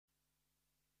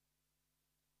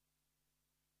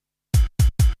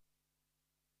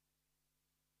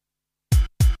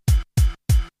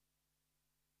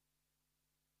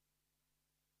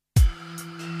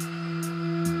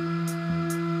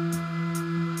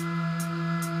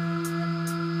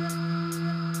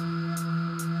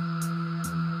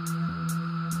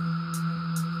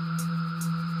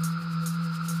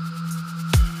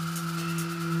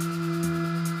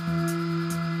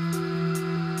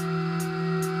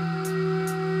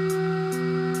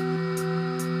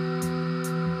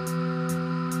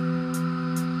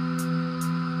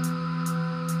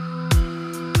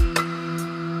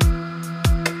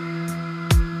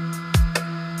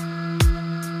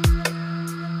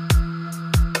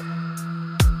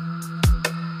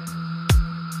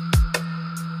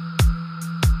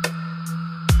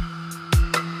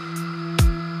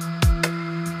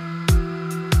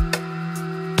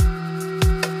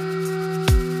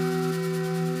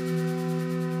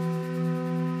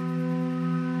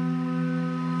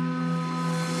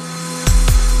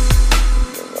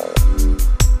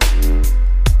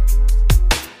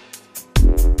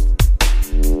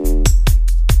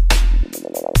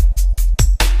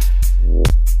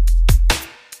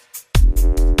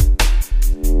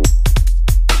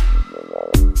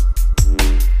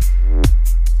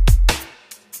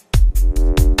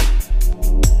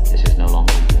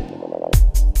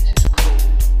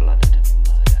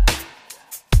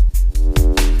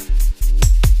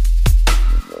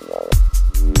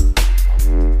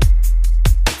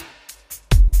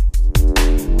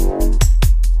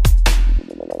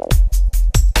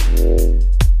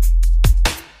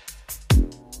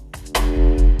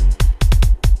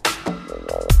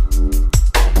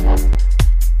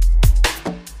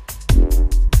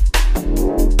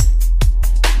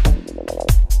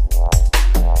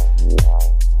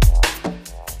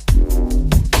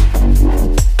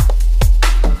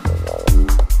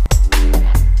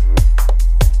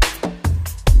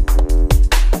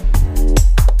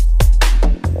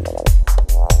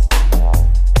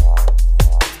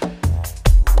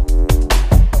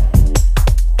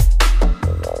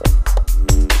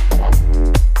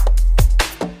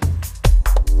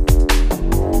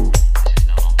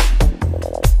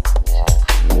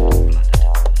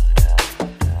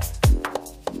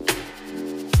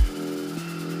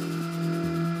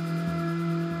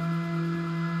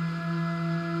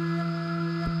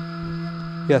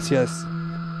Yes, yes.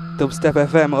 Dubstep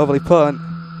FM, overly potent.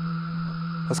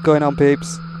 What's going on,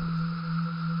 peeps?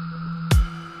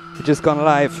 We've just gone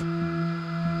live.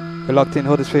 We're locked in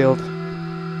Huddersfield.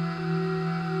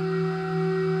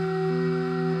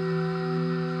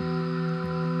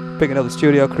 Picking up the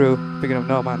studio crew, picking up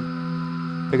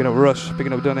Noman, picking up Rush,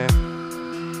 picking up Dunny.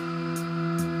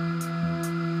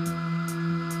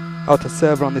 Out to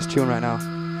server on this tune right now.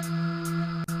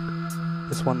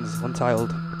 This one's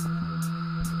untitled.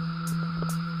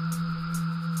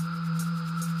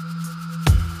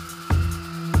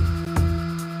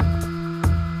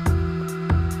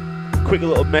 Quick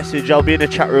little message, I'll be in the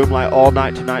chat room like all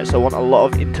night tonight, so I want a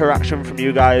lot of interaction from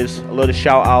you guys, a load of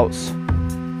shout outs.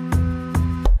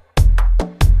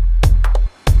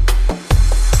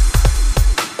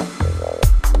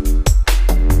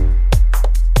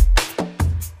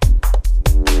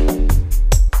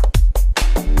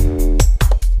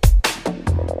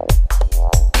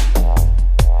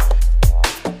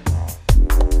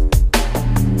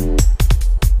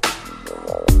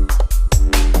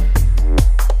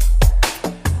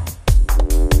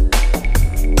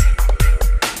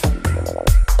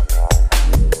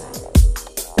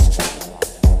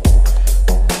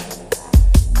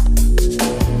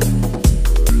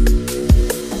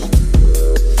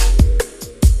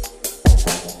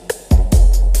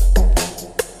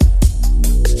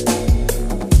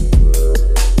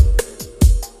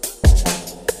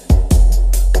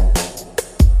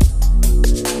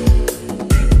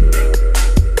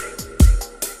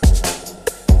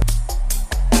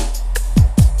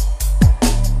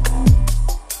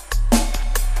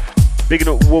 Bigging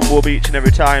up Wub each and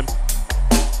every time,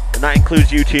 and that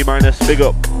includes you, T Minus. Big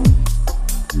up.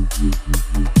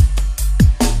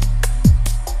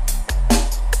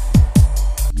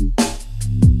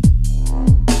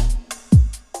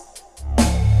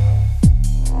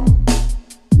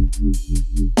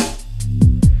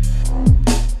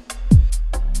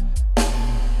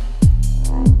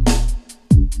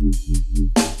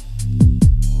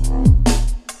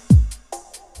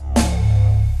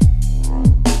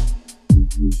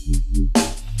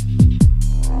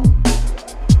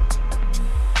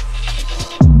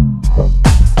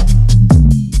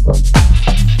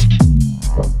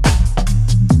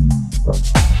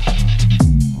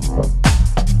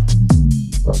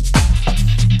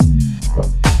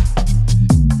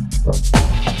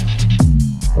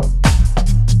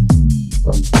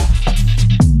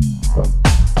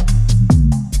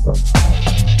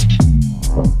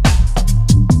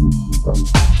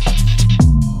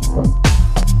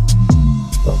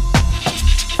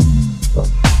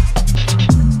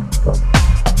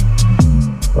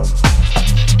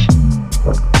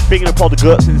 All the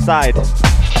guts inside.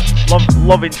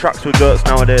 Loving tracks with guts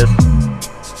nowadays.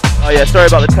 Oh yeah, sorry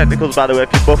about the technicals by the way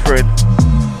if you're buffering.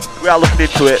 We are looking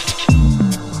into it.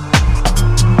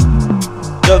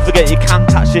 Don't forget you can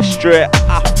catch this straight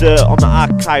after on the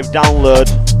archive download.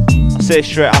 I say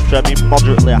straight after, I mean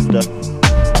moderately after.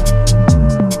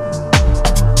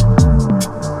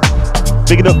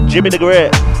 Bigging up Jimmy the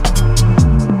Great.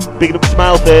 Bigging up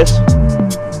Smile Face.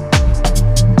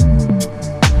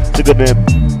 It's a good name.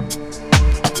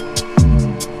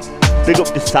 Big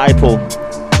up Disciple.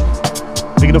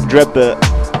 Big up Dreadbert.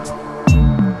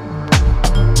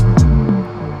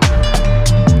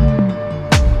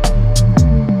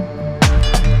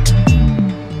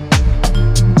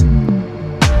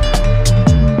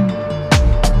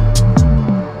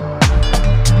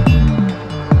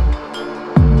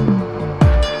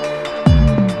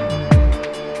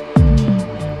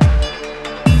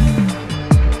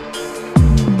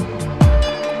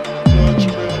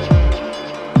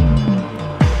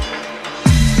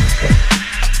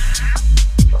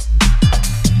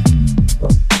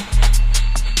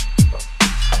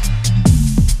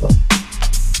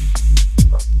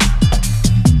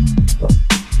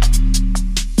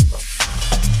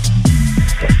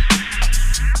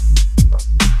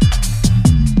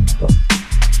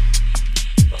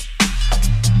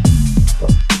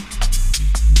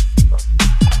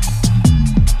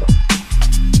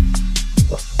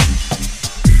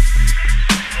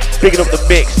 Picking up the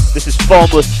mix, this is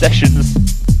Formless Sessions.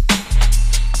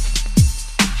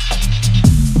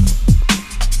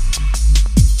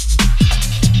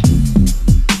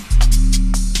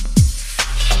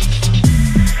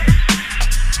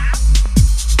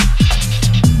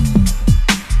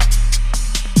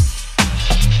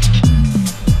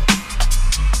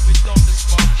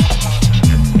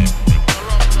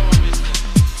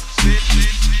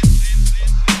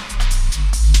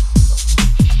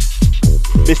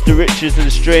 Mr. Richards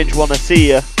and Strange Wanna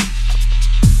See Ya.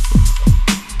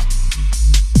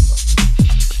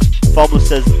 Formless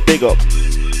says big up.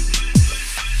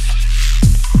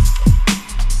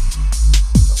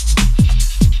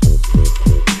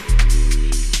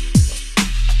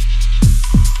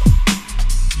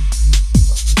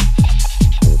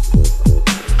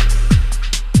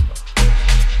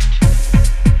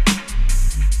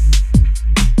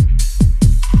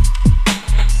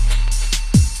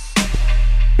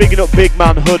 Bigging up Big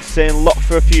Man Hood saying lock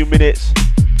for a few minutes.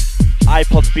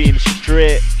 iPod's being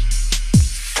straight.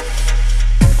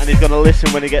 And he's gonna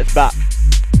listen when he gets back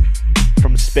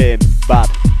from Spain. Bad.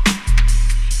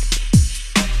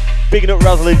 Bigging up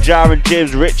Rosalind Jar and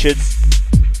James Richards.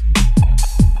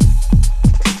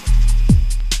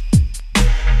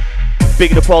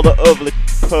 Bigging up all the overly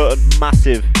potent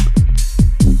massive.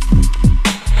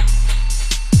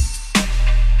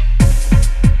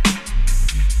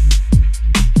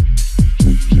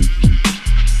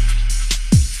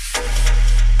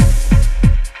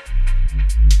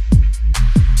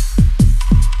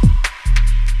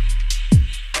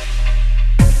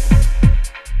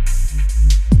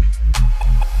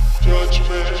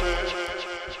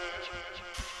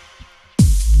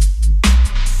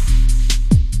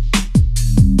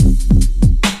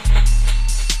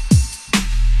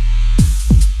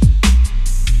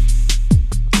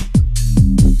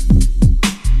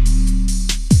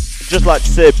 Just like to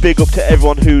say big up to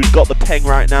everyone who's got the peng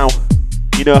right now.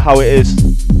 You know how it is.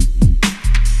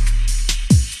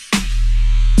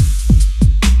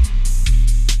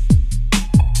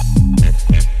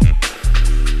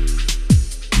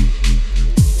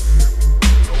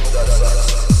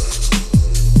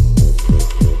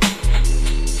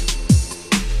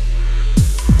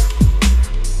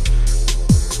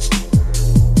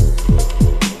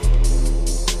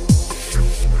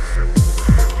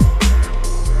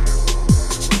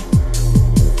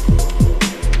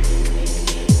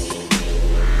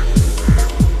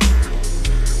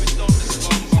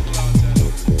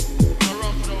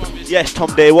 Yes,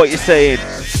 Tom Day, what you saying?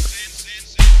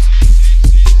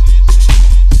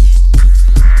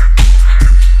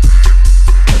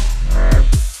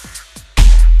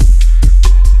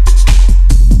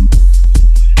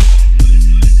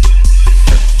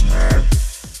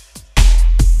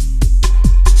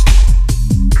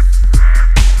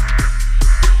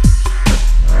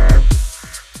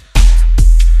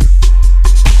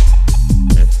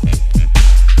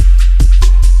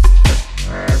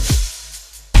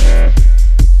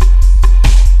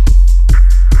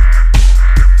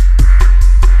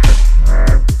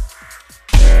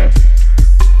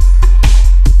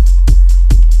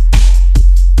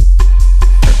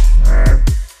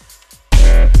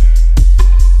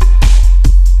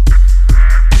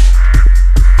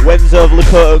 Of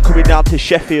Lakota coming down to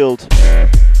Sheffield. If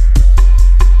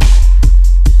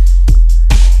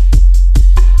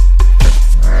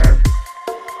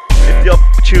the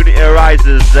opportunity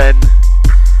arises, then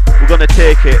we're going to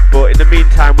take it, but in the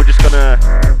meantime we're just going to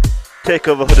take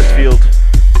over Huddersfield,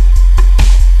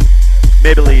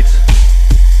 maybe Leeds.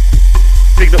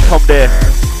 Big up Tom Day.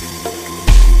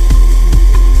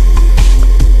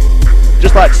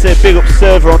 Just like to say big up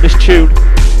Server on this tune.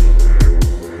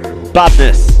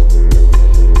 Badness.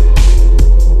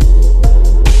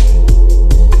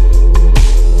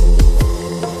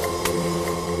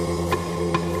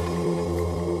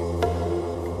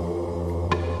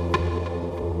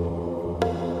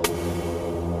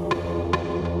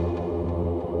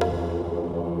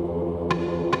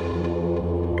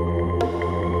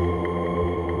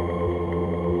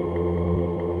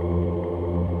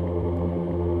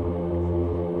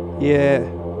 Yeah.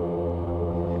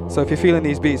 So if you're feeling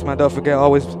these beats, man, don't forget,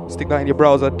 always stick that in your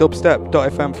browser,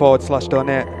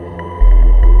 dubstep.fm/donate.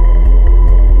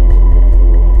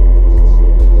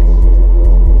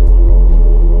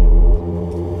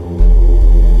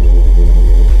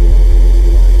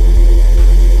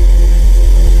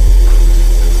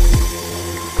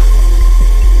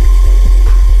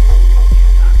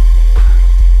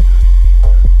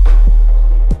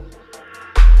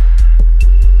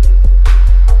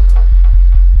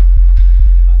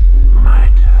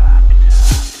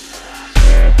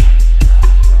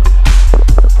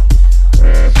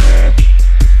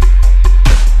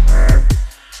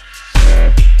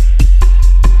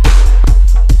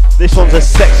 This one's a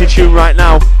sexy tune right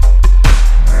now.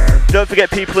 Don't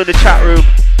forget people in the chat room,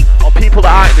 or people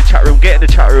that aren't in the chat room, get in the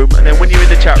chat room, and then when you're in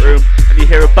the chat room and you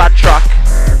hear a bad track,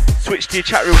 switch to your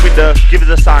chat room window, give us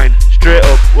a sign, straight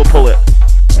up, we'll pull it.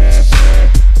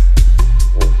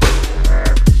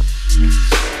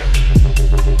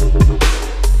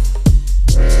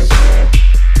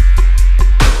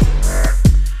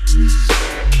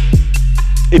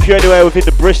 If you're anywhere within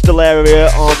the Bristol area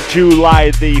on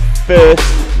July the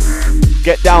 1st,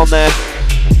 get down there.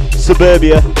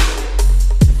 Suburbia.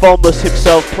 Formless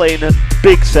himself playing a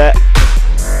big set.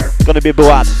 Gonna be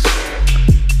Buad.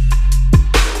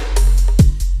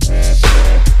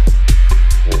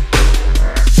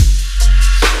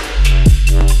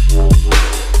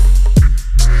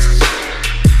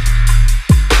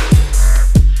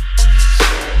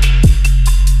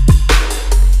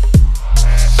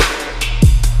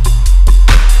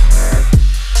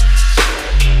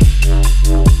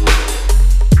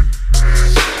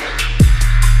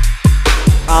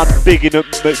 Bigging up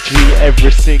McG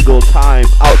every single time.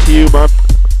 Out to you, man.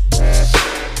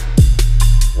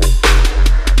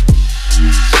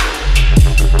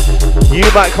 You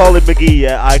might call him McGee,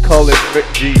 yeah? I call him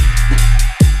McG.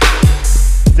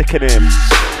 Sick a name.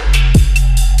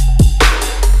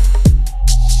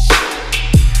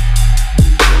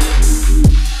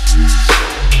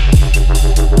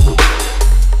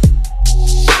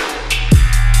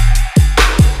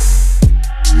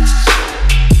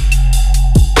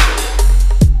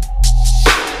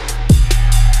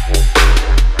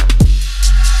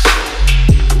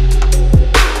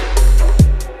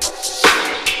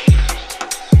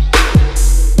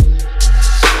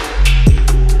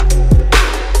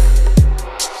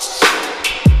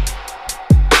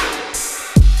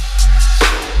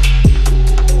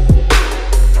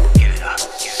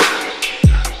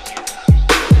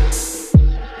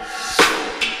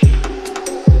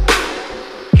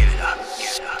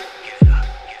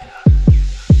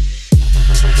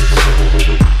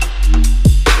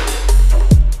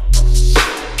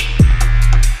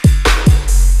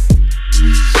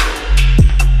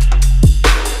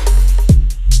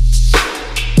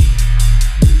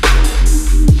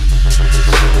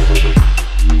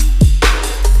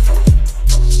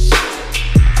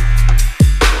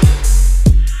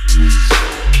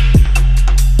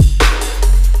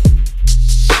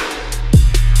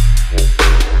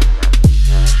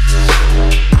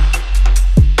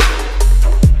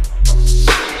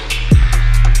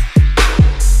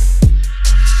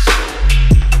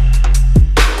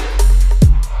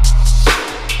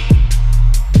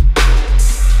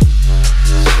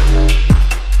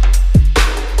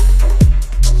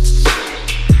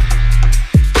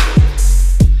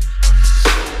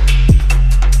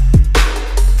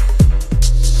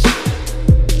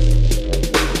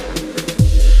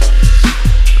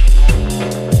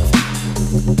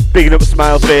 Bigging up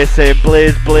Smile Face saying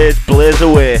blaze, blaze, blaze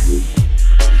away.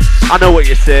 I know what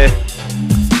you say.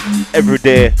 Every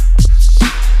day.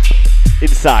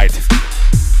 Inside.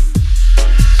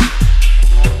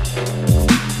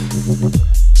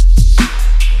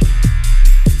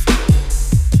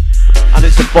 And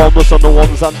it's the Formless on the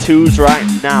ones and twos right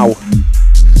now.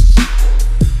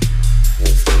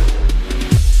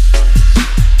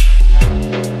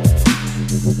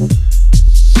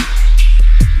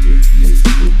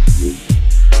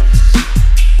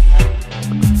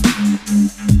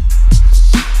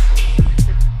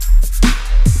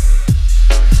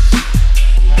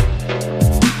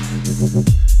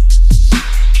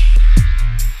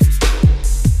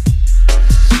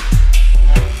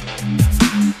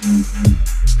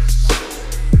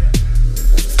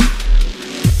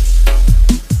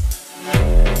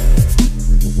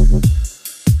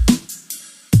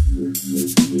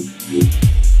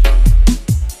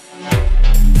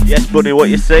 Yes, Bunny, what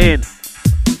you saying?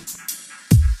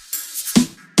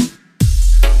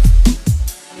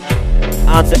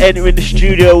 And entering the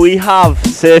studio we have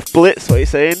Safe Blitz, what are you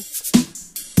saying?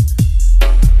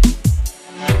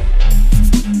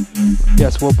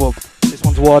 Yes, whoop whoop. This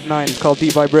one's Ward 9, it's called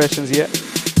Deep Vibrations, yeah?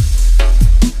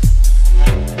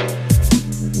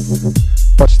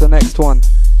 Watch the next one.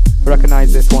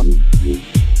 Recognize this one.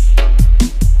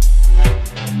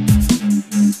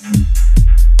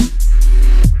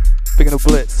 Picking up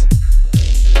Blitz.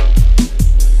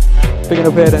 Picking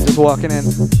up Head and just walking in.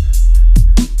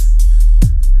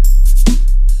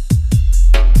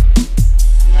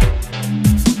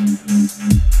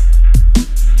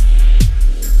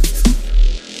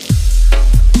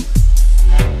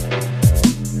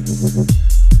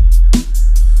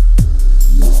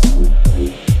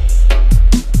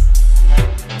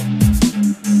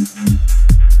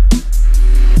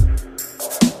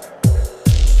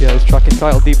 Yeah, this track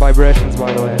entitled Deep Vibrations,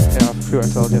 by the way. Yeah, I'm sure I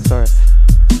told you, sorry.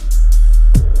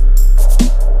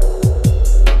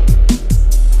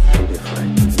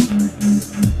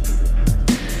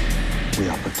 We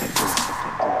are protected.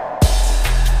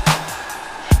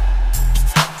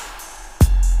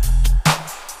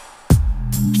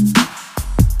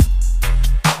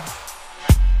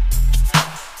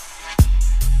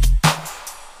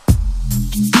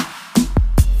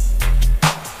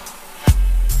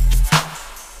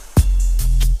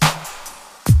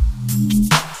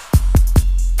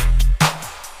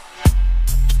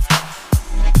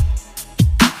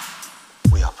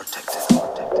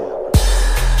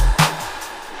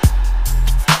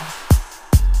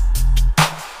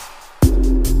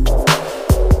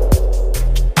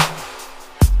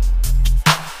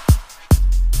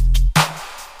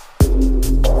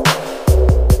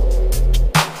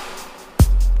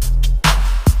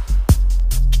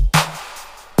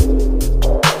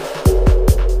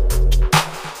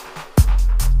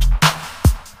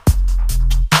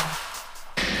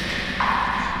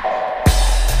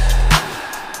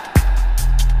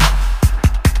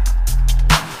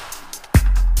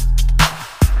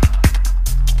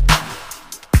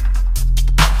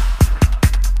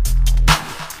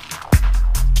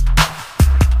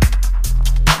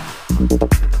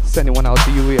 Sending one out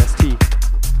to UEST.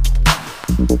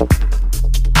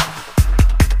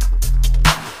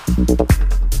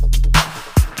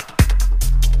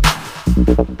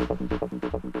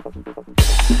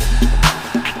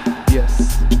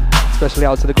 Yes, especially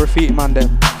out to the graffiti man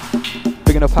them.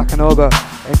 Bigging up Hakanova,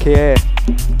 aka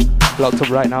locked up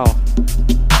right now,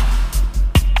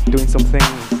 doing some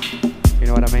things, you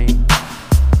know what I mean.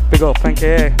 Big up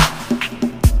NKA,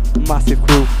 massive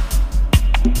crew.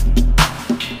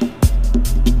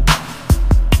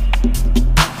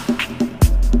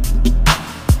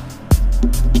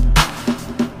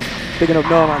 Bigging up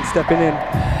Noman, stepping in.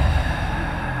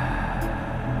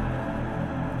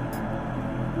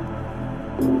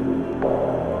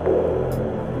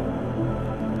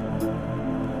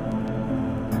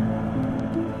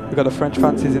 We got the French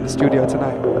fancies in the studio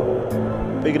tonight.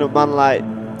 Bigging up man like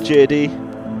JD.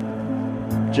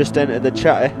 Just entered the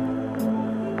chatty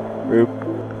room.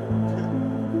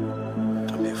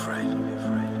 Don't be afraid. Don't be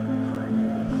afraid.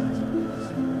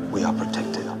 We are protected.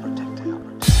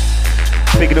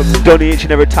 Bigging up Donny each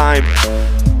and every time.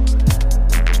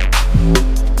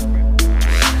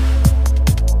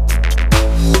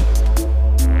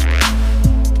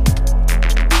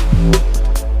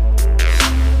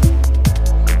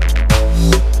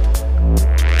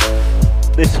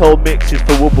 This whole mix is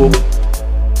for Wubble.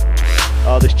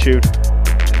 Oh, this tune.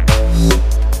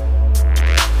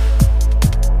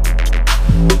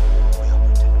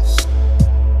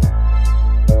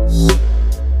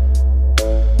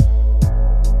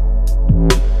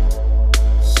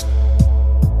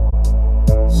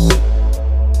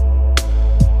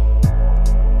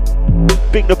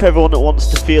 Bigging up everyone that wants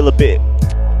to feel a bit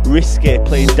risky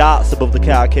playing darts above the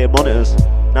KRK monitors.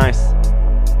 Nice.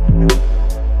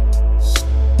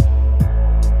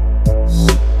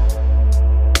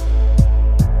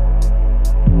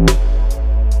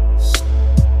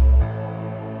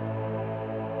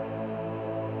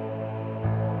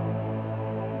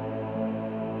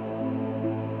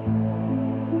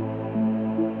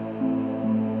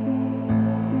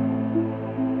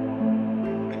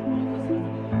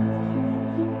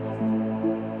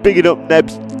 Bigging up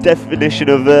Neb's definition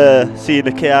of seeing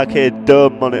a KRK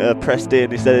dome monitor pressed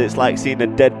in. He said it's like seeing a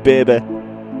dead baby.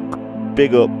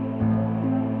 Big up.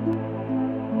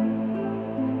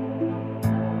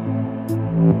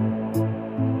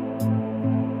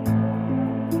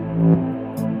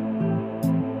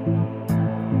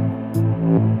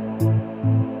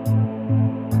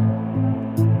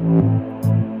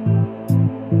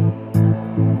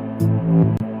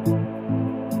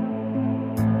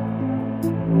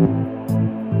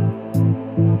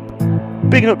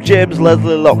 Bigging up James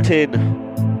Leslie locked in.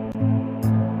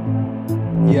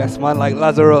 Yes, man, like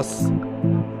Lazarus.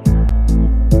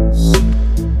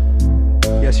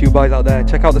 Yes, you boys out there,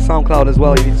 check out the SoundCloud as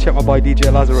well. You need to check my boy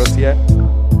DJ Lazarus, yeah?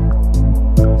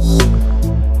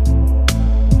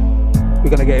 We're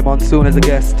gonna get him on soon as a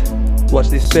guest. Watch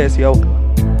this space, yo.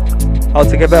 Out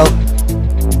to Gebel.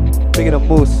 Bigging up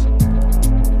Moose.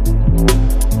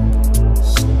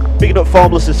 Bigging up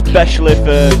Formless especially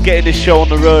for getting this show on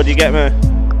the road, you get me?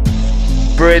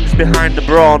 Brains behind the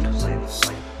brawn.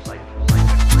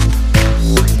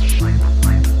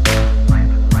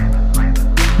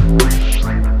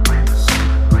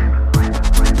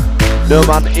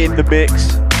 Noman in the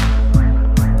mix.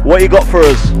 What you got for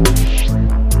us?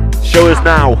 Show us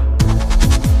now.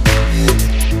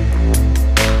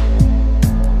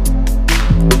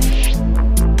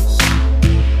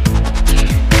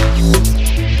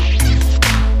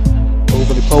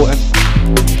 Overly potent.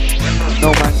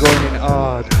 Noman going in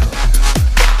hard.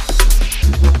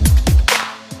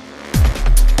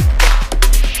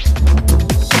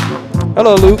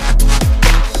 Hello, Luke.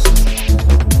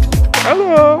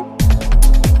 Hello.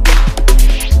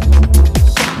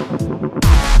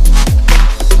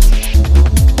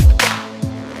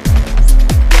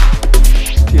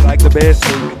 Do you like the bass,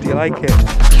 Luke? Do you like it?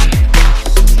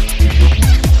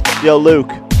 Yo,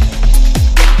 Luke.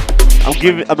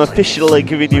 I'm officially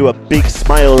giving you a big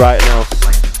smile right now.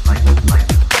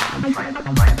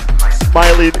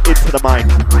 Smiling into the mic.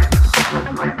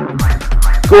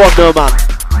 Go on, Noman.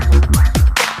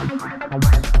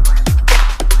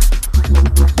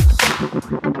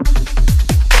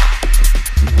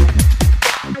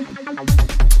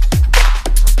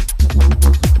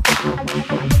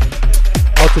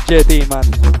 Out to JD, man.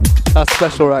 That's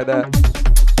special right there.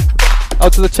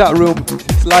 Out to the chat room.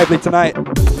 It's lively tonight.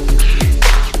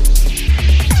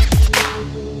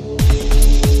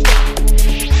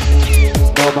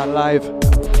 Noman live.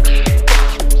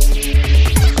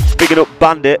 Bigging up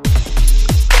Bandit.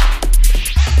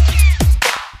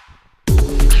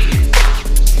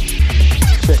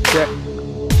 Check.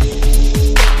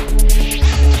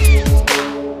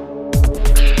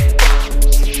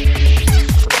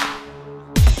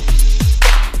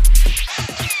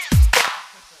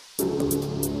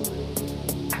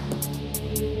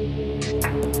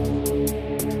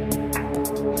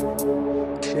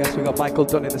 Yes, we got Michael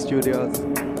Dunn in the studios.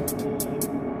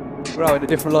 We're out in a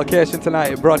different location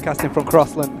tonight, broadcasting from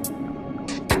Crossland,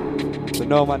 the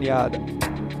Noman yard.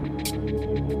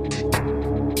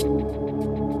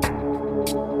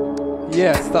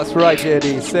 Yes, that's right,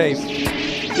 JD. Safe.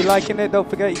 If you're liking it, don't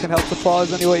forget you can help support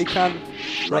us any way you can.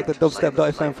 Right at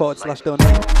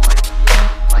dubstep.fm/donate.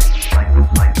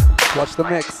 Watch the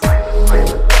mix.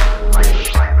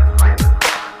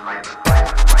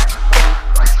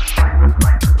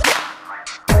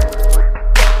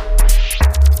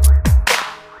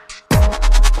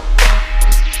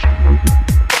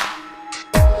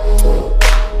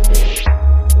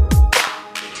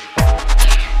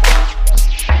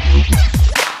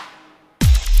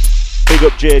 Big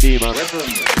up JD, man.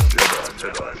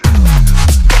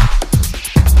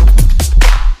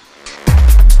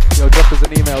 Yo, drop us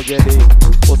an email, JD.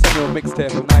 We'll send you a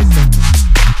mixtape of nice things.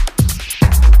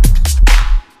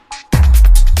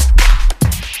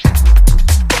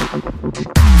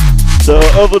 So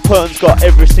Overputten's got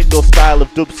every single style of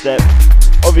dubstep.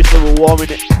 Obviously we're warming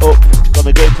it up.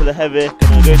 Gonna go into the heavy,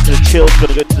 gonna go into the chill,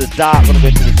 gonna go into the dark, gonna go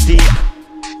into the deep,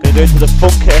 gonna go into the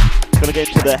funky, gonna go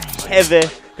into the heavy,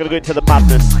 gonna go into the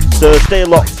madness. So stay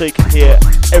locked so you can hear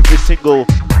every single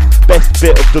best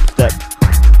bit of dubstep.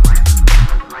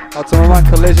 Out to my man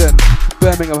Collision,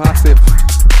 Birmingham Massive.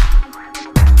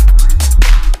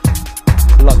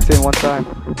 Locked in one time.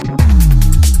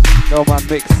 Noman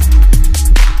mix.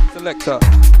 Selector.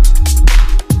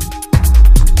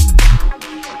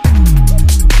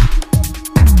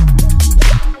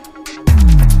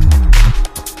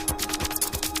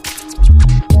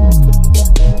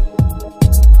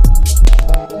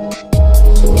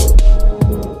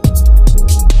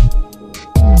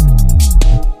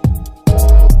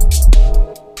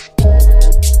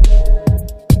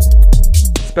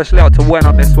 Especially out to Wen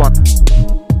on this one.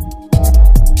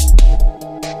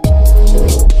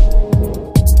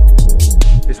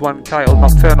 This one titled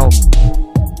Nocturnal.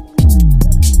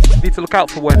 Need to look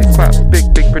out for Wen, he's quite a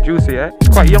big producer, yeah? He's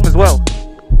quite young as well.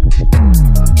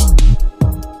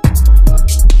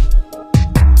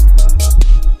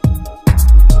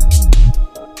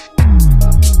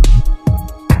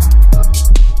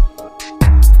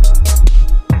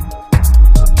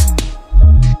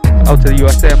 Out to the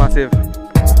USA Massive.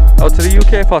 Out to the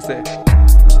UK posse.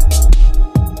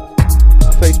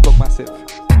 Facebook Massive.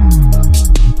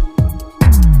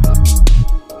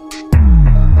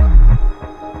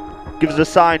 Give us a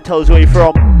sign, tell us where you're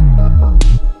from.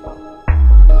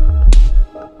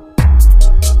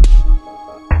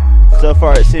 So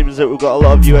far it seems that we've got a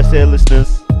lot of USA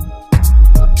listeners,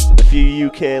 a few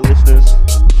UK listeners.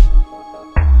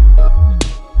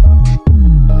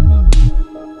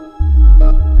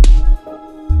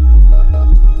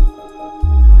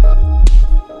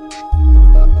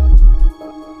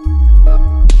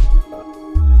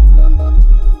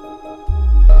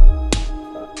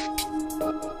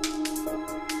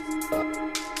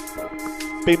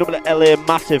 Big up the LA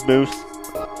Massive Moose.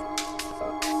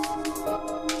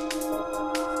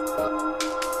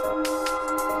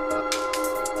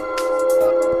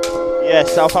 Yeah,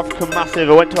 South African Massive.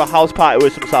 I went to a house party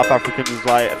with some South Africans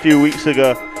like a few weeks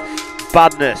ago.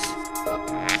 Badness.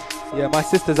 Yeah, my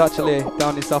sister's actually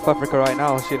down in South Africa right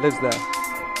now. She lives there.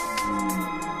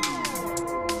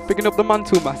 Picking up the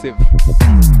Mantu Massive.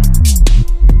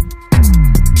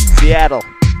 Seattle.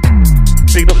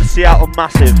 Picking up the Seattle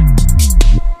Massive.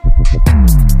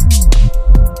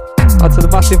 Out to the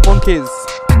Massive Monkeys.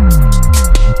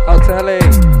 Out to LA.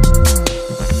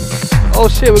 Oh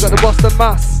shit, we got the Boston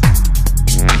Mass.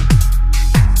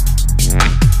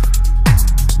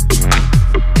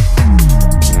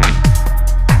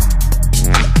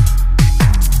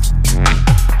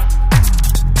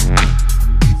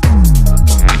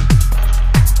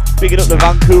 Picking up the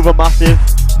Vancouver Massive.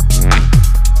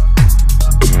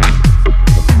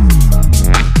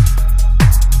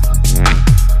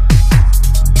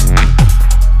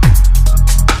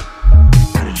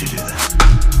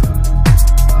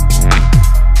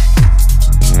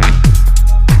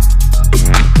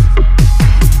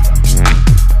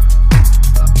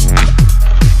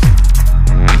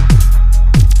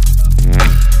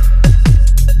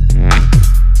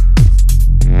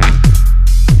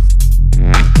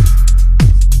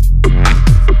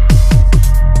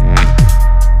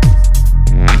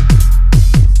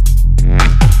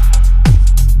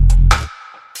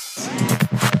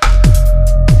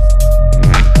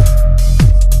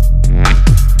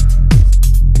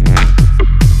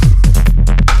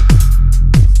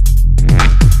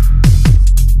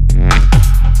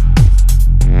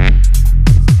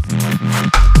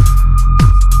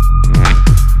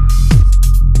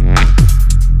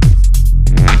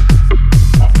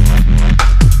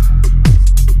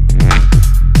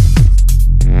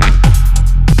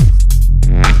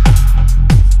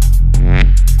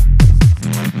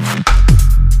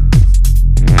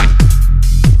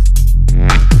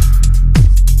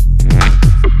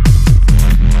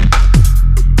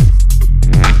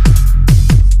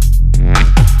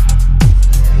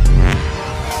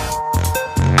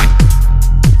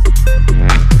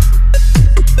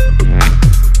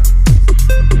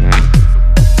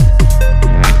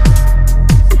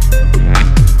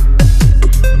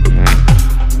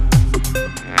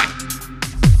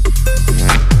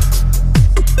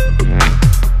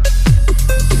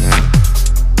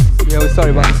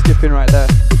 tripping right there.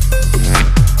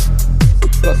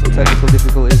 Got some technical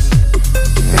difficulties. I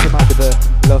think it might be the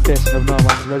location of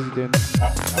Noman's residence.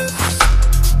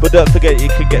 But don't forget, you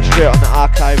can get straight on the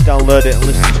archive, download it and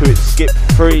listen to it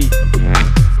skip-free.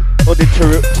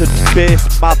 Uninterrupted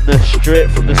bass madness straight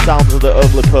from the sounds of the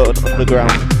overly potent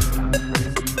underground.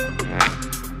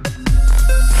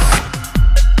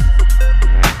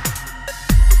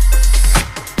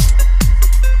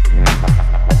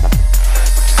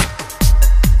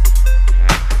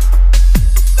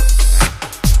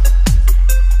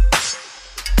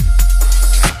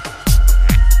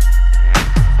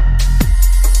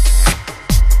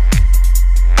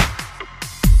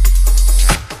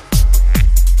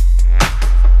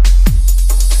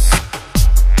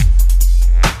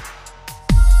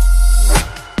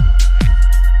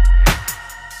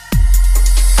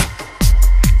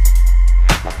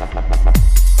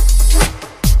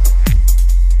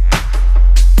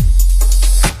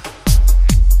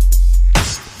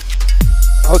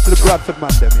 Out to the Bradford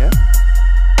man them, yeah?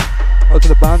 Out to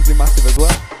the Barnsley massive as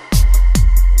well.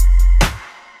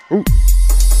 Ooh.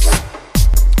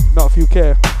 Not a few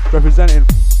K representing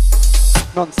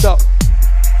non-stop.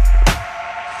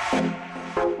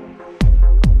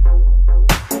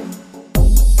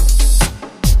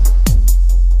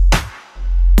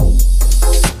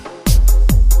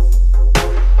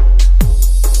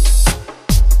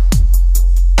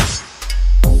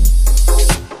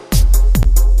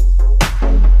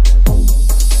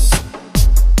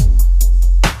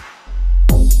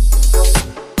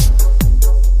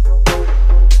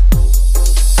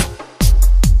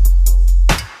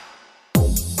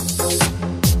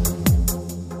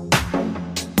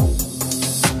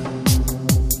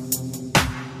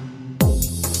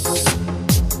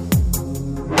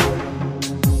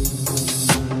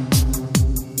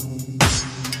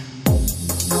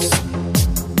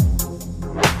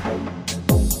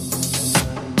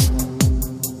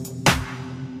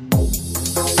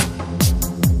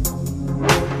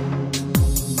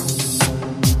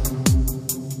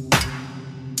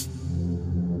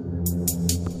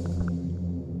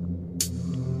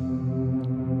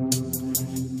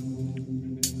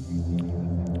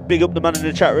 Big up the man in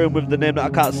the chat room with the name that I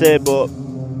can't say, but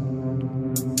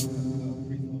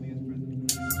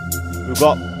we've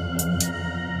got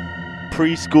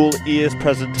preschool ears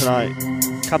present tonight.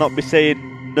 Cannot be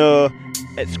saying no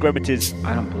extremities.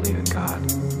 I don't believe in God.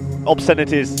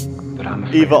 Obscenities. But I'm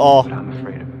afraid Either or. But I'm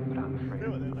afraid of it. But I'm afraid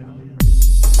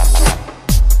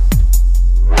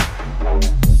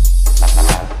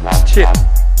of it. Chip.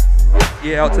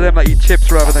 Yeah, out to them that eat chips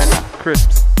rather than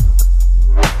crisps.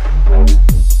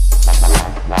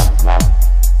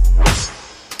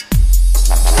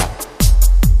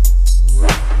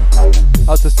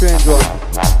 Out to Strange One.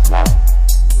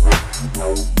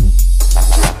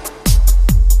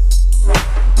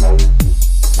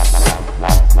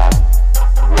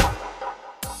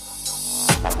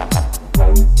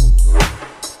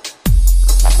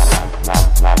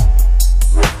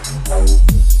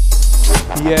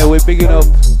 Yeah, we're bigging up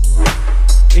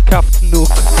Ikaft Nook.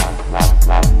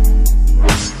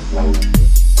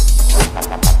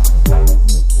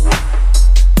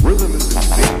 Rhythm is the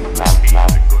key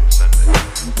to good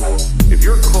sending. If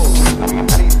your code doesn't mean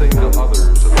anything to others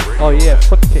at the radio, Oh yeah,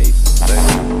 foot case. then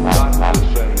you've got to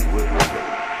send with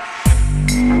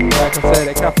rhythm. Like I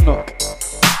said, Ikaft Nook.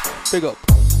 Big up.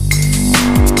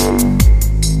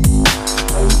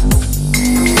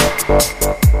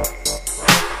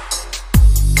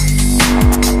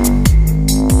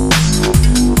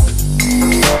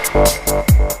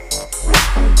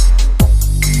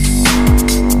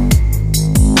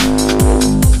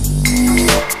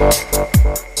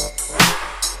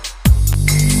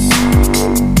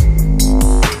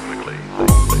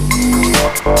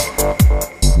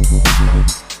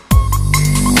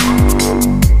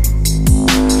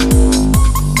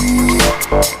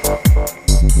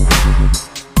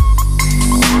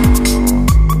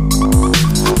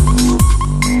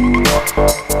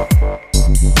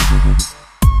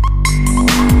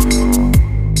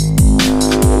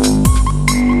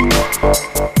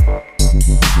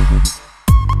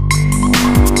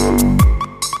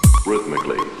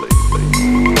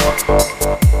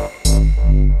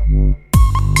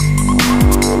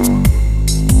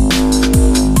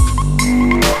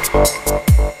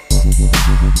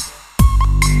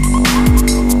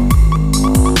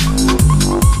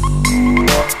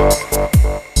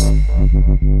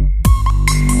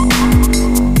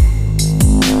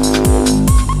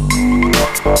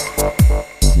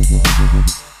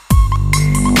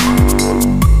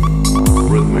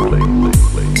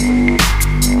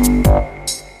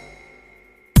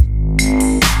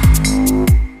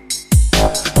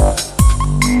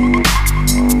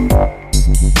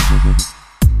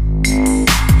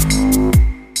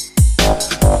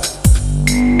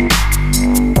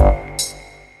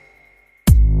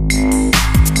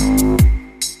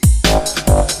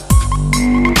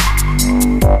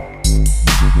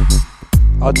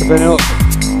 Hard to bend up.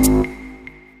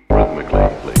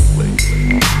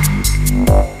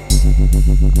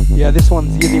 Yeah, this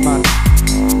one's Yiddy Man.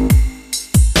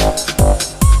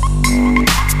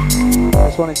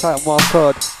 This one entitled More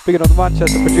Code. Big up the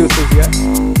Manchester producers, yeah?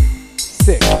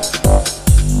 Sick.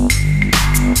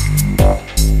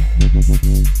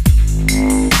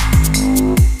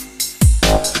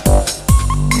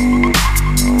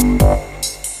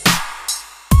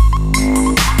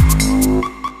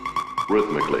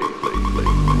 Rhythmically.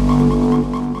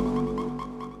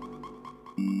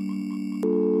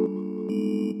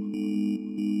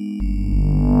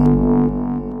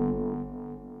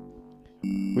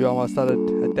 We almost had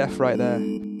a death right there.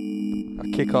 A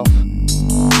kick-off.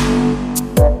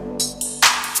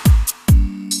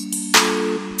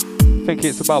 I think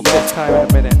it's about Blitz time in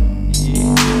a minute.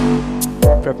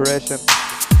 Yeah. Preparation.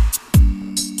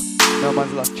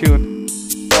 Noman's last tune.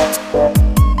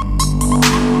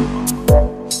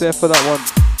 Stay for that one.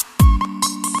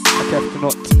 I kept the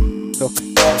nut. Look.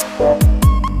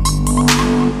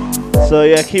 So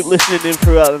yeah, keep listening in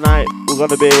throughout the night. We're going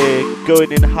to be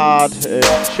going in hard and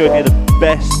showing you the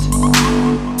best.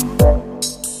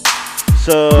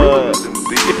 So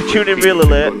if you tune in really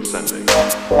late,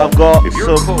 I've got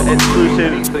some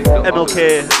exclusive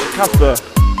MLK Casper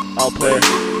I'll play,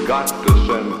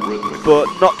 but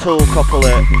not till proper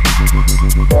late.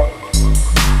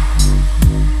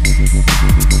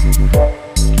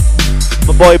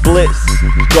 My boy Blitz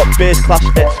got Bass Clash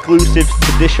exclusives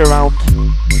to dish around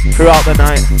throughout the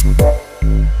night.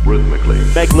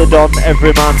 Megalodon,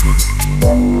 every man.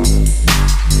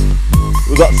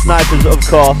 We've got snipers, of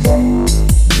course.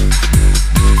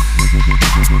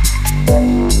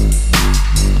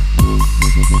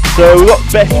 So we've got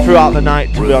best throughout the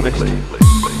night, to be honest. Is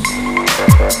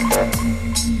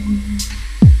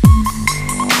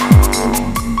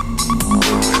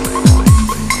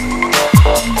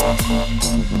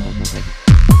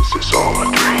this all a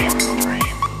dream?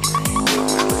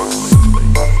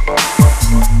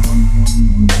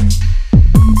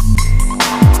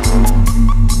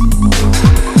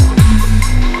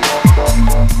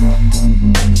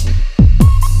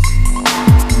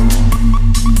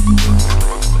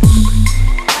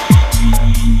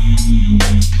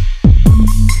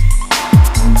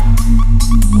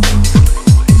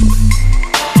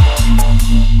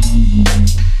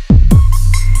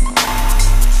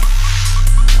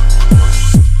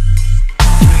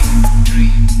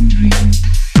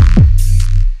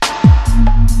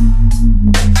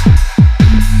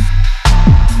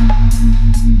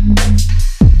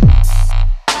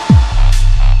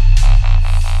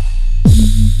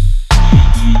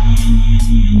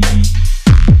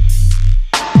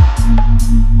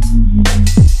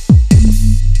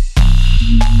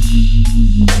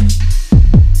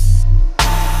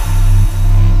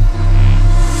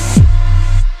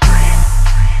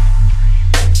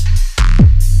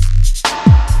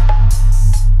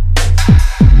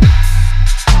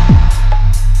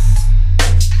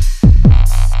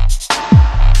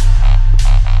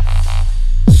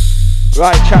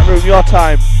 Right, chat room, your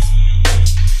time.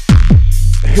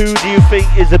 Who do you think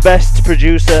is the best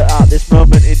producer at this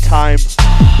moment in time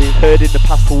we've heard in the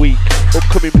past week?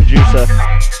 Upcoming producer.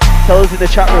 Tell us in the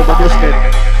chat room, I'm listening.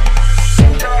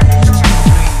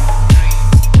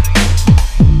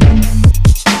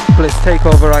 Blitz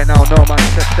takeover right now, Noman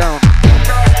step down.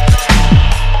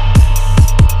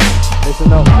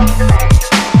 Listen up.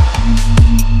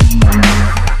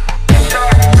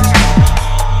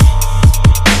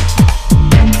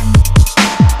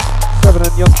 7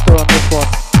 and Youngster on this one.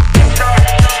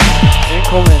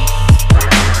 Incoming.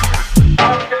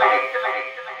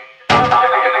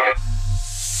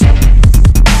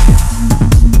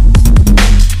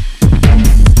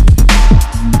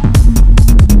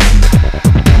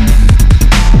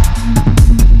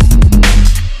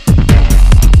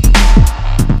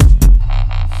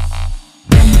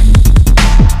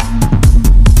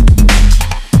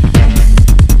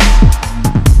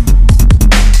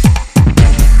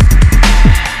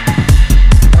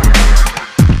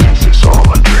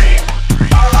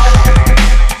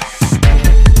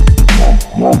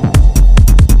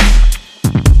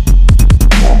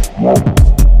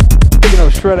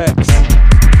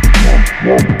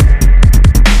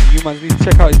 You must need to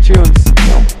check out his tunes.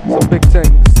 Some big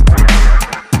things.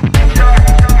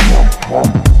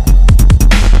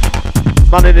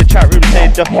 Man in the chat room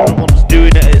saying Document One's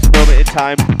doing it at this moment in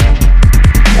time.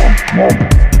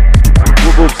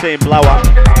 We're both saying blower.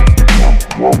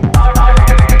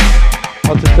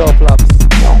 What's the top labs?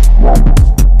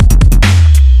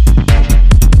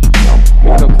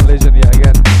 Big up Collision yet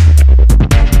again.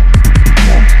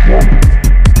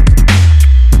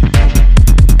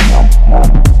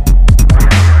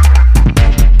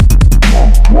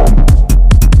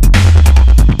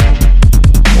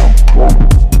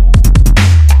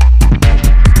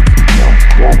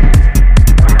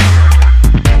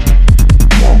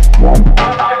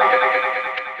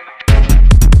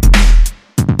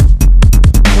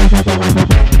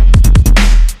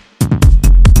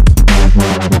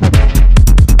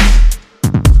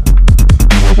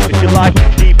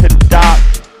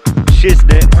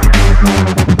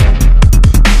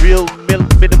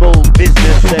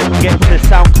 to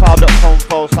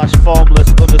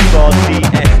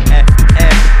soundcloud.com/formless_DSFM.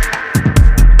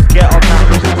 Get on that,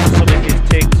 listen to some of his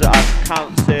things that I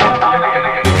can't say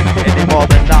any more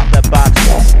than that, they're bad.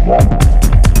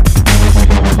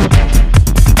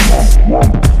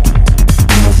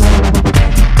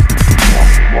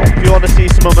 If you want to see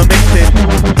some of my mixing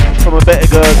from a bit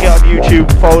ago, get on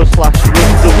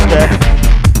YouTube/Dubstep.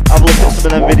 Have a look at some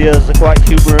of them videos, they're quite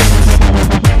humorous.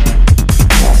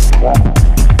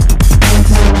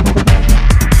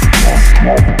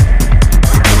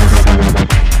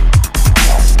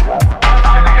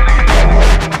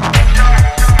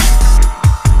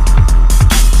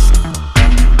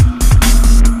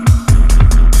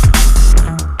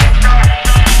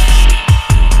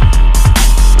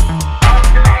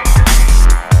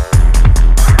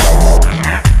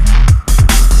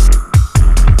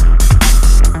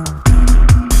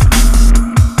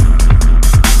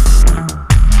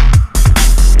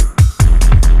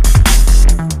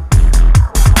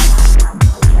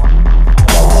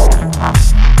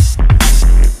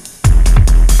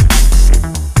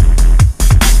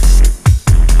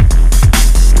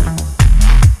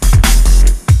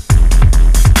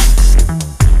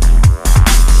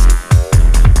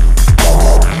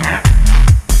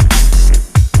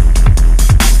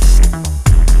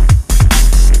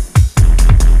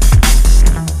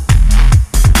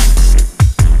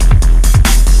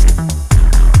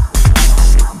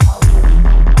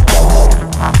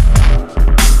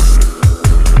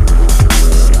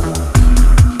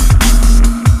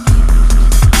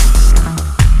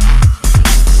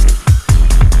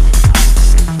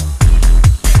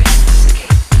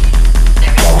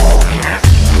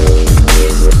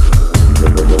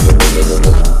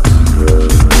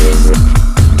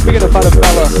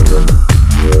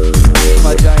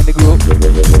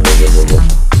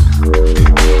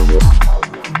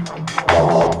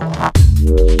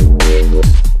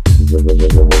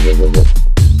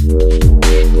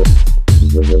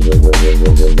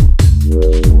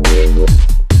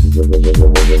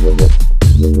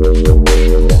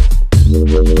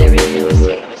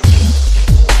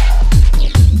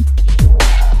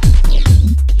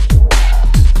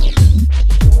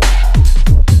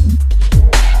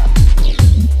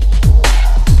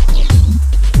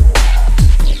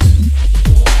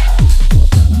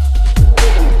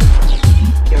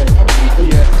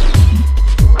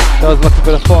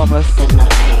 For the Formless.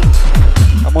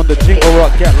 I'm on the Jingle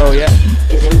Rock Get Low, yeah?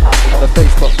 On the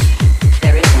Facebook.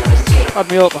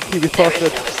 Add me up, I'll keep you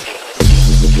posted.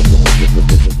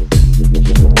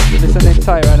 Listening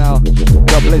tight right now. We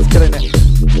got Blitz killing it.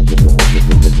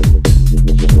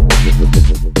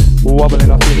 Wobbling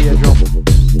off your eardrum.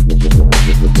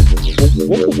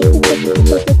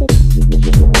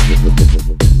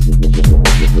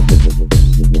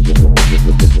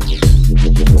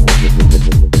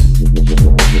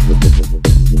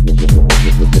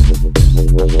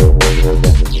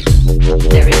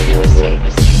 There is no escape.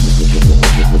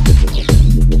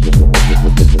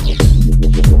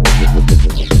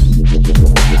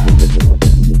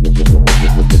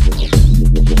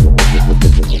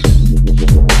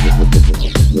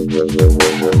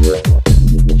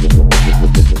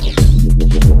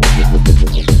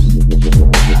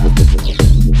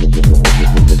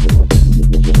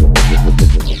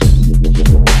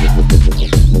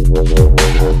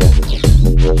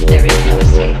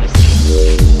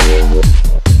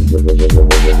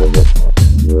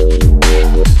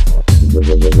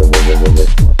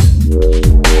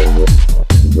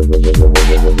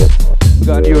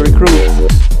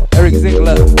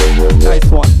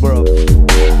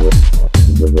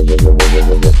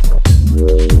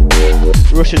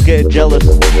 Russia's getting jealous. You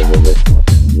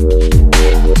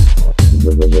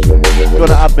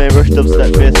wanna add me, Rush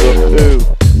Dubstep Facebook? Ooh.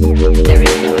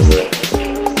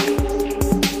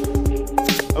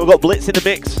 We've got Blitz in the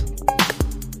mix.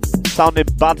 Sounding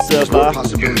bad so far.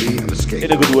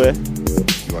 In a good way.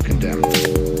 You are condemned.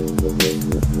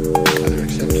 Either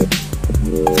accept it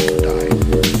or die.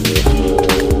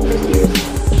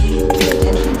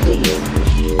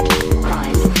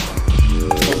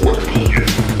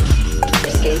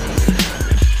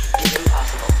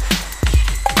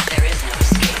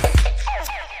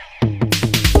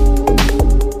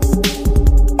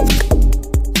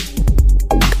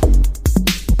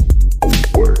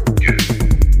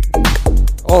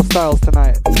 All styles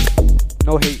tonight.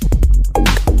 No hate.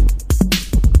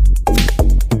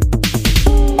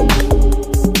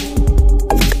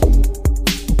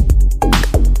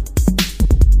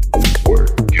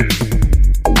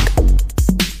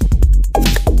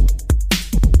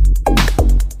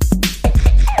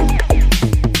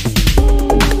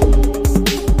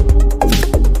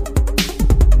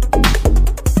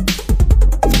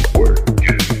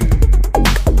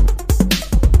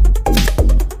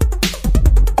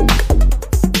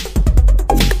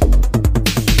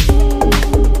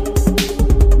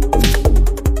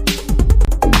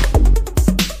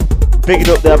 Bigging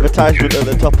up the advertisement at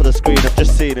the top of the screen, I've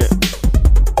just seen it.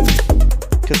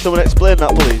 Can someone explain that,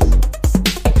 please?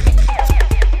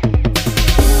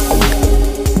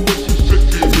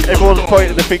 Everyone's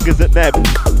pointing the fingers at Neb.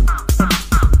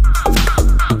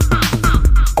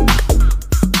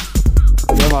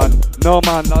 Yeah, man.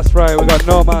 Noman, that's right, we got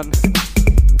Noman.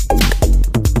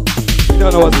 We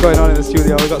don't know what's going on in the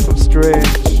studio, we got some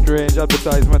strange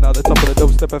advertisement at the top of the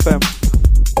Dubstep FM.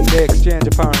 Day exchange,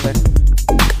 apparently.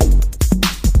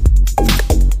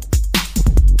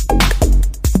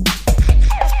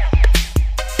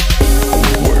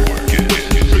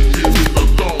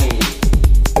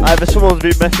 Either someone's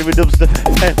been messing with Dubstep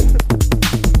FM.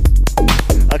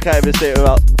 I can't even say it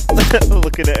without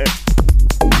looking at it.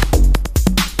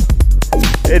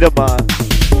 It don't matter.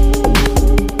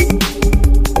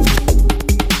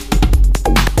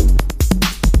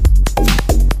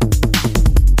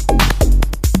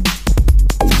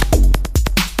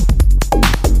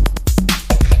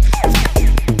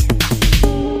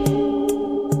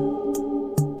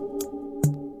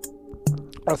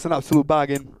 That's an absolute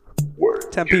bargain.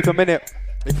 10p per minute.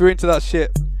 If you're into that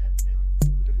shit,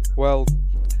 well,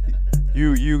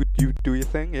 you do your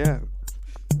thing, yeah.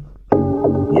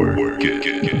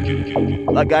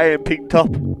 That guy in pink top.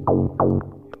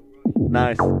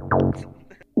 Nice.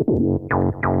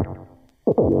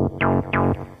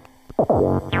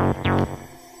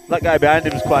 That guy behind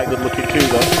him is quite good looking too,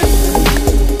 though.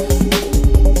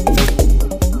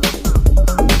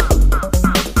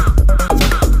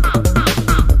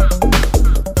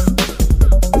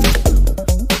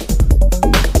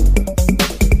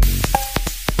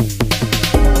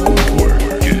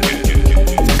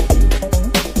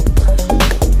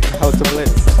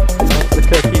 Blitz. That's the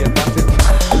cookie and that's it.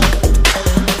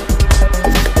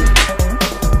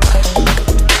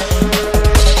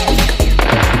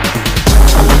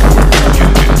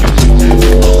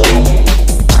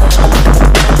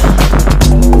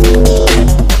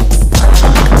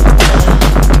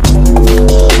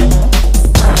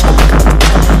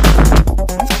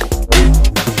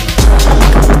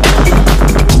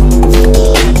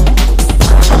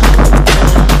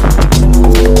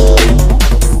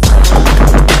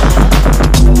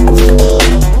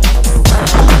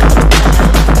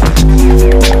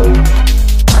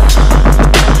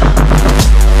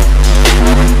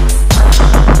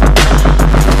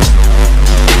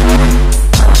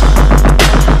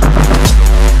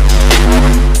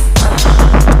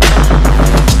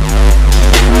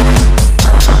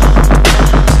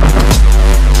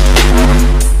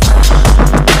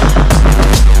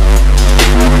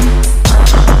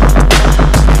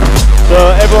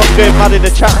 Going mad in the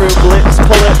chat room, Blitz,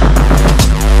 pull it.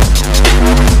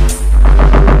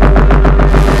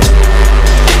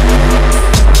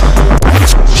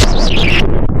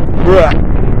 Bruh.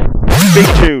 Big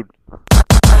tune.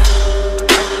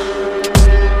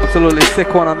 Absolutely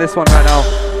sick one on this one right now.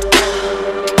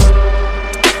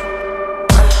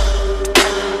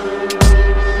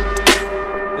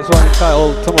 This one is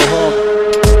titled Tumble Home.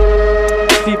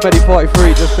 Deep Medi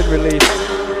 43 just been released.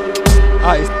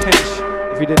 Artist Pinch.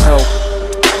 If you didn't know.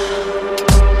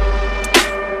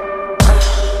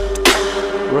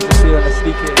 Russell Steele and a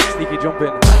sneaky jump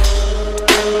in.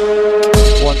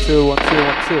 1 2 1 2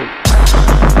 1 2.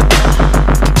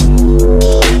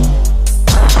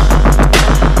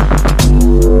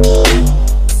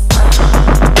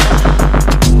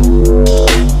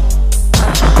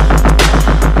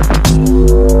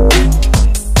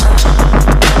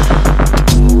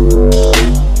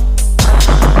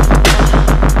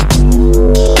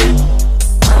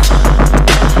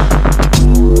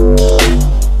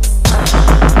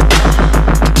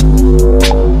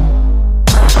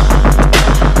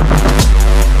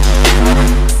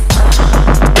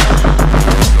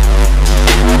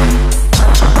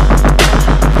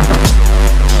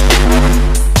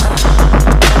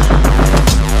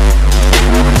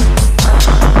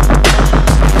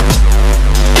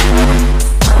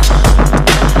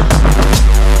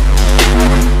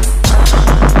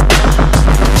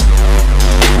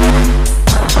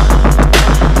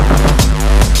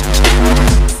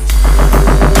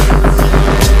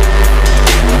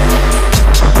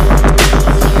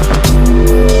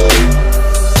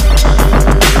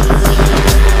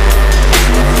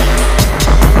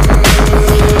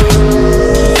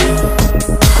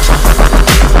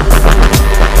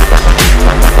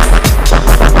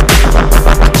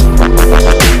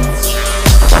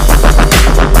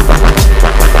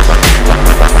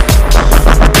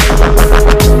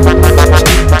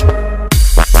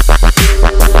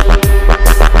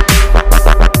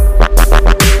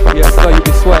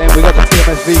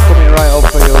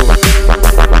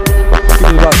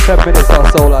 10 minutes or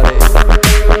so like it.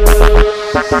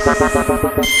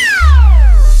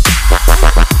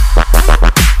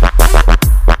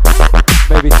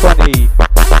 Maybe 20.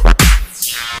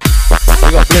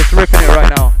 We got Blitz ripping it right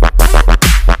now.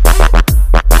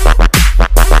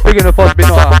 Big up us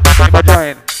Binoa, in my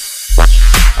joint.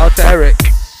 Out to Eric.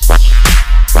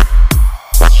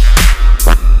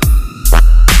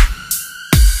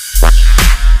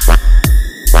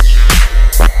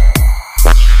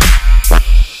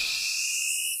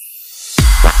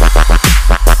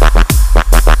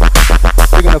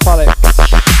 Big up Alex.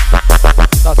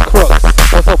 That's Crooks.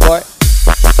 What's up, boy?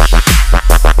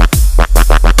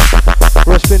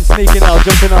 Rush been sneaking out,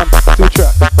 jumping on 2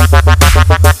 tracks.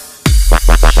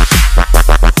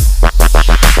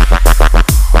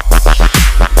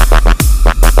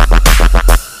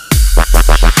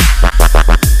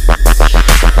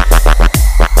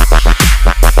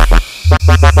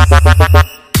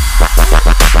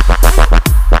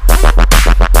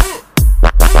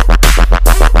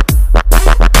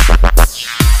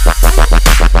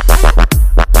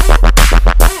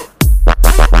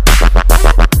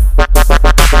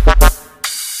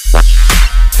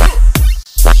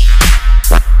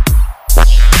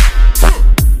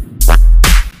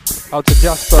 Out to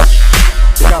Jasper.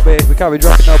 We can't be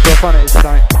dropping no profanities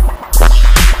tonight.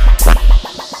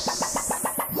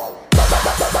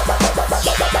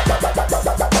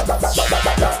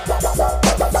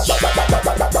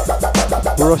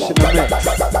 We're rushing the mix.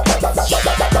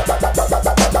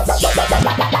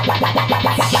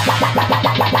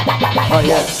 Oh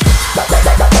yeah.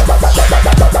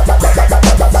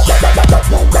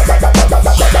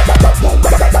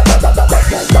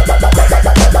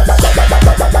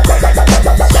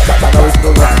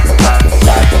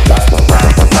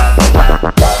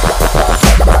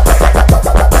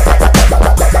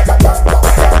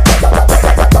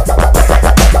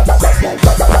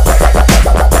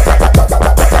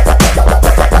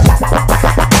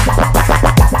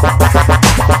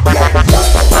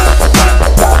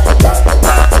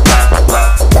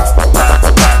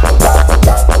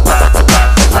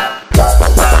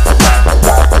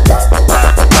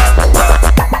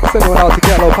 Send one out to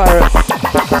get low pirates.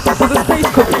 So the space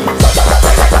cookies.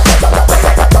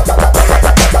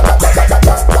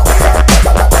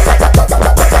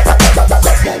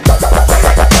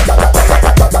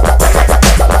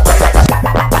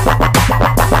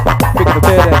 Picking the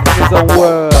bed in his own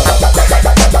world.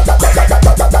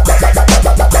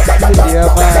 Yeah,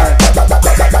 man.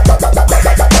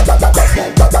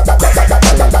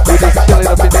 We're just chilling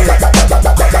up in here.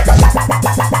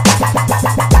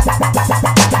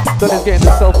 Donny's getting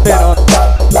the self-pin on.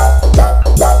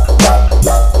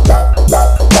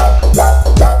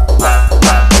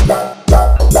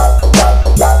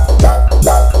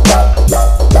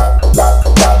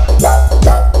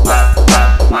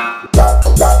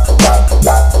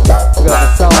 We got the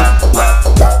sound,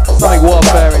 sonic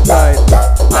warfare inside.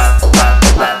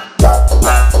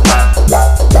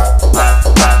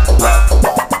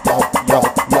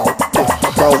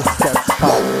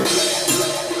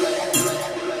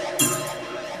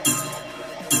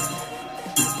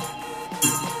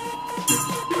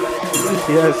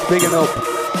 Yes, bigging up.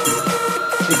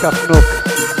 Nick Nook.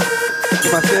 You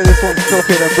must say this one's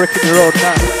tougher than Brick in the Road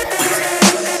now.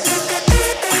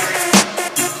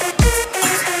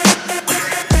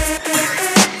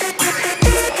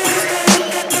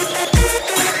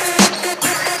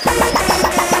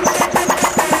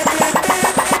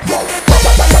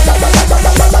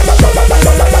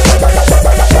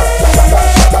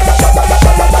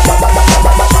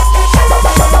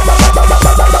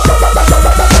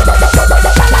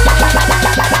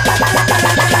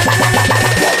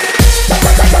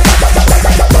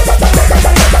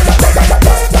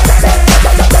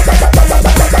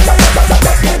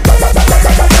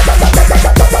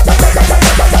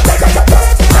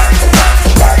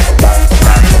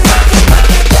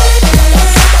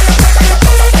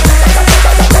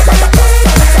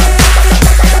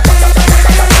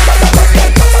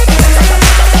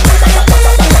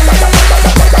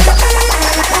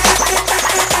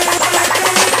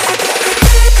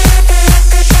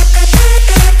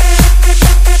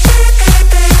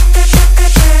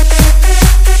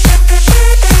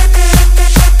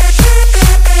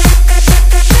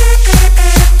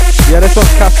 This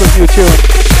one's Casper's new tune.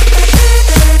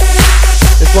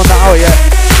 This one not out yet.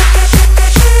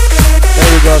 There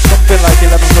we go, something like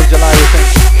 11th of July we think.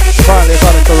 Apparently it's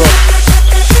on into Rush.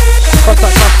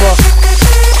 Contact Casper.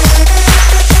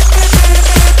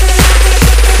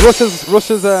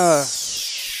 Rush's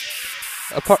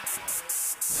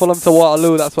Fulham to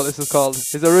Waterloo, that's what this is called.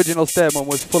 His original statement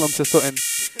was Fulham to Sutton.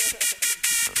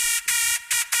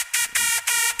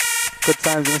 Good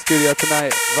times in the studio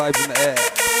tonight. Vibes in the air.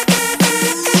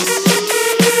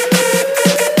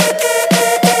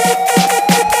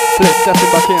 Blitz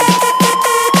stepping back in.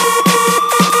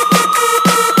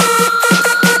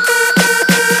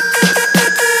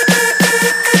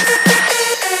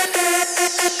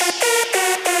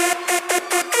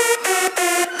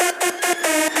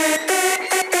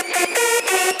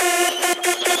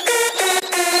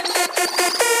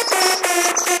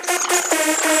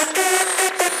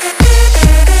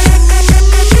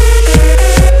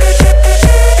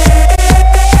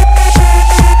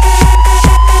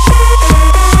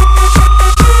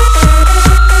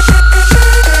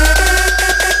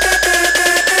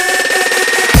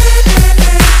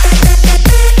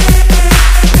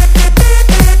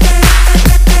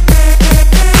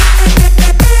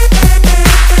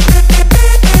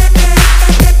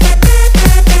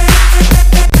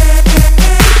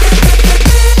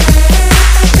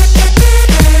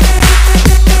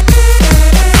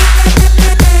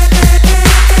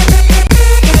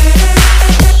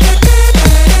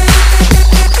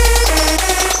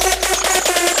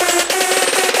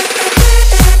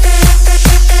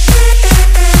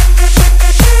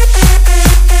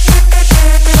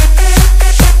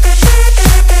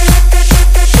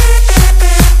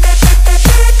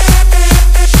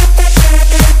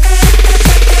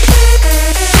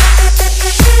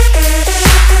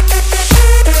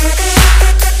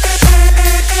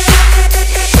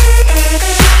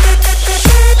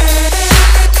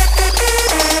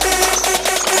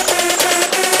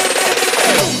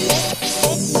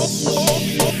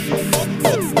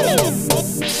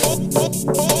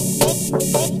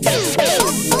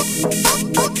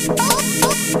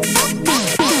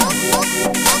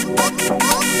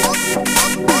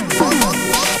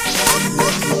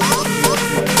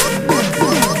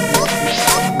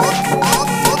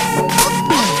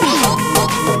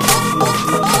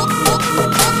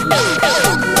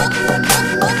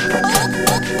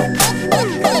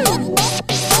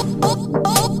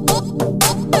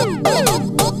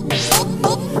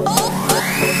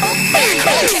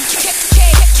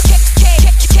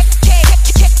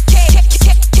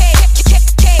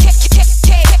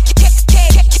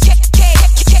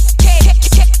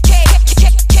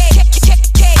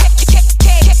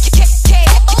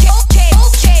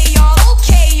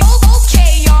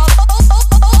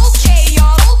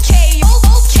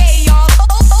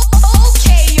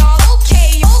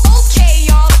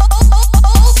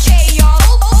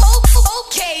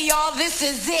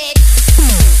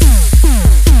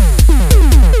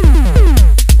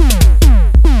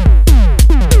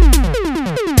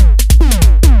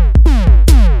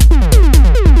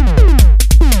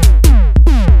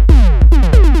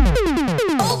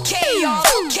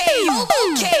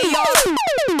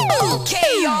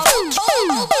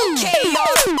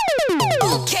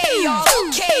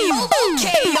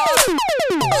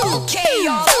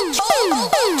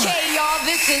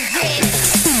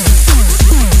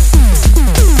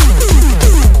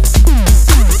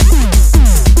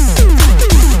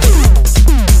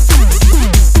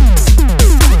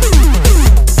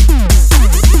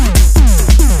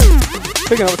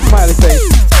 Picking up a smiley face.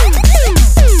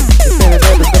 They're saying the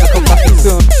neighbour's gonna come back in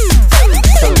soon.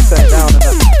 So we set it down and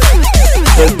that.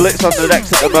 There's Blitz on the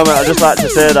decks at the moment. I'd just like to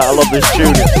say that I love this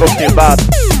tune. It's fucking bad.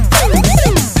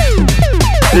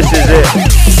 This is it.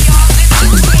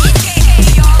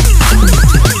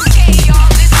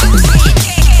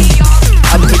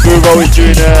 Anthony Groove always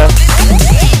doing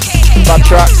bad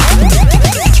tracks.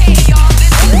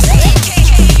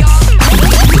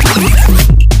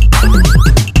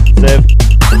 Save.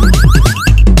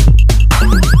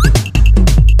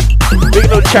 Big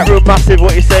little chat room, massive.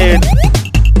 What you saying?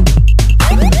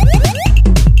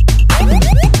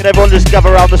 Can everyone just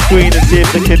gather around the screen and see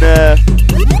if they can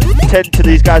tend to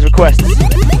these guys' requests?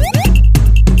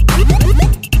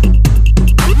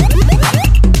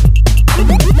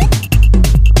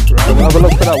 Right, we'll have a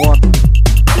look for that one.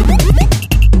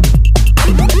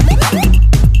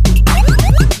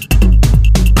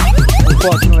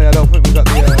 Unfortunately, I don't think we've got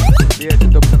the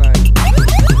agent dub tonight.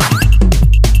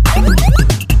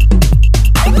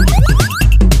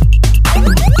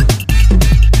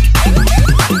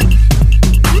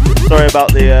 Sorry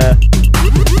about the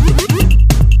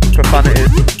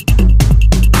profanities.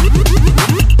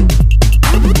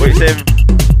 What are you saying?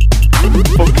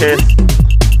 Fuck case.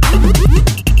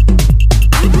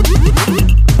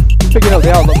 Picking up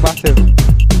the outlook massive.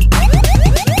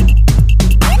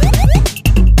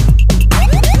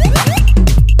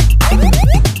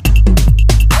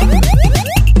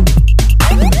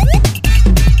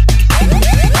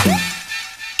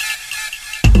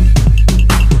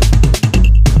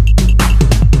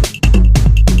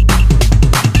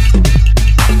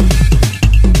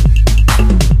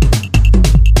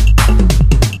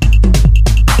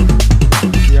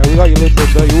 got you,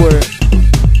 Linda, don't you worry.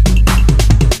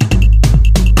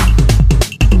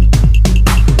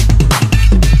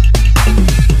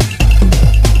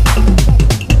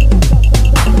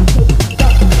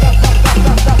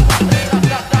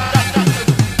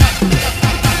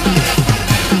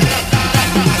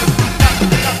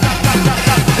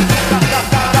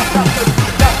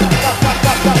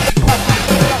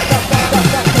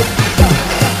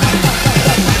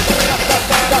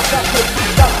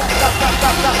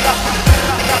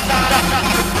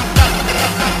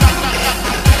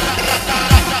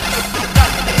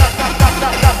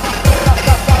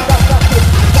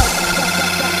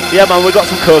 Yeah, man, we got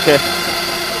some coke here.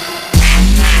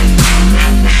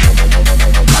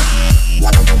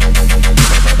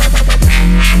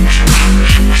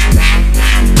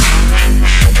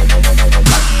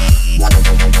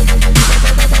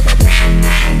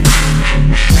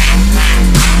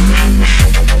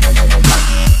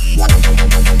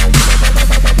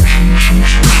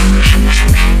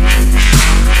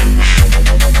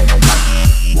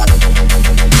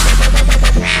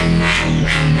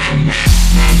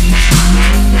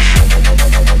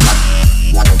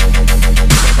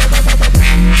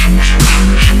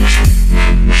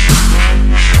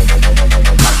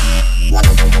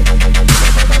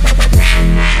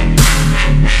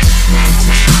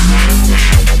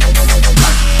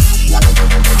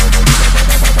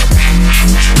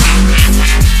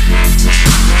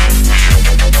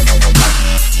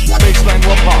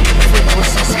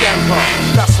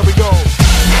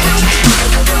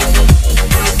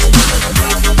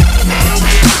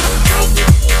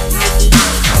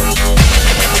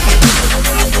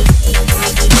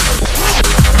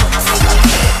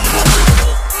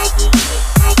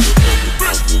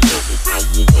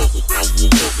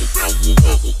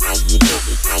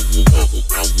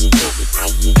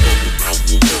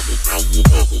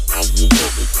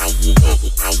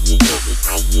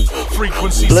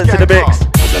 Blitz in the mix.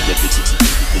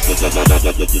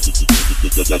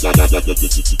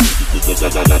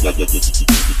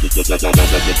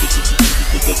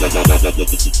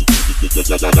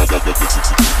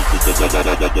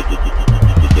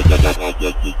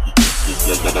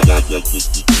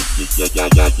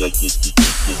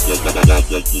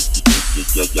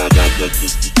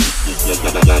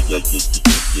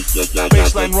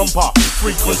 Baseline rumpa,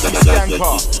 frequency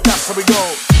skanker, that's how we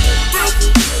go.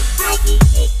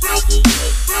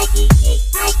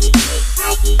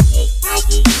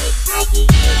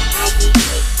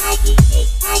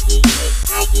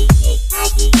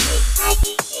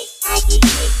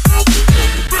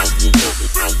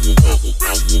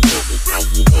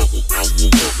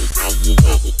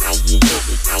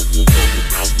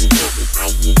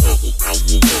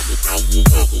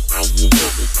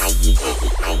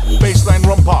 Baseline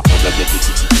rumpa.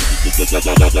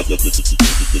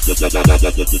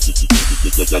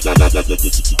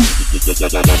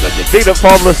 Big up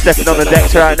Formless stepping on the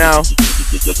decks right now.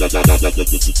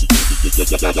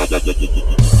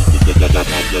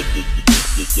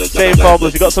 Same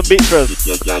Formless, you got some beats for us.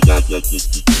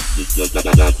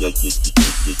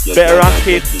 Bit of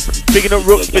ranking. Bigging up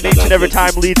Ruxpin each and every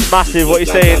time, leads massive. What are you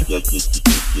saying?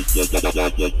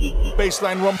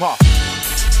 Baseline rumpa.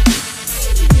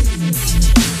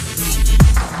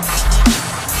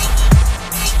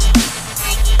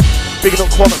 Bigging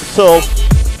up Quantum Soul.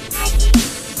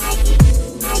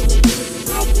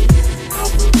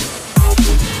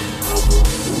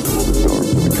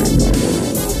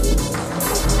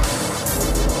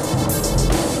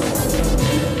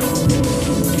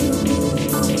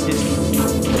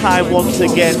 It's time once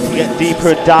again to get deeper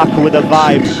and darker with the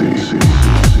vibes.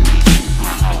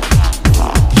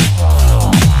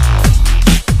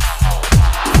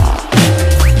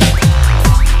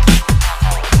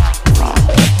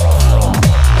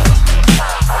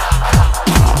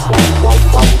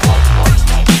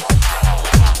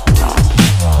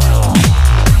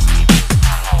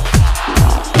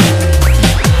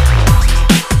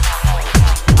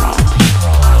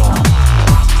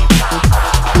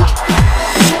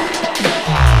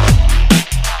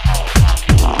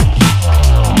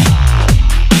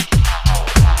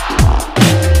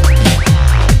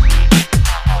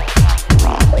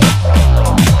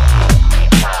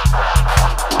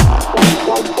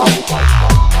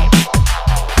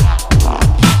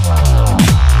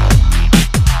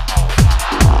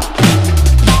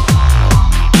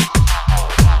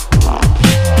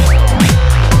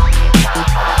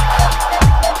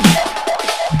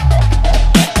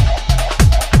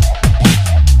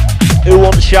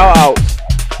 Shout out.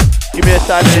 Give me a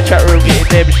sign in the chat room, get your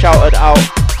name shouted out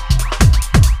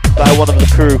by one of the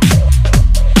crew.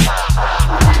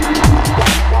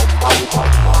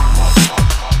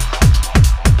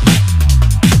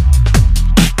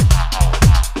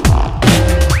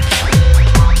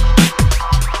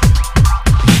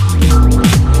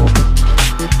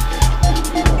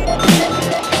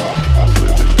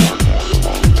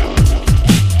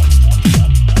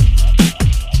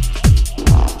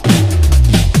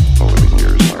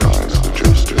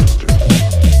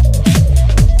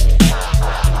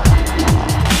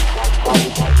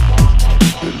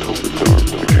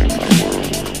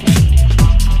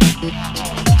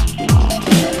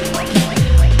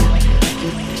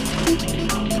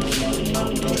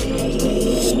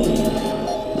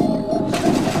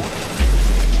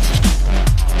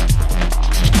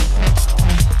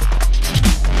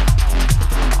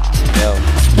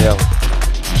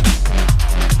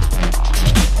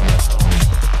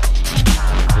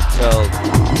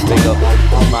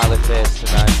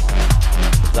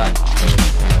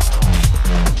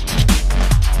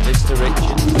 to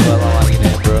Richard as well. I like your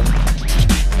name, bro.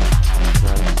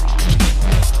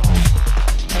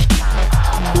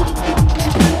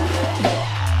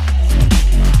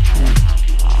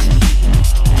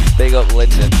 Big up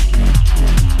Lyndon.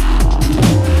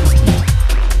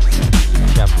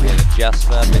 Champion of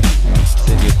Jasper, I've been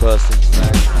seeing you posting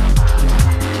tonight.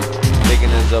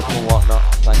 Bigging us up and whatnot,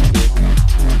 thank you.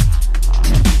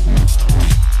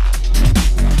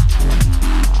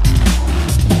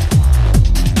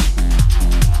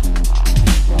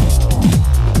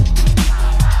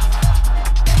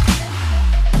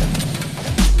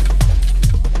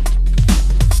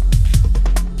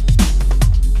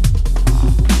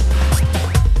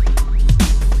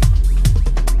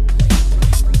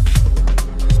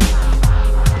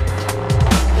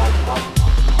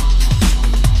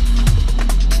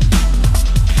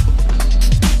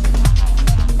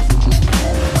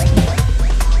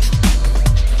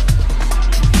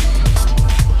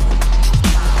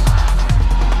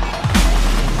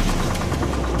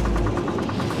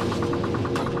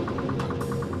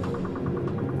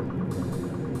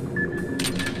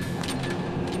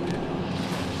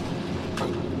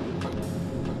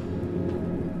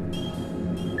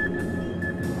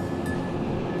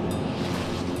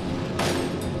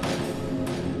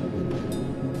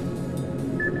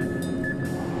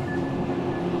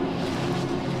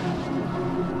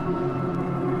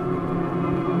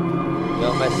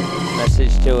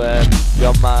 Message to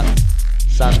John Mark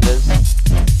Sanders,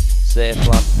 safe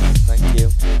lad, thank you.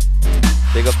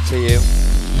 Big up to you.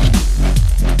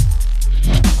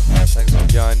 Thanks for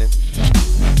joining.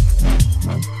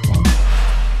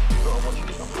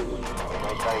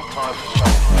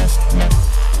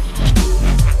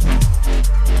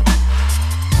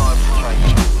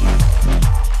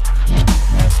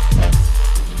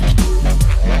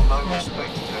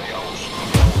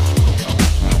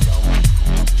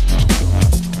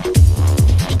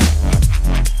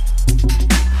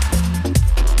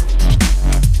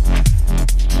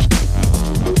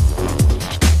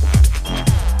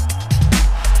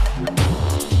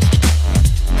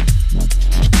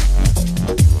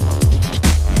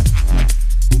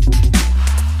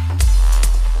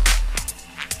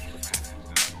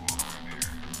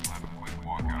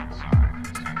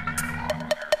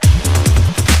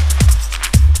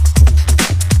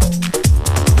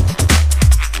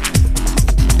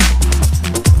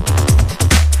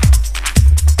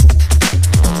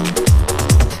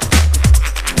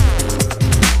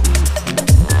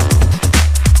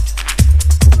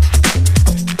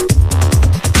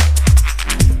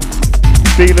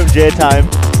 Speaking of J-Time,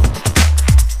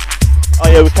 oh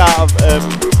yeah, we can't have,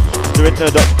 there is no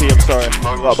Dr. P, I'm sorry, I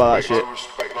forgot about that shit.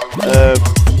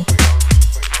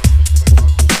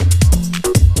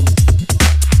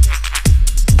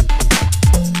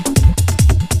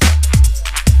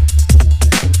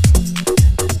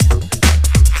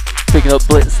 Picking up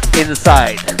Blitz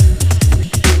inside.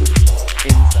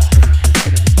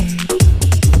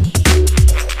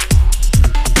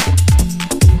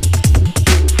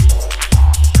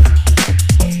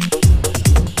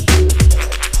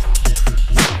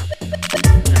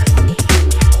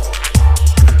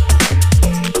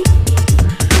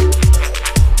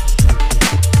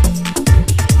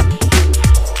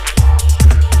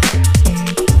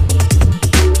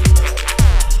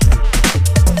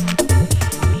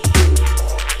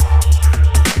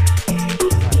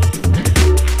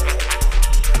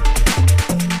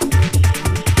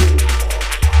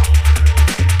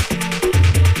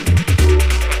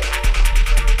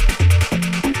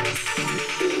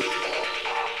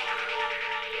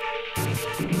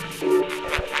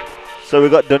 So we've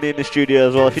got Dunny in the studio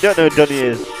as well. If you don't know who Dunny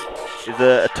is, he's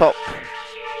a top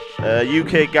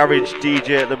UK garage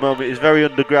DJ at the moment. He's very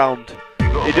underground.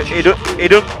 I can't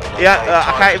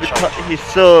even. He's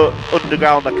so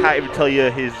underground. I can't even tell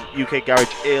you his UK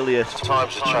garage alias.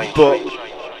 But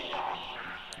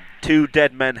two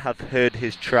dead men have heard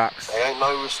his tracks. They ain't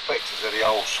no respecters of the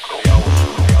old school.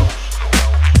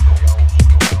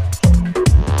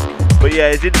 But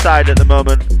yeah, he's inside at the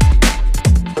moment.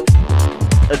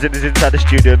 As in, he's inside the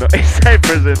studio, not inside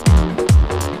prison.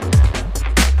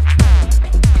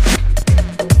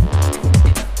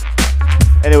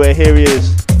 Anyway, here he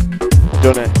is.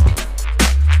 Done it.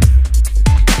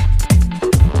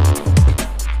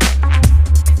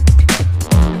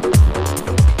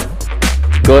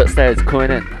 Go upstairs,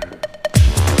 coming in.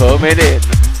 Coming in.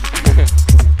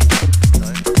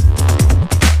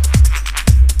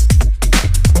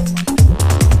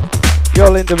 Yo,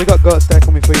 Linda, we got Goats there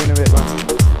coming for you in a bit, man.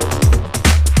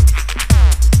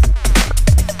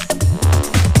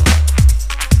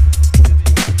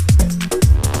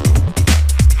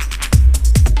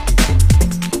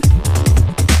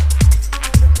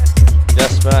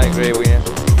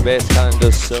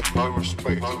 does suck.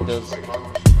 It does.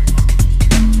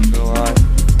 No lie.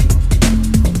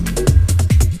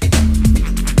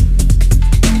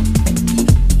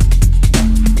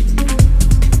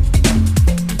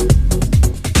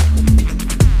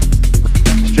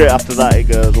 Straight after that it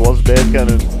goes, what's bass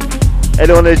cannon?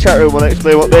 Anyone in the chat room want to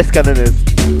explain what bass cannon is?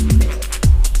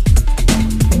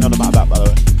 None about that, by the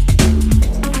way.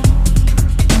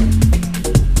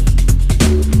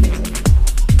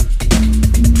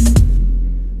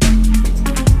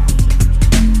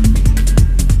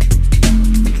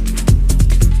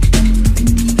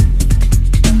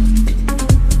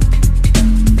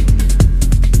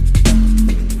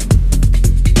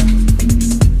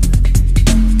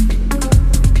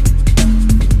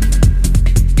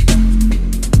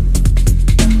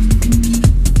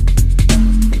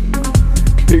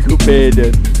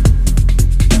 Baden.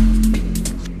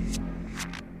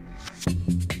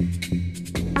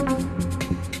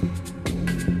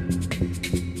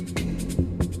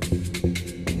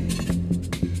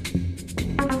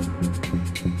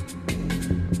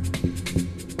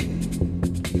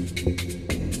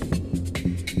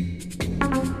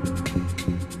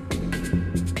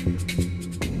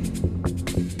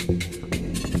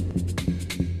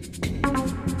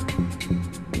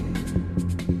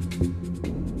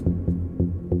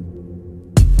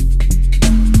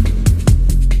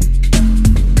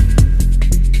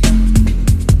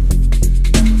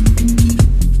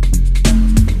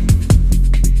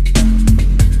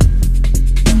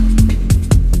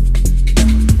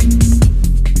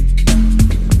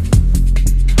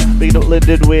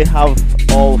 Linden, we have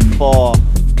all four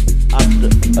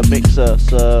and a mixer,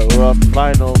 so we're on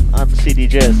vinyl and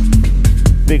CDJs.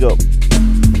 Big up.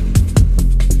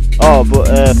 Oh, but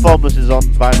Formless is on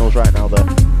vinyls right now though.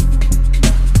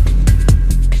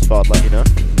 Just thought I'd let you know.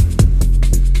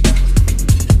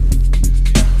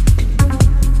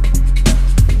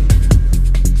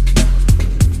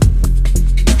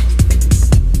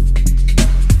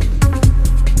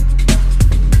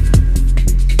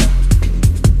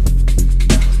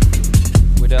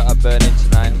 Burning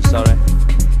tonight, I'm sorry.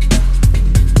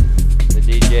 The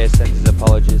DJ sends his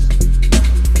apologies.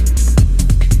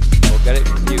 We'll get it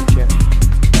for future.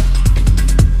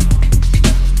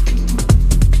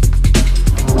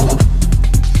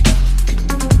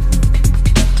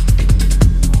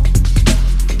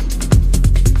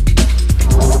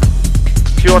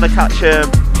 If you want to catch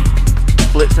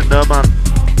Blitz and Noman,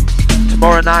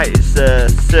 tomorrow night it's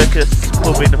Circus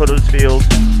Club in Huddersfield.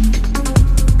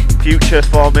 Future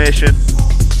formation,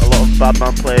 a lot of bad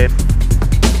man playing,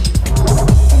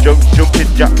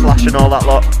 jumping Jack Flash and all that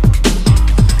lot.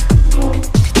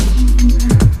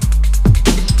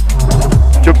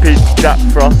 Jumping Jack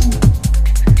Frost,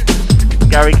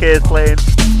 Gary K's playing,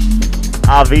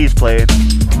 RV's playing.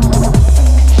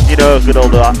 You know, good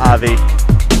old RV.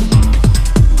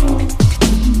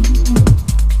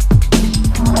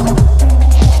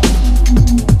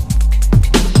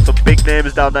 Some big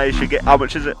names down there. You should get. How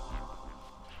much is it?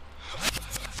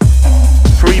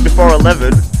 Free before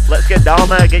 11. Let's get down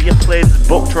there, get your places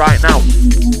booked right now.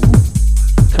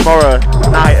 Tomorrow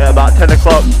night at about 10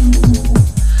 o'clock.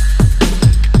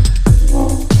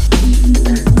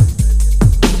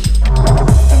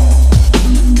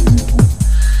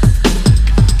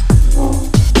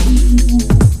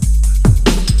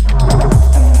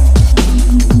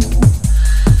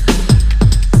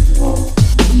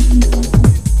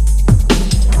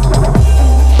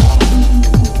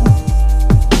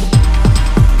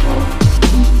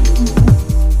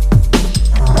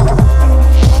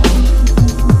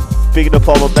 Bigging up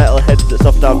all my metalheads that's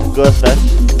off down to Ghostfest.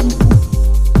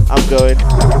 I'm going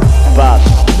bad.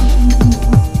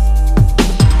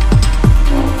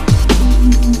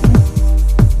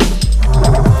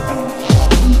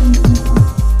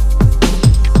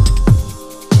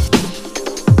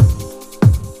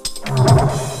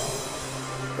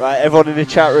 Right, everyone in the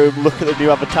chat room, look at the new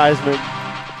advertisement.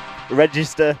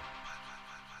 Register.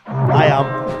 I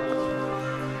am.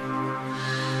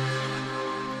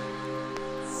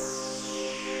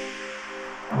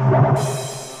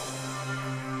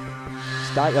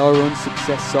 Start your own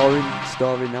success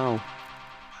story now.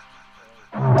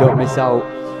 Don't miss out.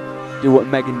 Do what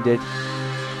Megan did.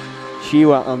 She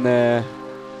went on the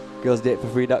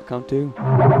girlsdateforfree.com too.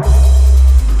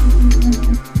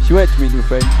 She went to meet new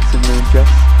friends with similar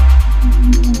interests.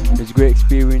 It was a great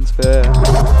experience for her.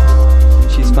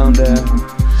 And she's found a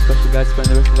special guy to spend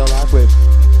the rest of her life with.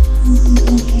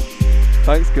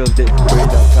 Thanks,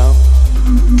 girlsdateforfree.com.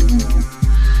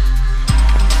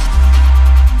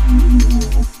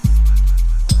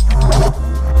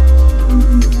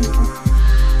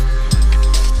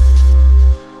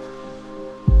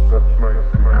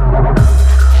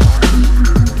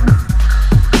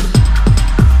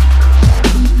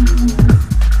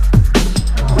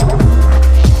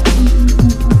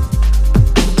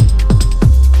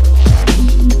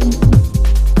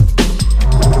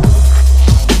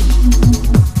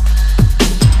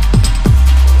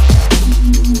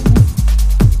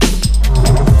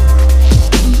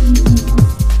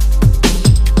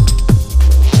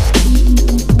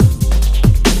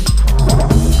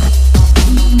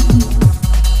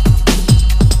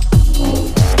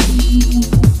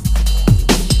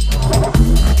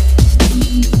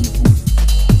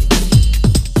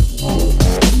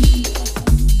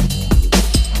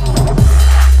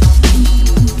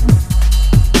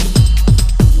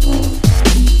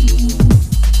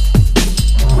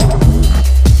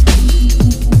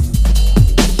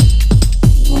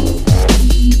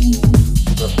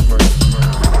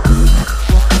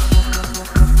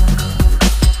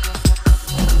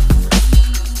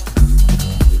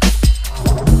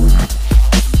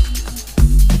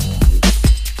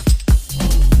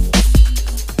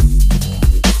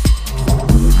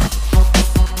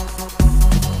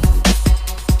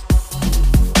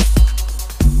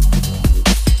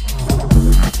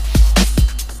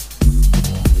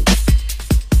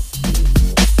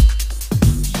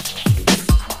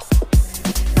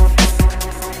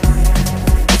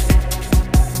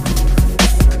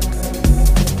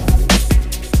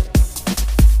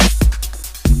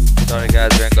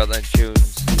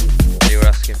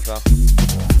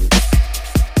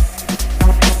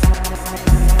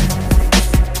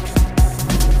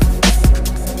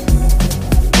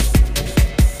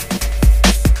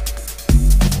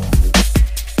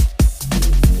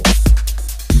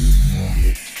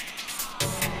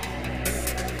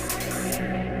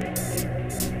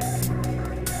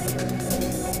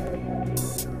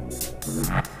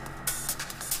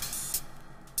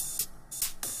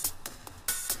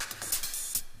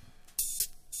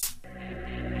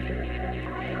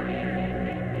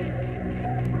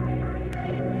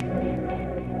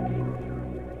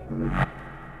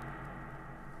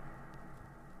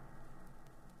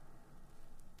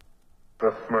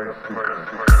 That's my secret.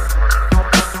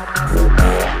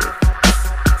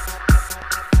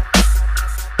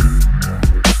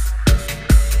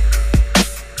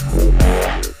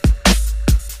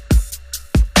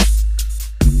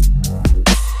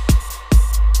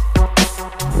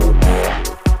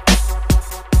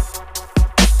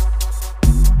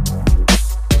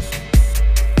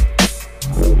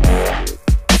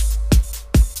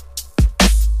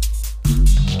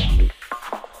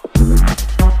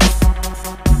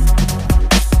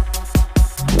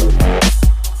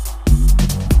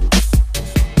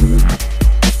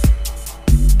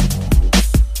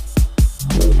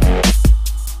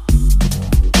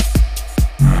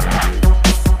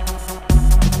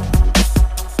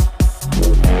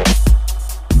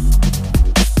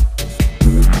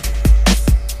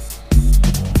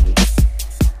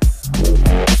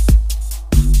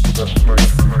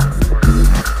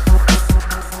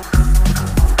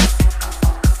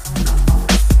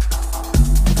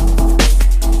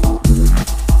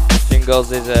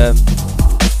 Jingles is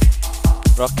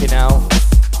rocking out.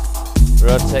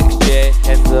 Rotex J,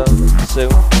 Enzo, soon.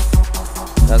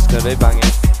 That's gonna be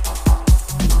banging.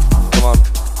 Come on.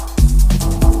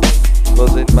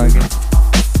 Buzzing, banging.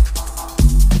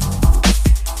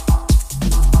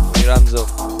 Put your hands up.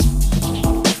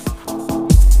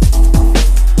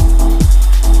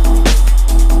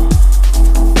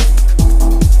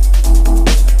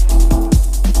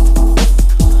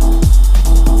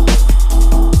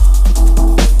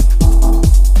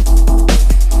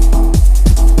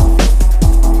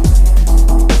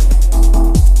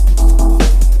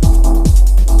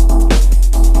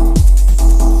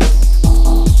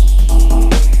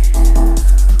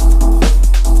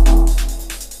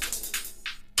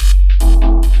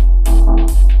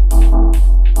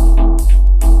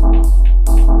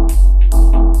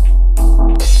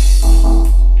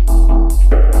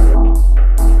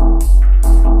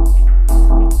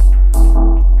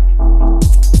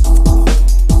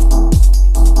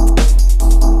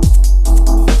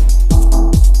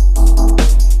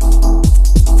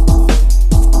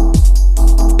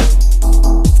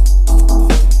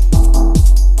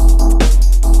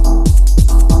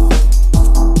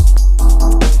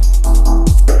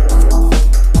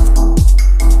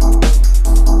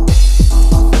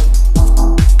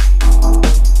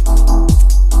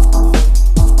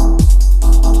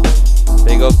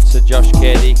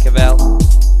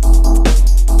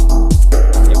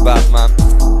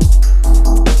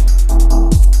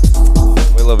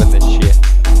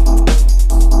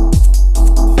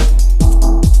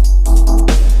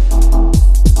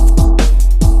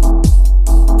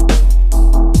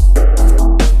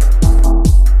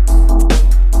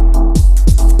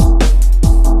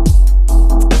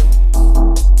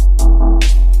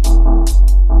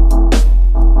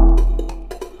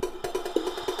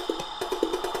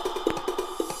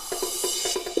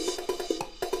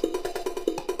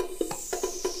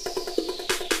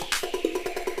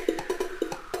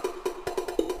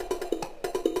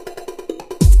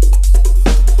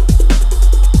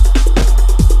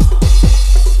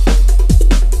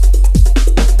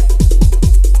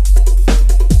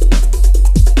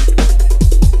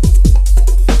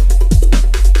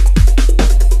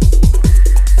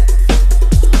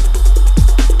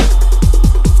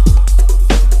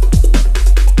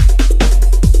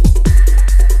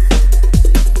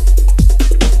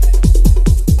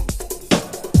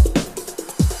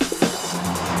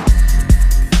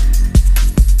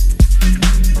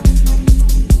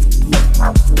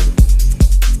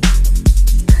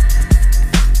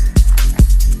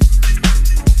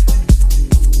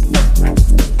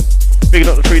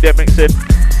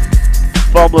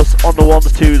 Formless on the 1s,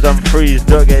 2s and 3s,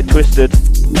 don't get it twisted.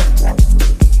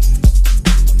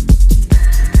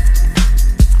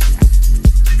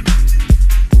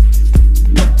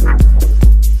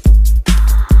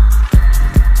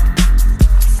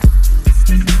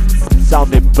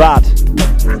 Sounding bad.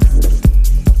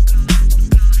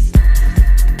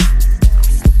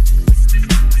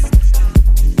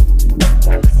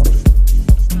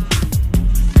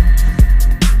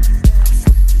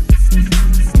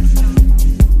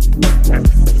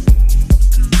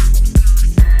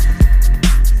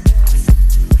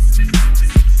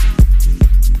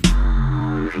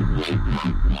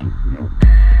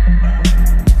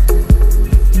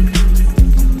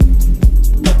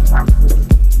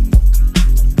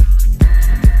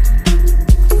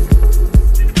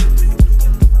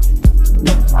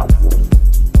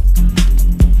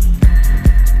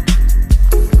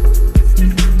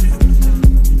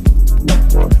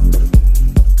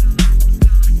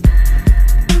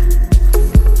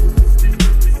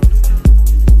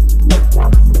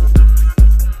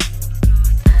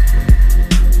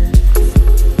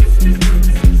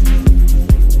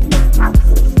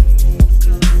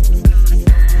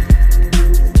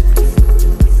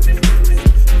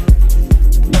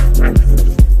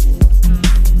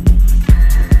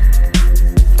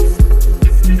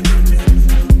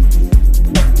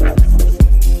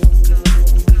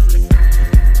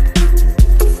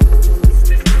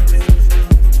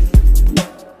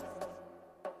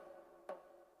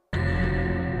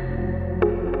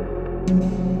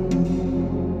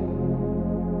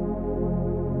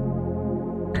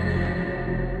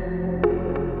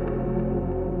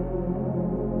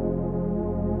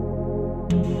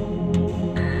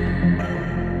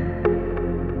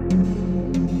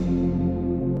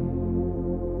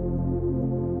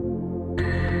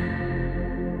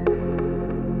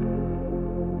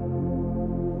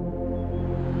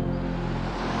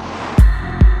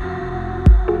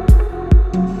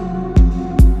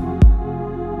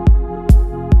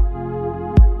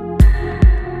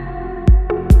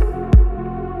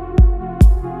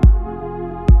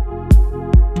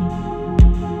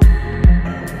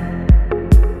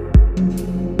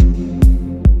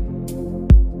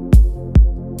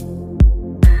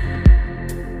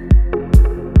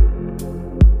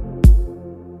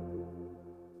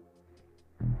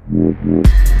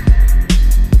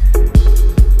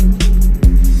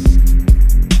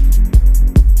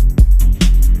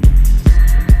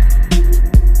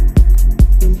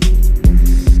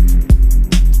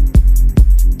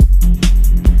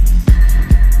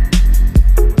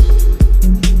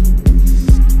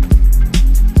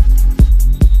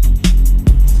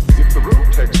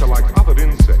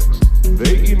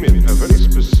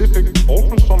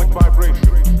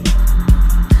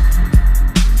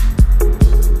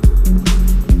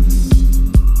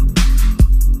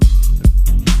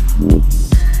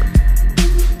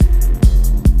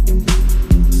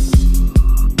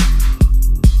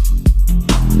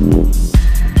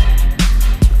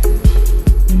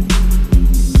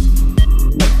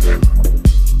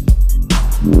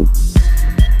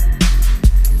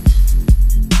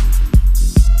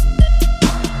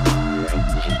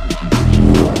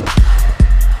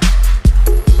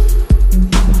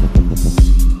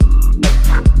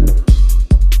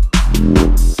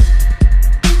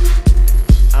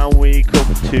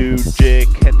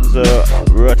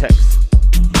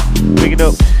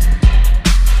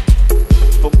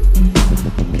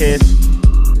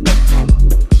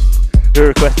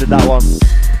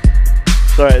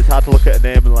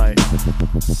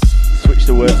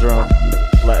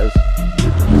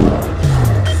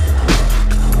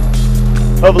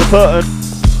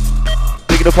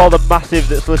 Picking up all the massive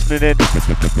that's listening in.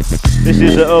 This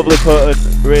is the Overly Potent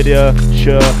radio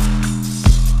show,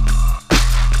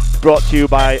 brought to you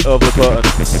by Overly Potent.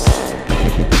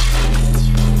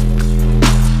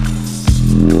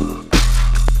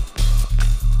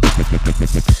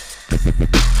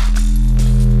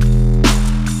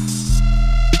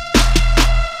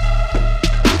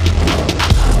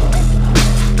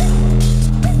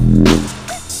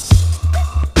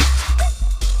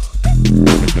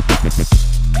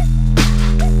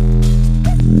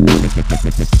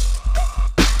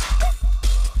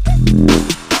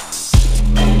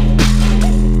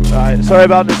 Right, sorry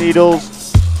about the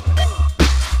needles.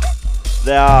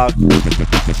 They are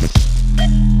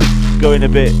going a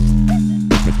bit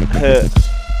hurt.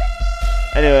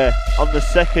 Anyway, on the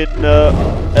second note,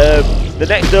 the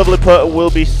next Overly Potent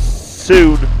will be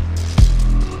soon,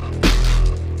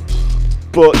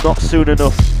 but not soon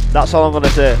enough. That's all I'm going to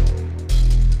say.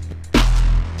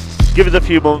 Give us a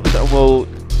few months and we'll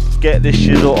get this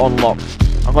shizzle unlocked.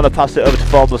 I'm going to pass it over to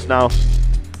Formless now.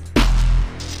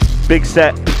 Big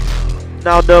set.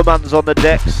 Now Noman's on the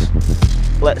decks.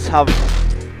 Let's have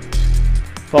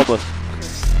Formless.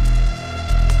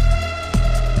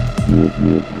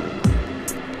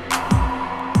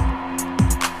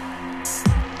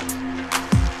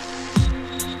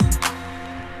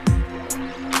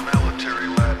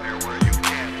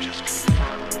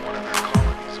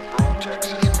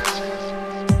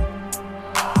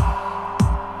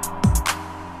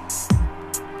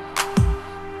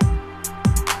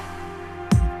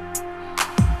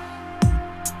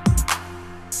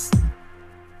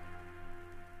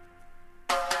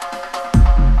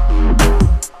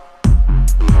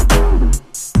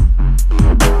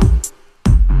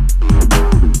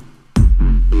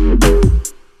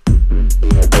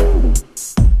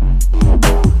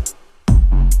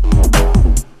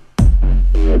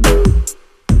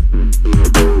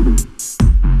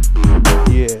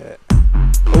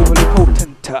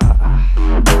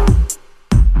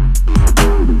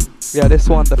 Yeah, this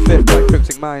one, the fifth by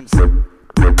Cryptic Minds.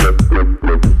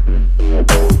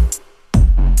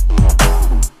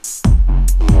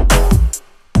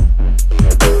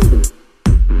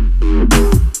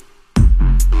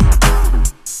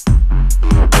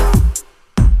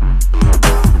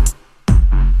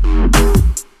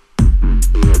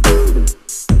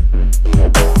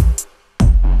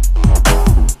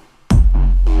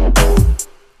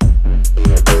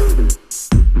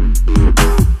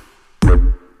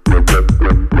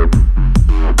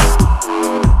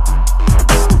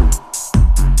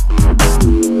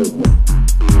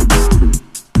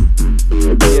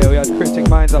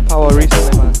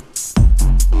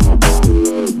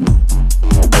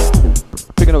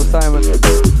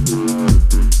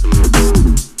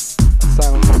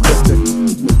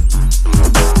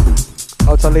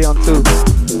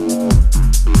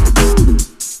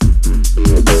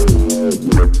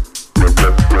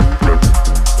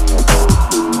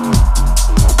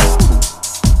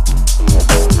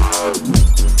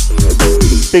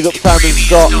 Big up Simon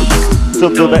Scott,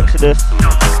 Sons of Exodus.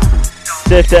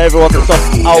 Safe to everyone that's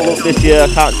on Outlook this year, I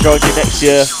can't join you next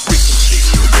year.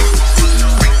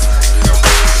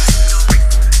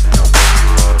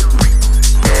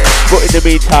 But in the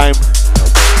meantime,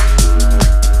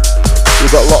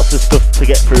 we've got lots of stuff to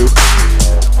get through.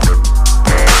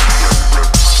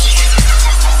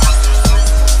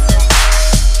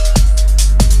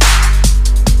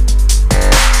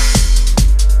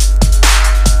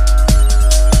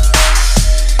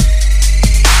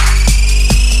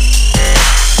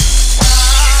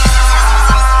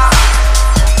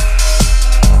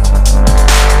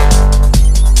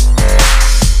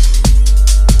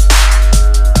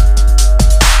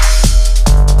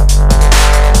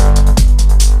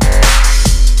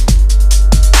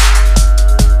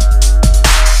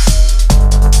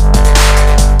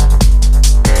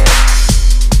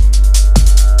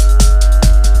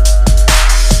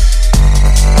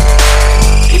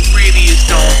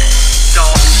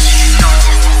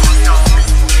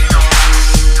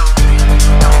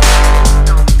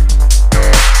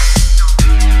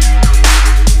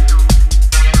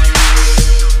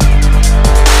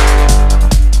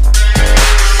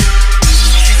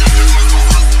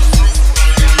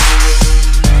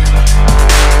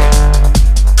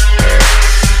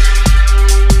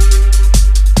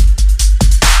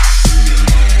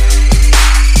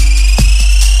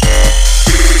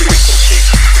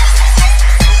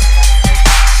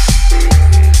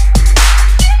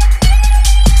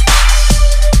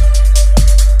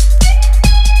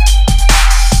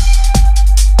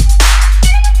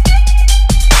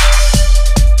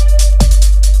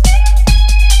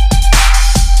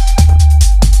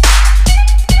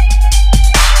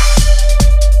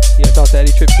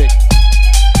 triptych.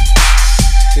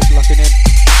 Keep locking in.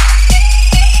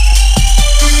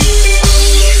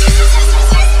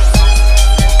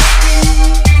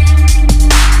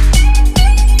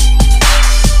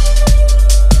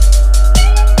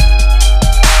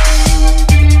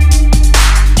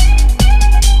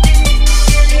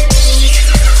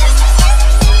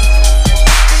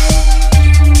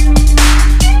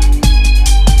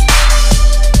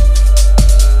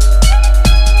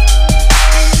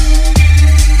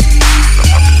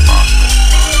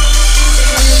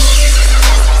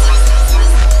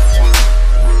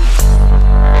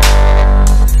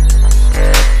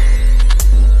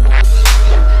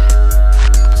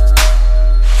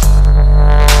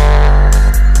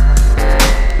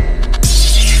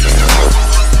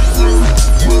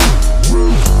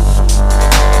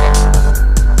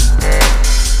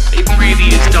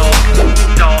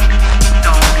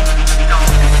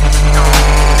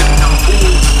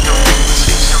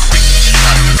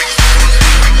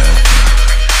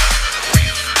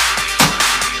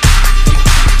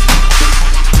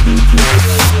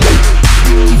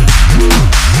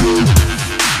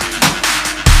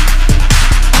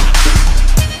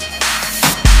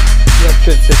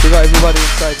 We got everybody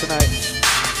inside tonight.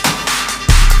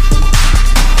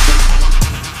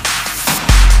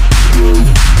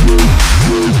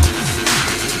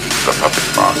 The Puppet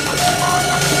Master.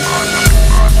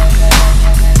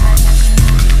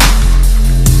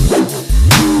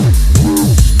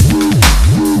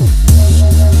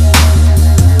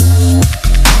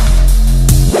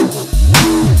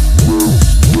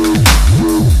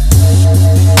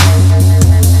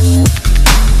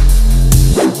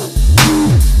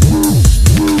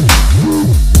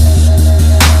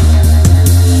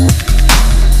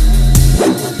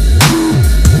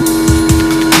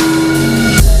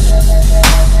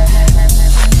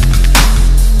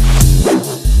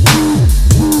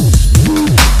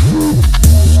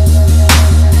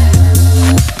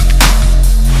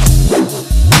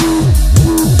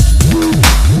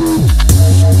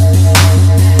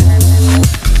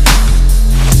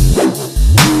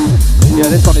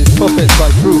 This one is Puppets by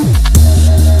Truth.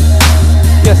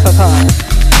 Yes, Hatan.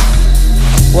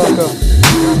 Welcome.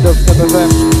 Dubstep FM.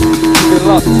 Good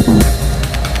luck.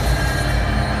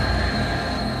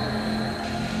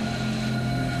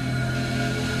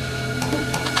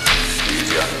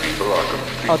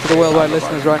 Out to the worldwide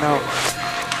listeners right now.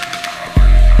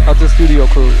 Out to the studio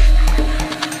crew.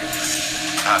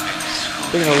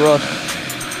 Big no rush.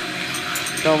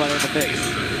 Noman in the mix.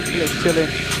 Blitz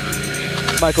chilling.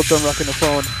 Michael Dunn rocking the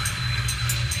phone.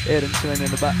 Aiden chilling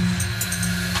in the back.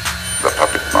 The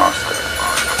Puppet Master.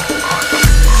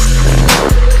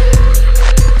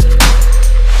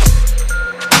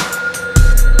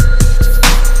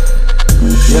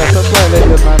 Yeah, that's right,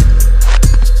 ladies, man.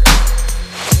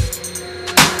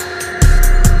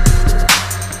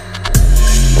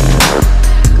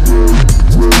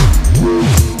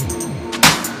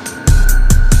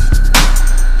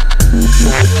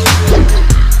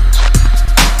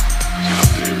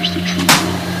 Here's the truth,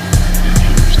 and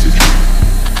here's the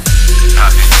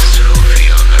dream.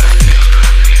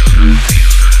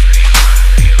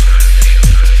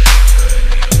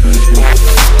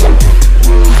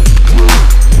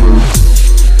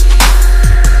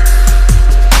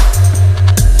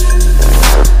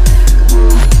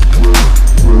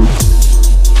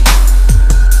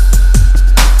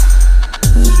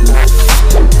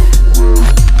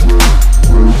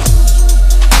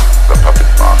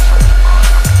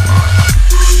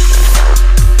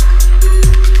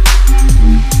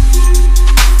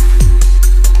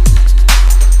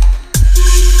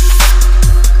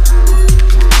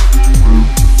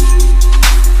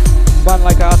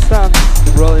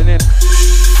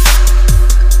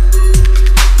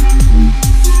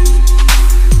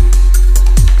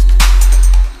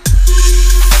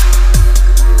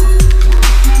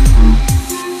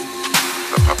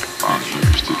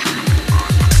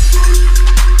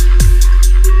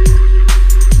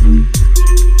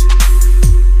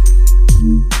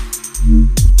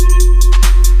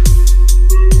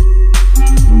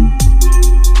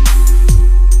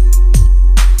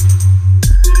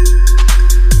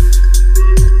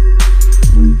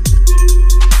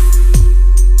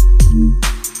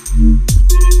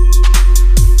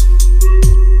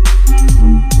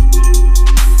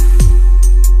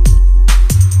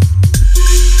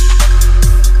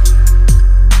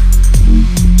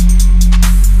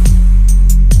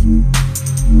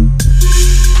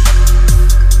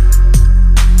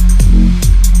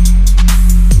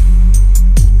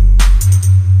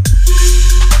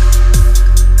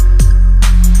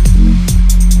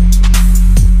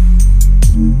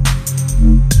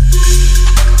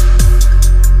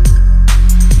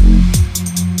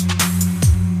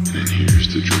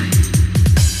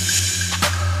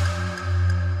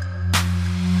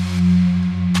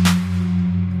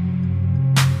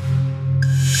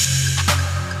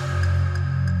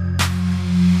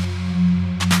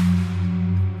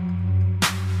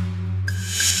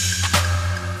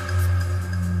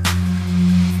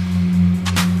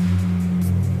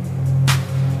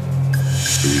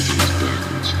 Everything's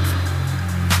backwards.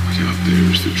 Like out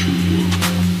there's the true world,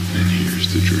 and here's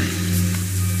the dream.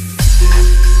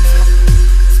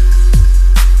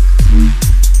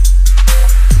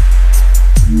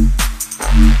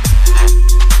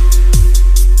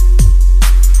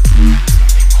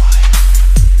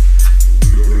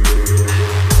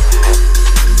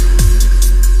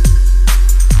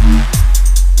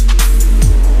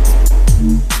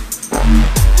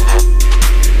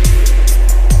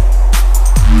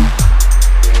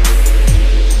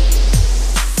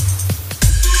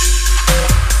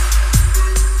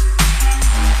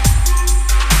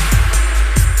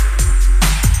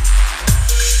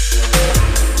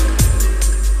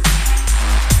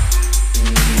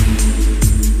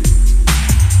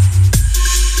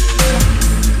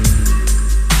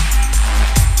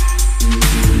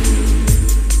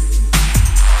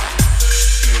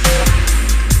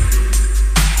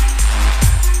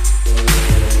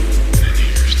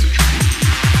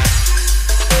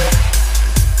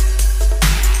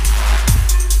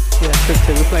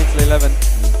 We're playing till 11.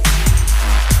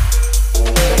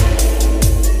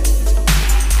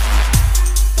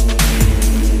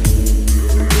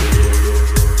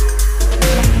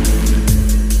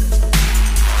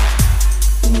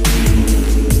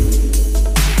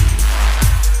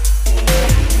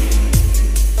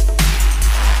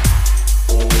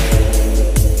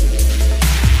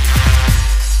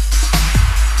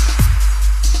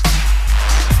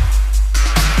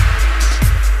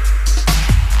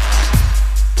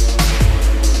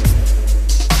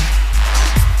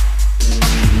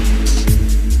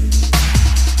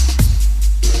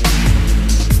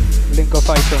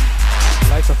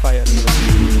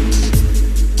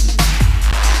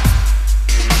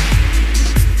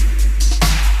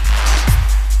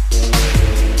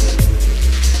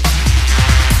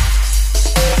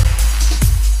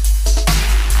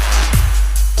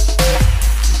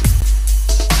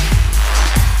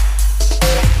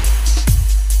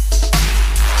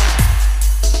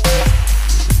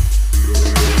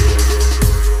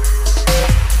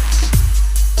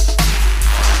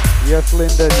 Yes,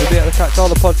 Lyndon, you'll be able to catch all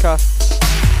the podcasts.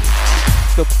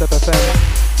 Dubstep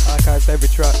FM, archives every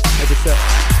track, every set.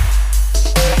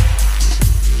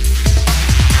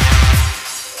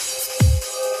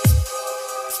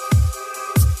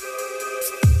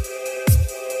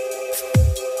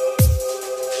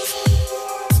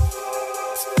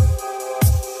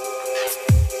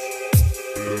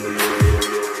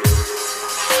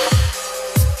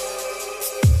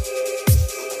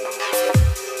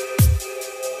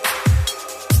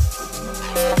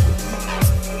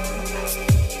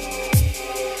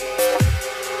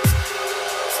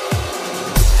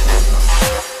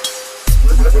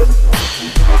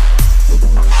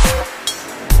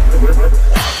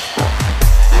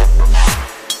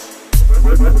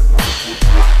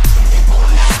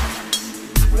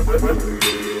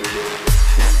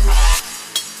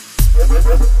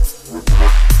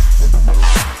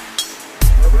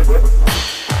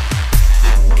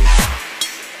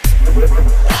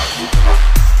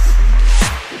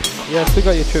 Yeah, still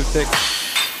got your trip tick.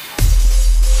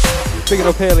 Picking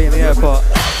up Haley in the airport.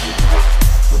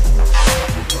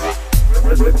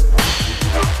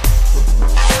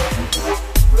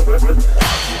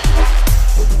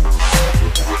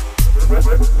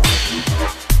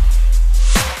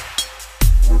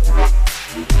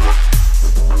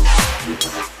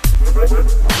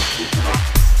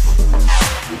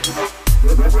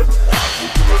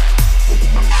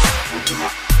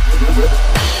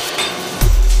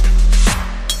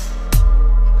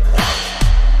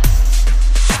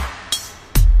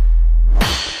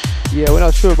 Yeah, we're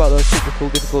not sure about those technical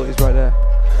difficulties right there.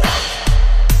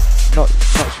 Not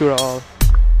sure at all.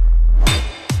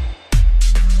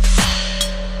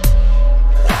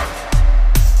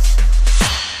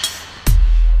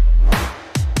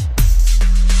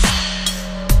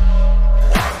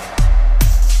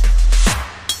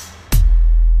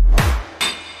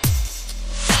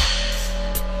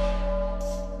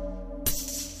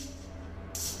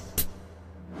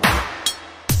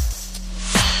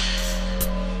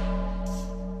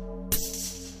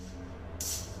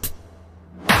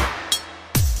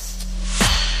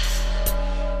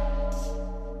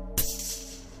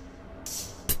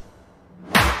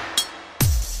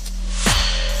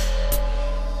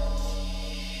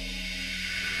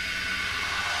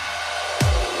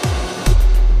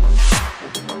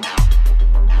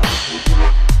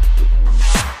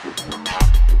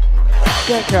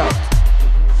 Get out.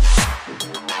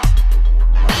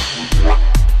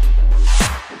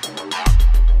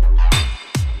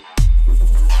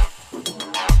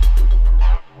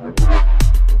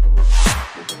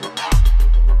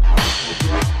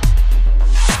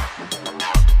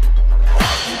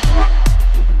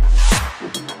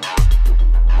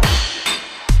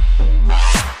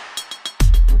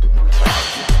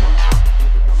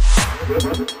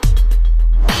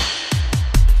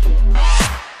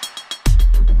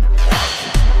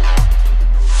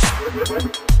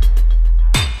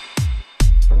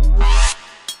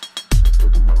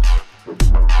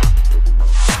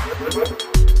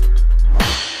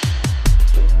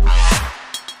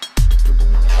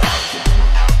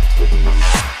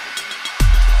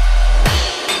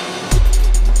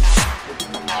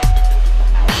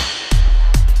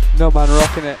 Noman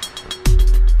rocking it.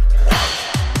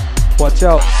 Watch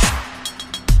out.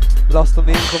 Lost on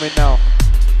the incoming now.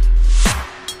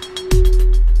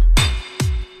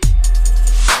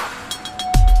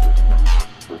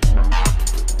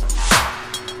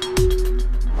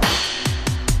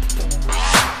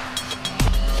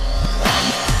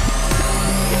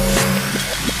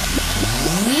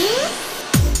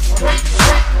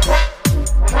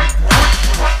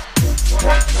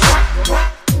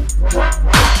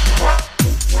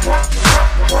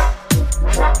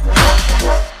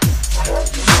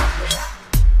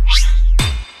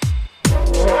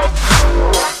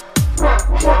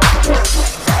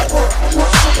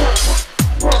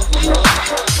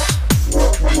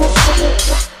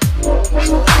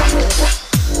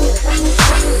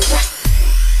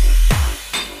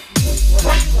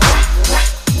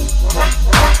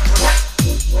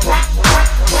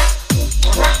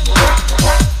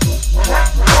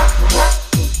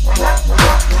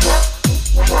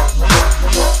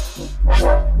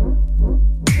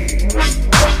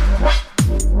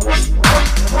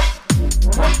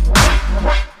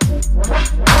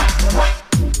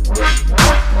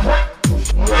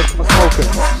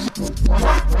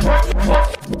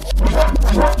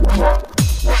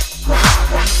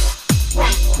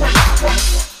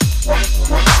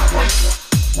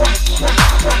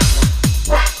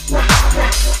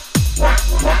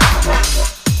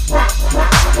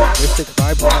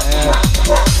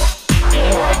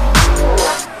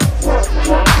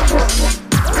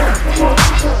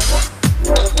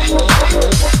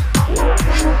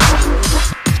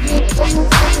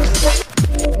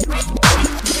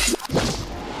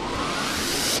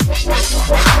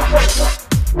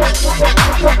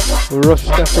 Rush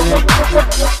stepping in.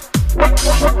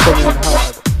 Coming in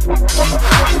hard.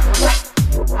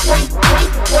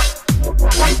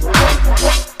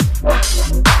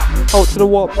 Out to the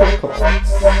warp circle.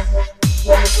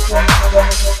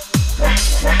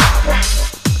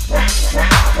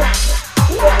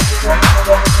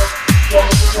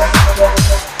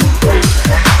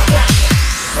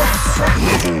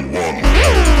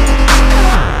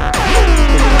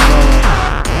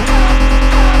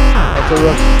 That's a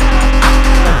rush.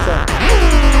 That's it.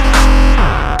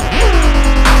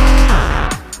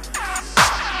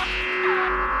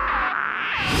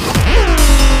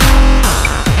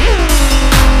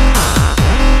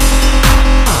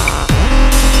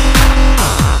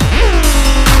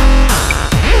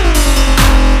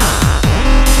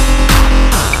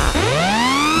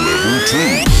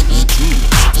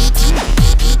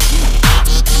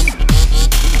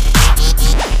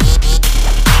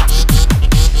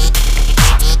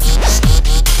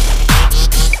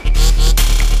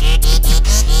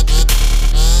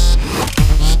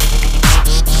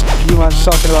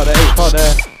 Talking about the 8-pot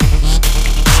there.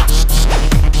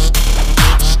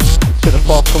 Should have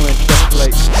fought coming just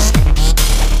late.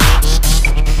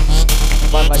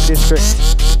 Man like District.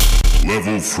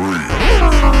 Level 3.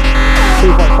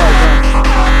 2.5 grams.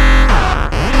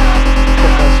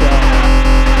 Put that shit out.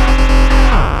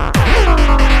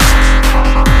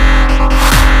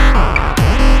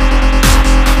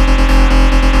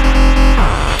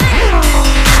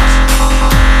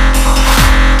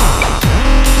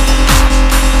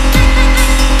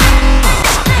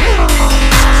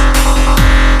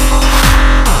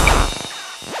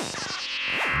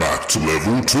 To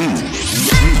level 2.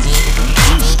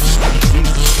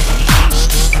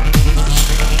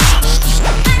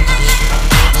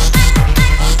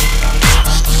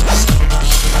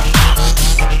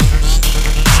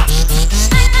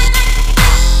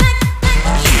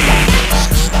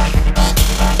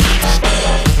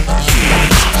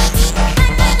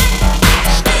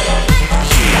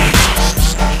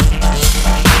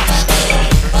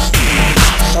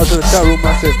 Out to the chat room,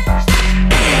 massive.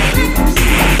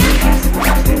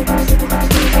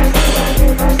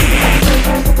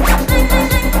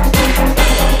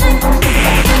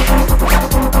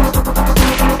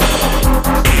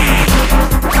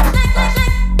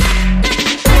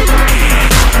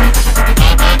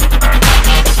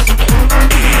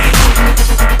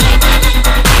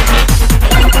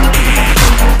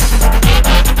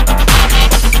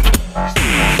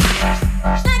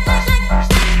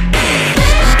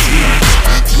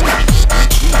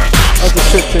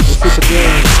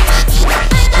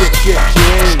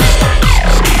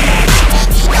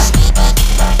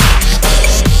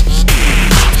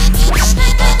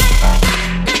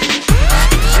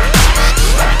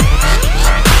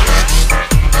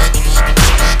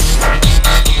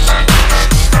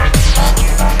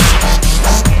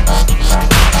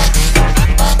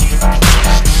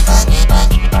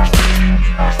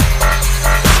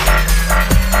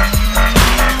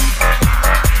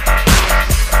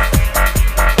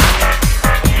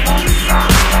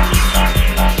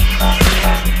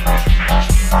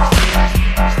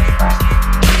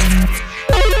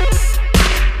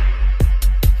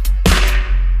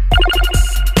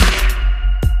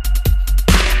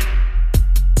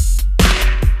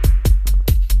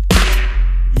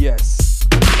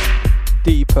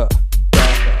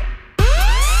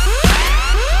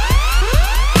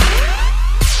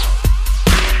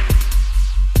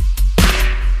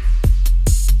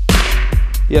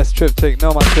 Triptych.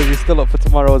 Noman says he's still up for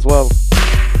tomorrow as well.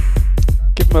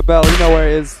 Give him a bell, you know where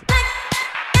it is.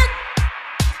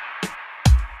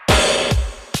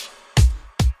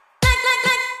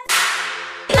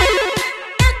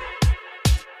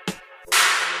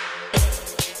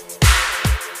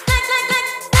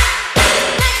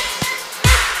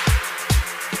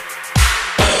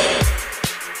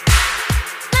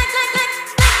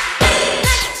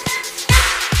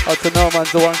 Out to Noman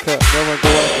Zawanka. Noman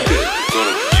Zawanka.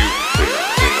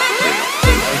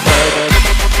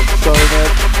 Sorry, man.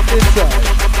 Inside.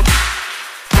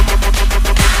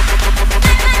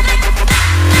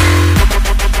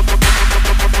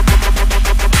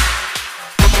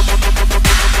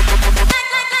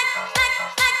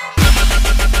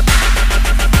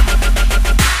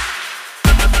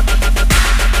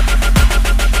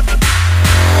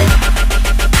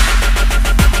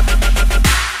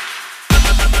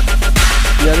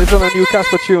 Yeah, this one a new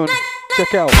Casper tune.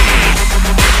 Check out.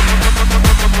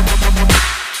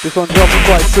 This one dropping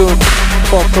quite soon.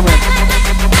 Forthcoming.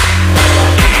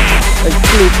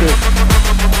 Exclusive.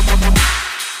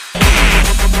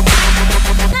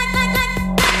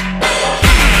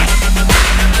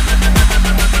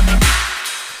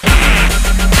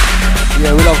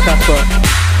 Yeah, we love Casper.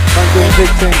 Man doing big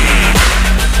things.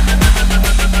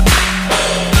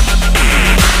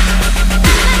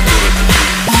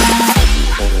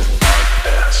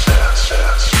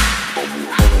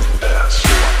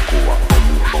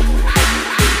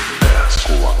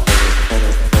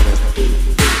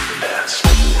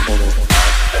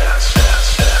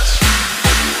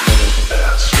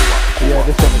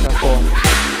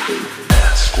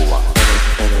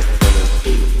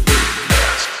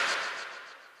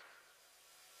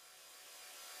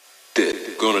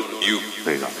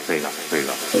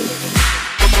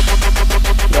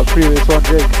 The previous one,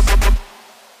 Jakes.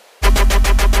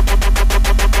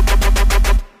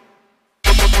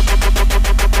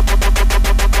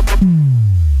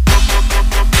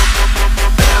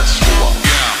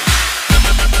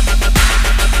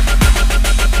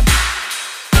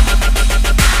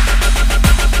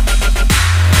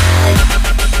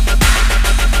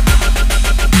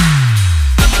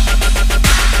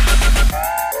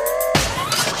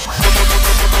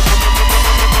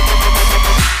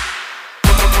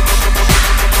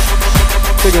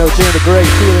 Doing a great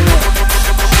feeling it.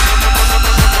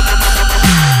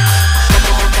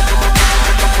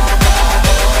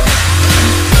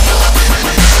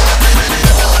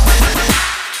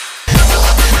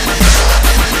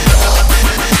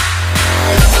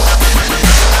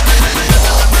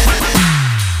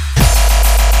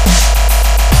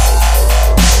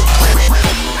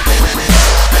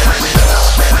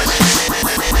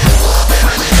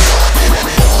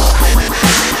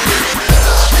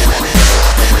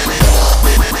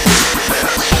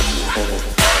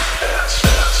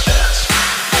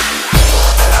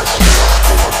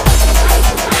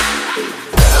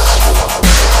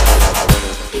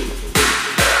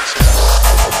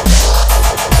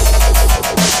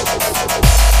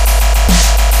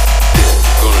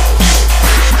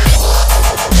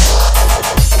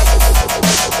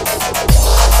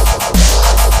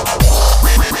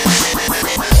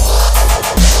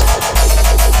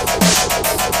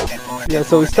 Yeah,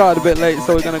 so we started a bit late,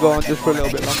 so we're going to go on just for a little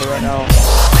bit longer right now.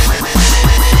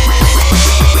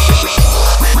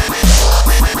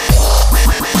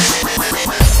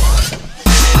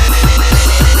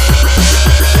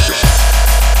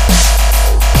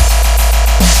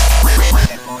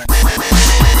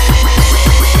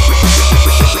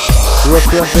 Rough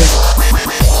jumping.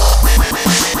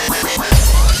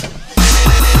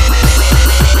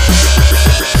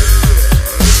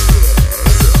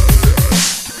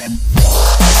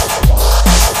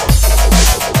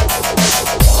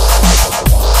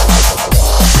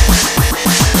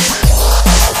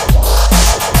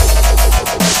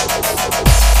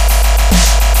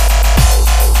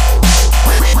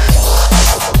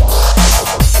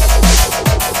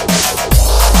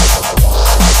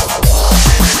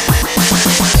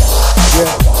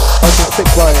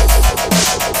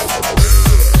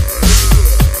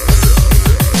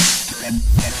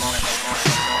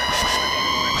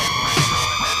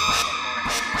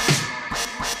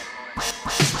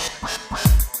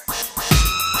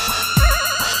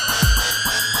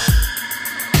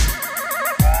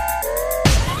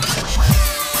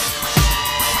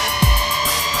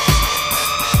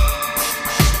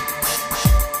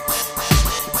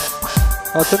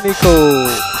 Out to Nico.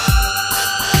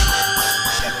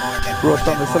 Roast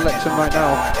on the selection right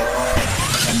now.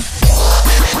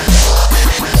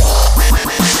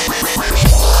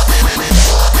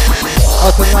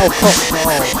 Out to now Cox.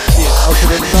 Oh shit. Out to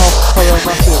the North Coral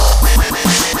Massive.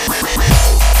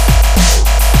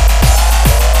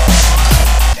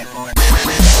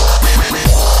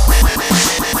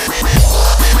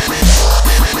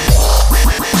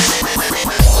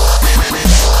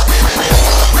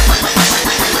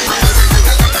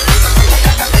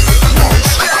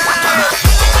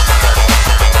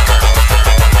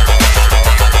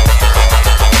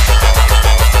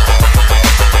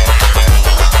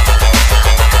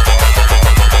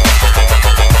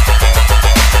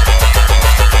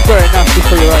 Very nasty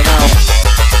for you right now.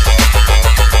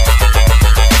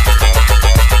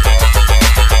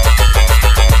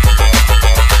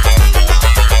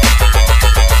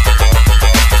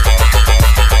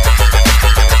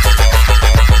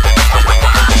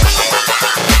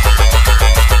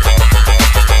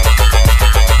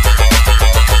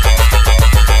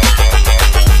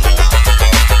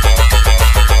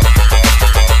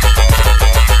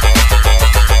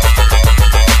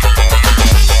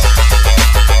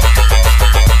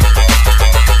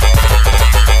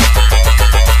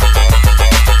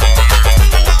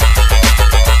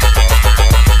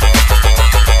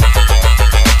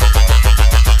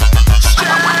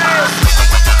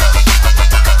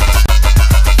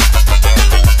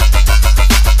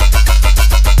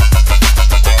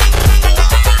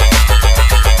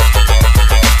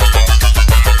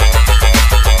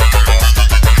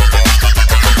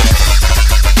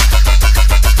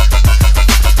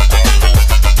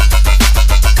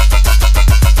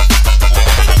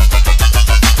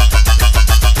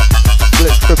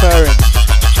 Blitz preparing.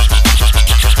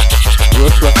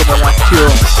 Rush record the last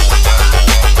tune.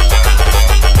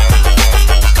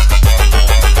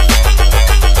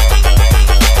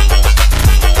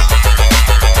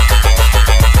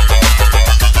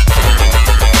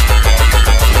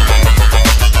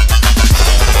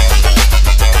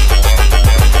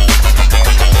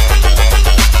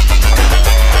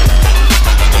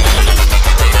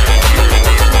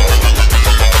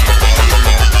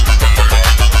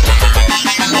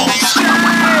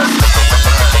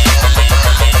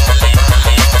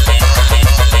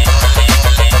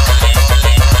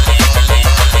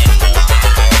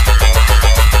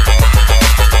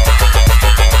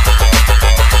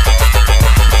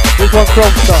 This one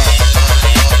Chrome Star.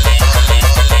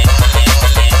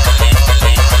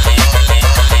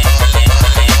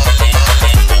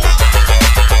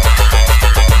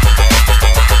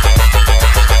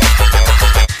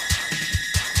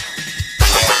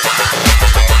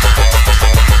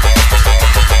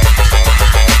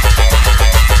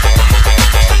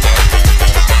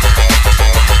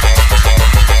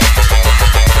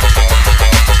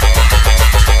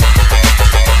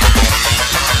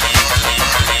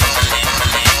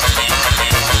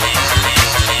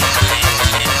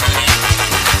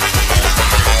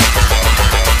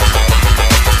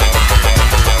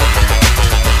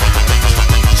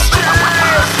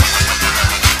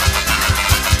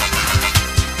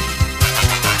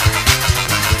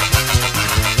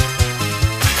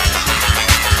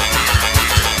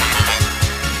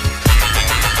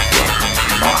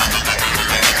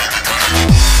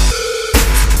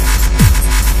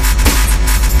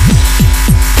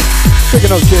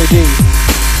 Picking up JD.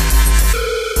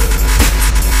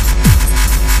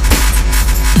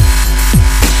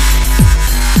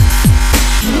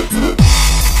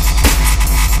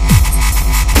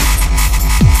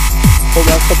 Hope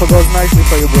that supper goes nicely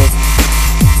for you, bro.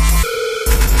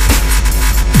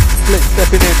 Blitz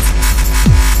stepping in.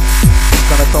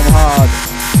 Gonna come hard.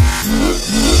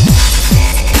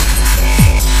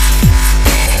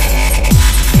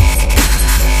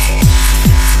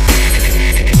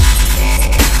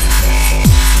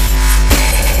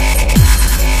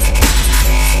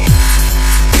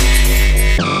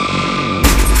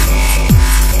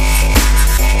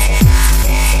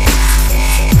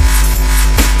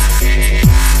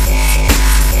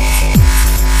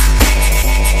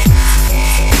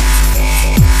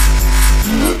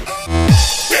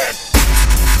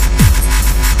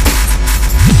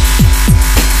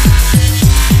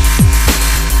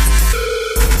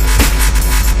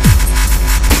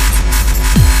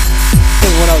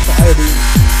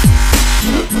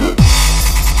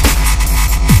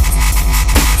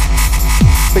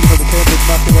 Picking up the Cambridge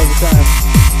massive all the time.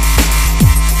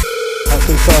 Out to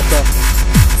the starter.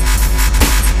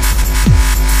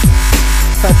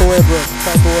 Type away, bro.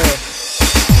 Type away.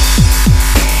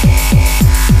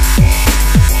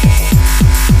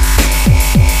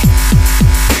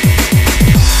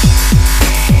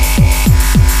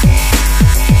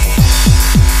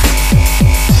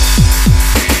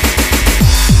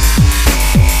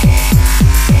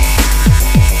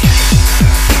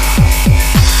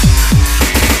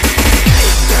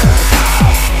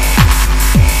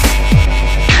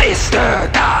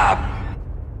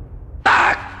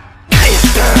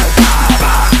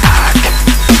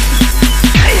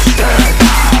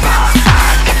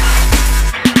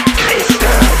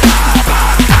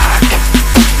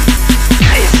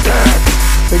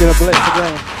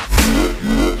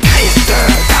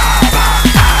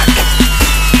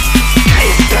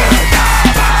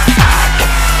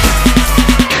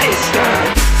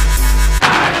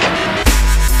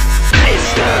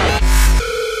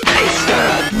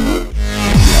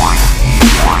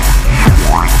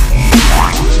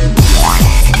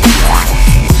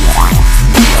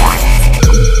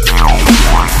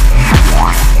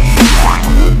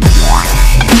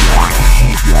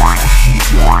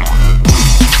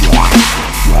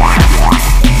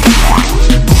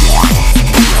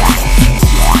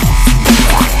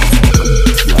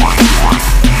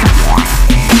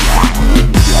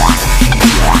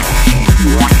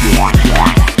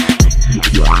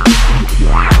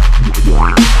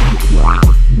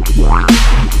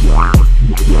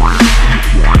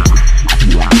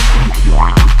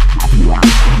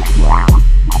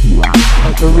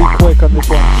 Let's real quick on this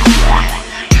one.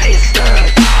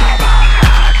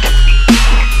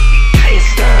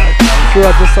 I'm sure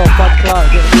I just saw Fat Clark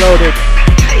getting loaded.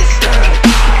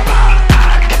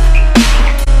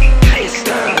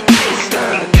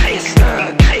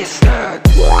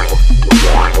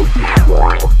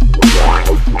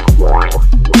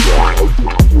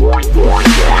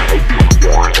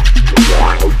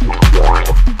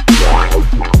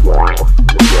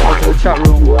 Back to the chat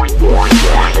room.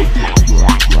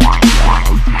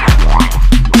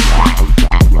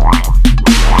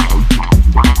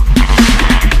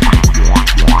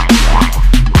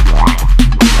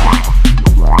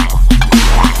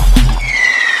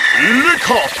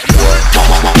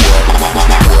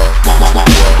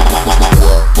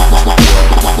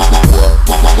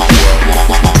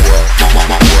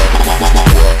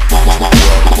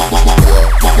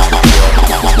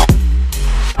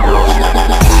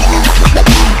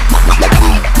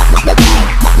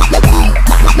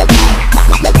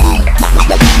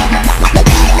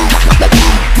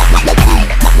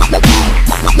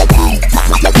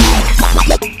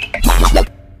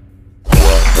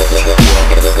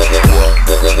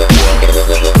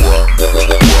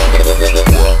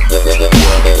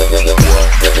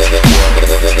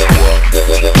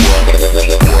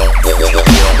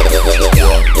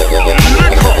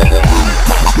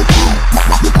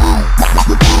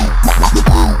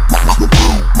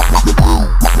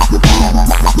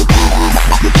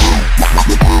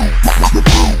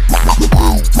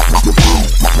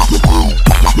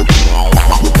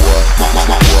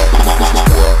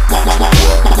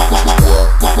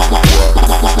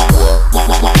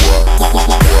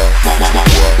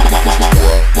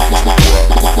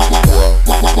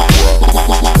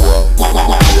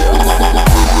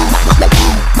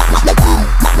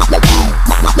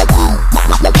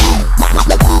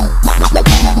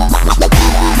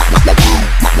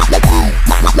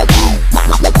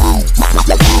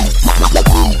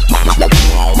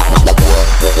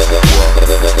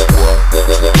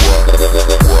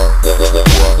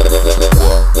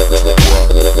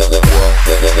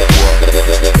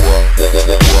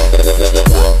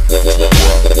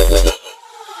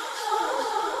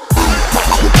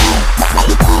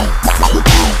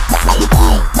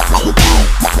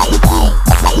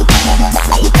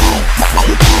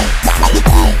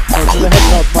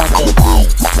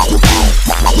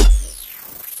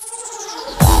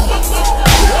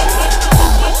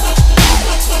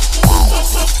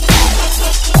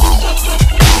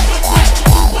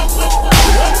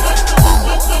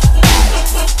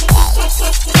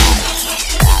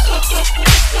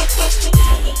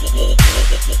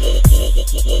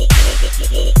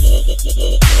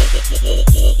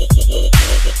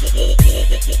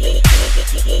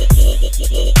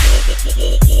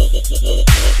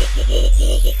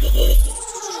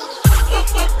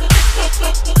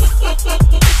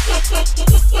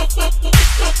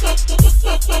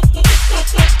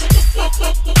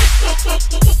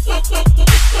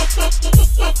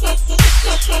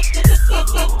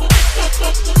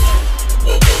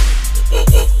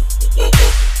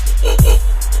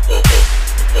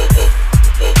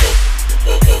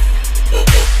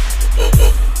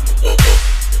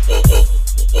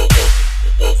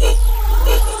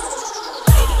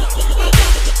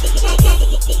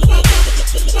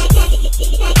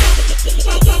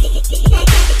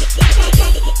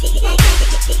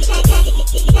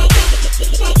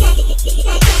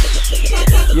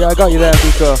 Yeah, I got you there,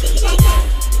 Vika.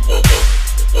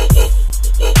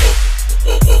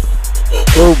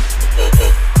 Boom.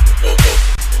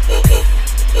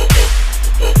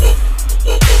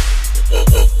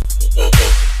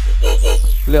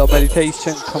 Little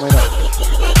meditation coming up.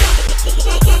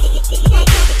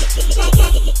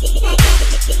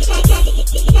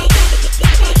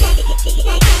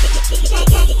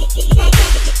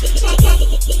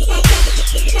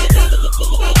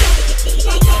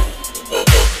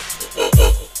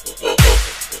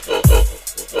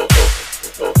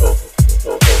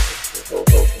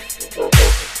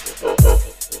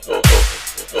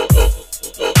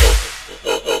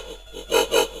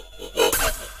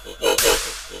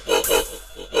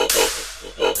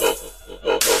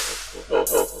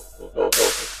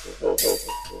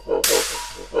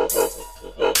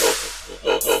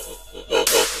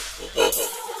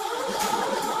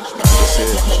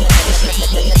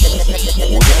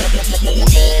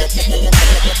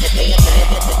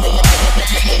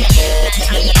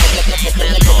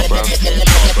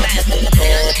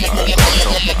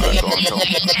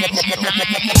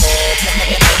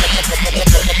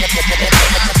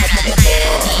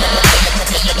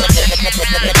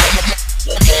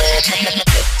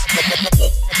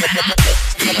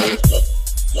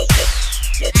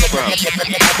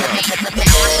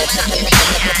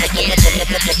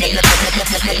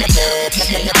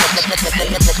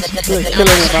 Killing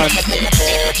it, man.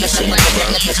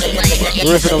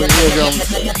 Ripping over the eardrums.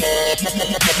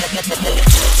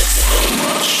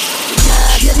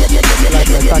 Like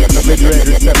an attack on the mid-range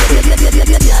receptor.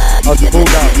 Out the ball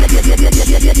down.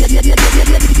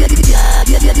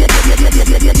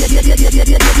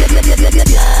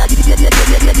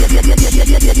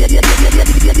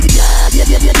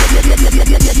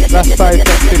 Last 5, 10,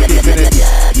 15 minutes.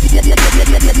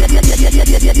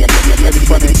 Maybe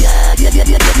 20.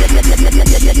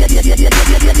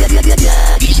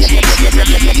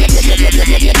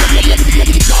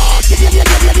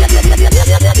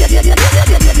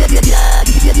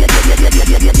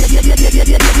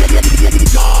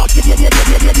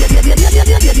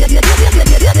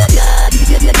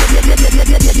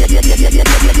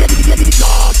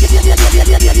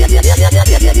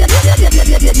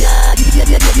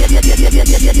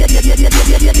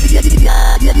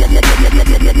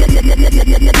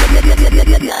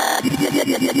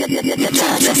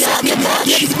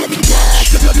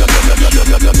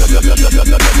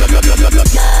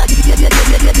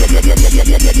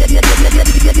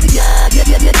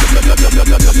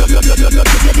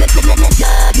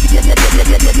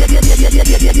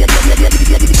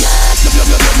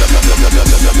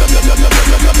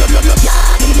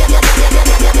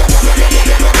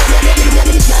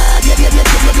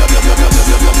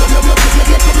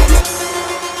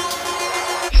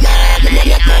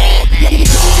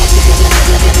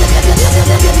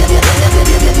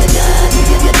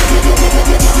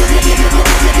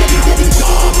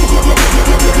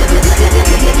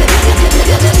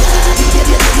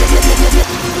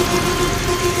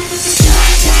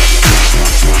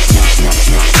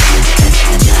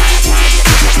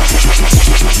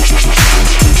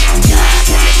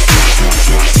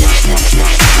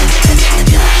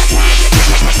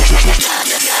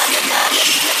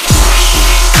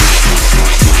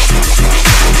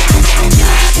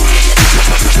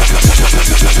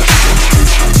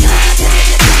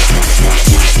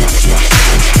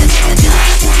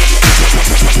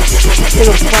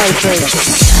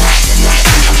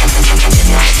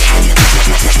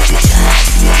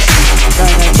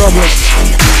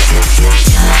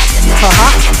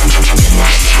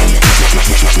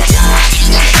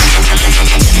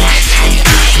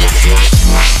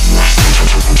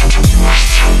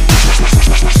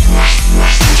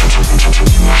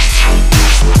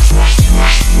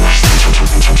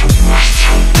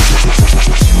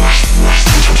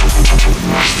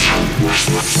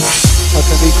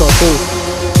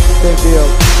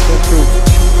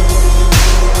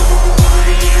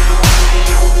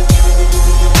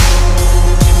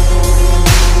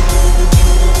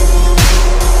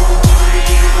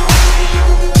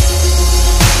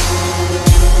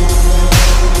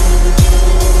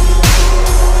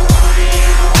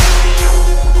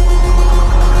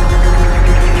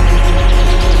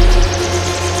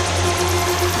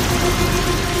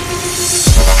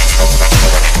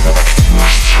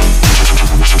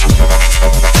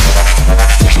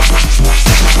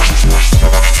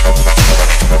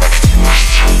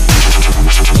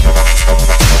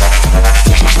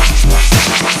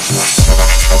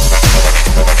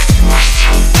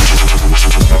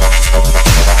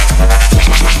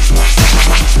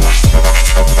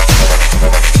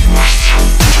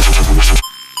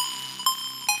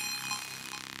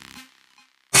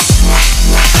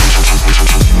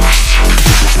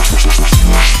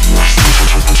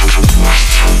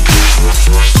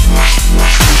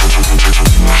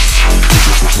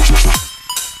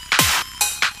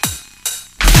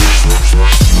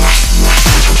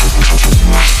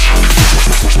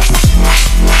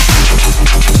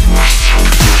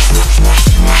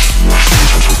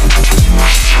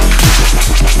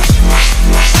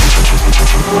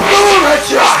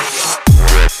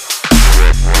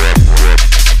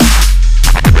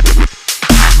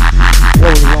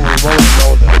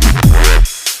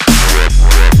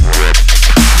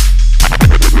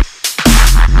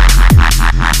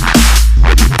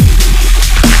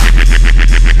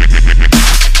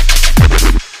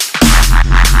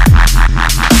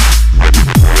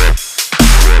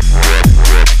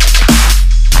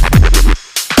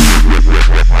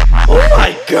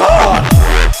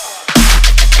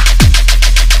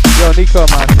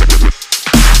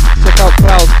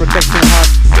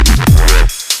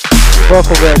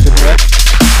 Vocal version, yeah?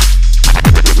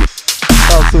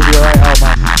 That'll still be alright out,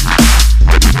 man.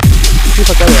 See if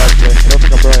I got it actually. I don't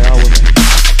think I brought it out with me.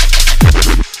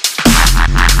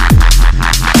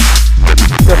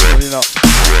 Definitely not.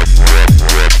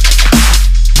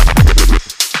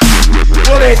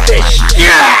 What is this?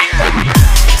 Yeah!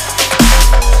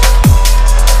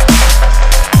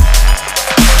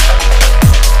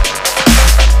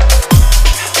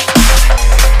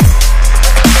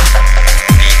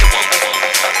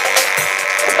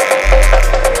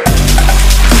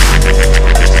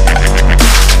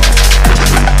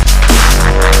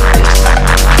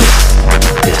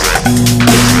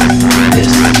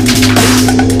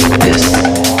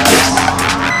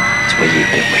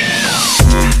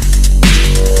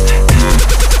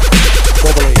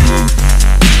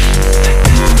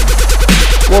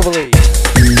 Wobbly.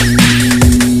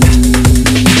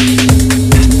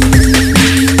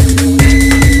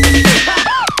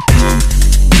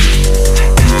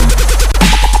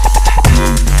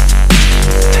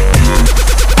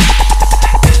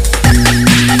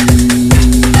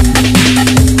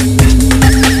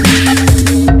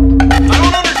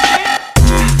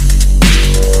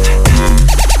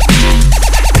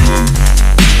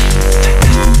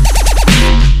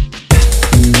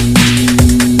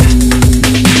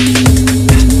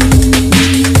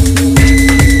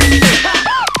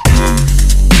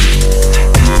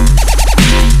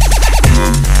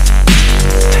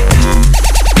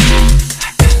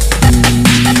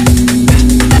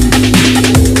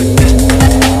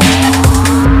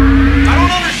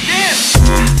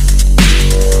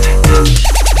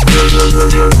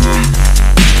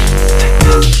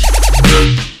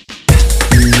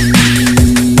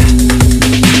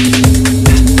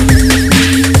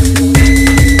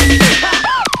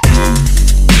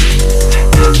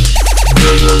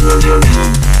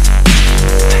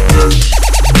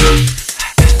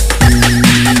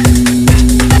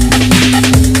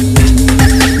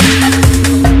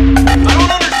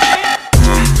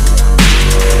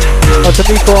 That's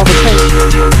a Nico on the tape.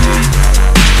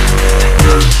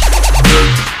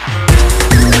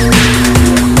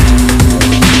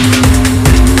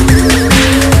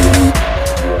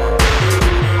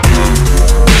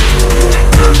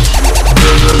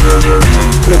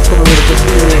 Blitz coming with a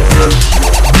mysterious.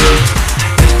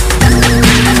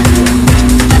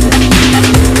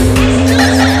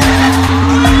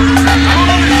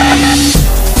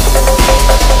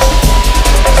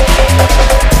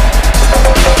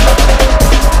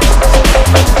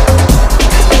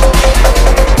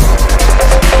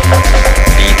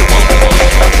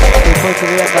 To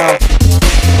the end now.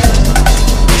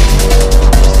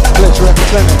 Blitz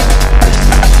representing.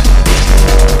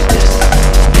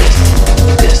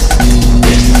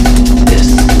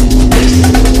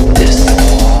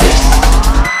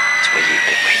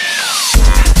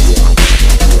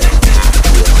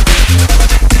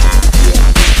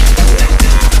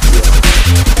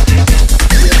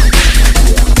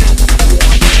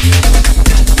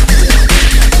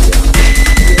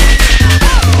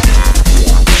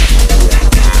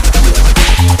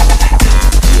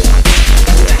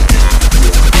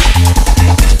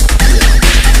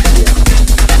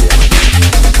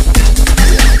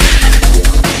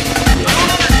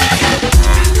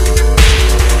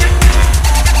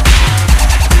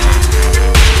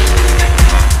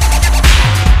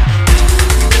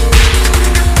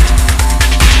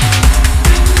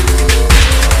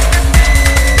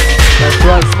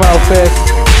 Smile face.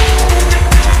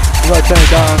 You gotta turn it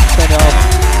down, turn it off,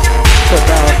 shut it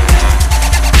down.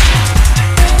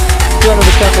 Still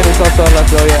another 10 minutes or so left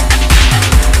though, yeah.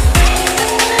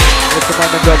 If the man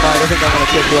don't mind, I think I'm gonna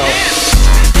kick you out.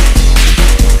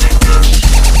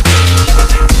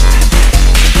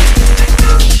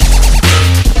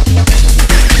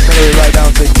 Gonna write down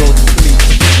so you go to sleep.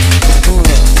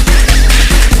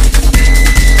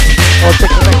 Or take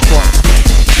the next one.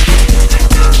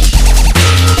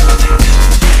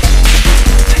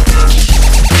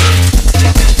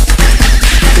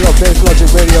 Bass Logic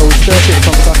Radio with Circuit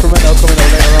from Sacramento coming out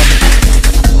later on.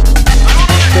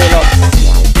 Stay locked.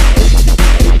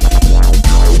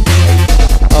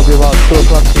 I'll be about 2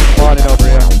 o'clock this morning over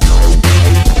here.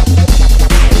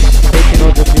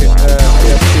 1800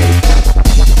 AFC.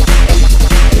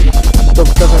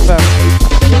 Dubstep FM.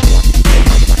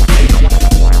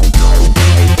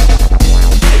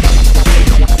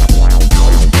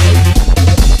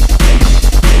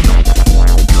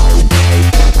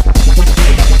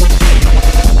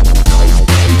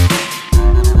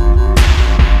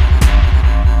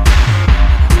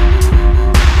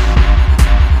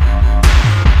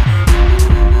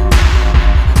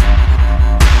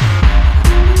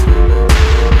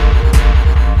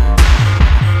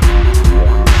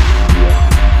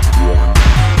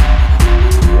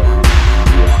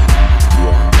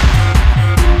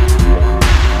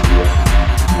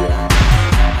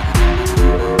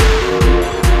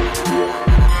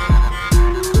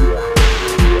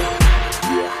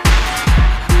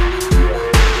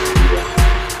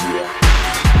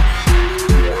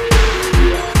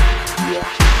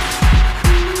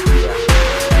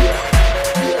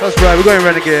 we're going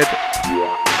Renegade. I'm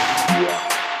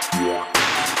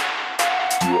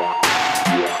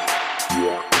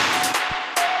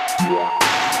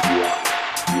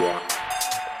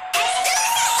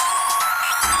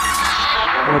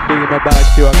gonna dig in my bag,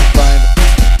 see what I can find.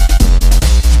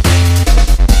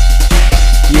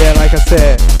 Yeah, like I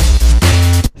said,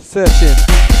 searching.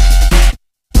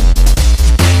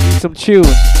 Need some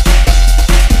tune.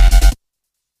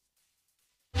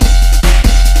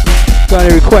 Got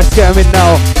any requests? Get them in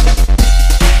now.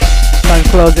 Time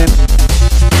closing.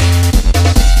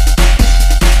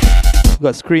 We've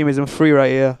got Screamism 3 right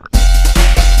here.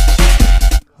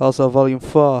 Also volume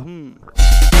 4.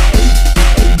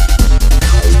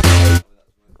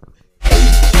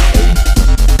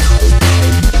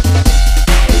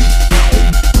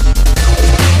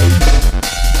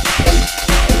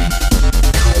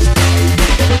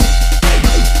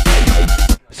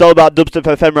 It's all about Dubstep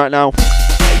FM right now.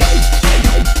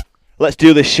 Let's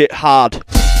do this shit hard.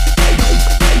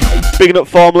 Bigging up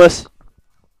Formless.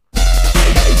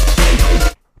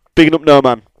 Bigging up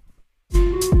Noman.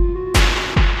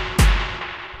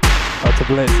 Out to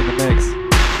Blitz in the mix.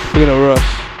 We're gonna rush.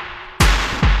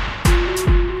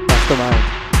 Mastermind.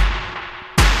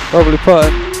 Lovely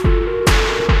put.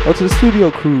 Out to the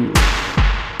studio crew.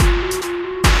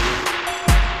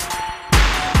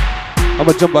 I'm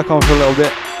gonna jump back on for a little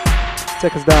bit.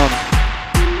 Take us down.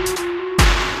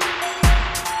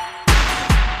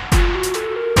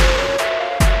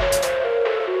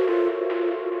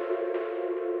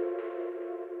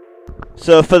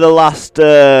 So for the last,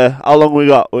 how long we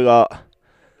got?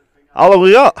 How long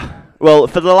we got? Well,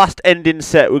 for the last ending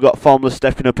set, we got Formless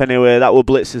stepping up anyway. That was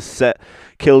Blitz's set.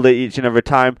 Killed it each and every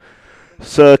time.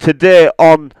 So today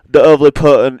on the Overly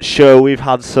Potent show, we've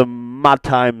had some mad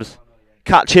times.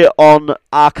 Catch it on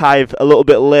archive a little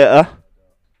bit later.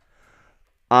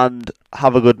 And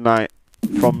have a good night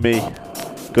from me.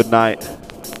 Good night.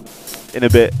 In a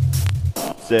bit.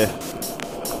 Safe.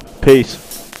 Peace.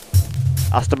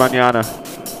 Hasta mañana.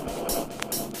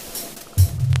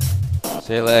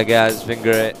 See you later, guys. It's been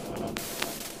great.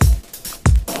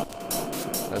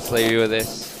 Let's leave you with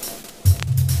this.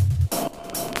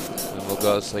 And we'll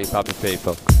go to sleep, happy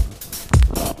people.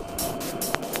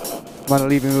 Man,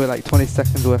 leaving me with like 20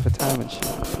 seconds worth of time and shit.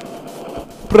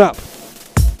 Brap.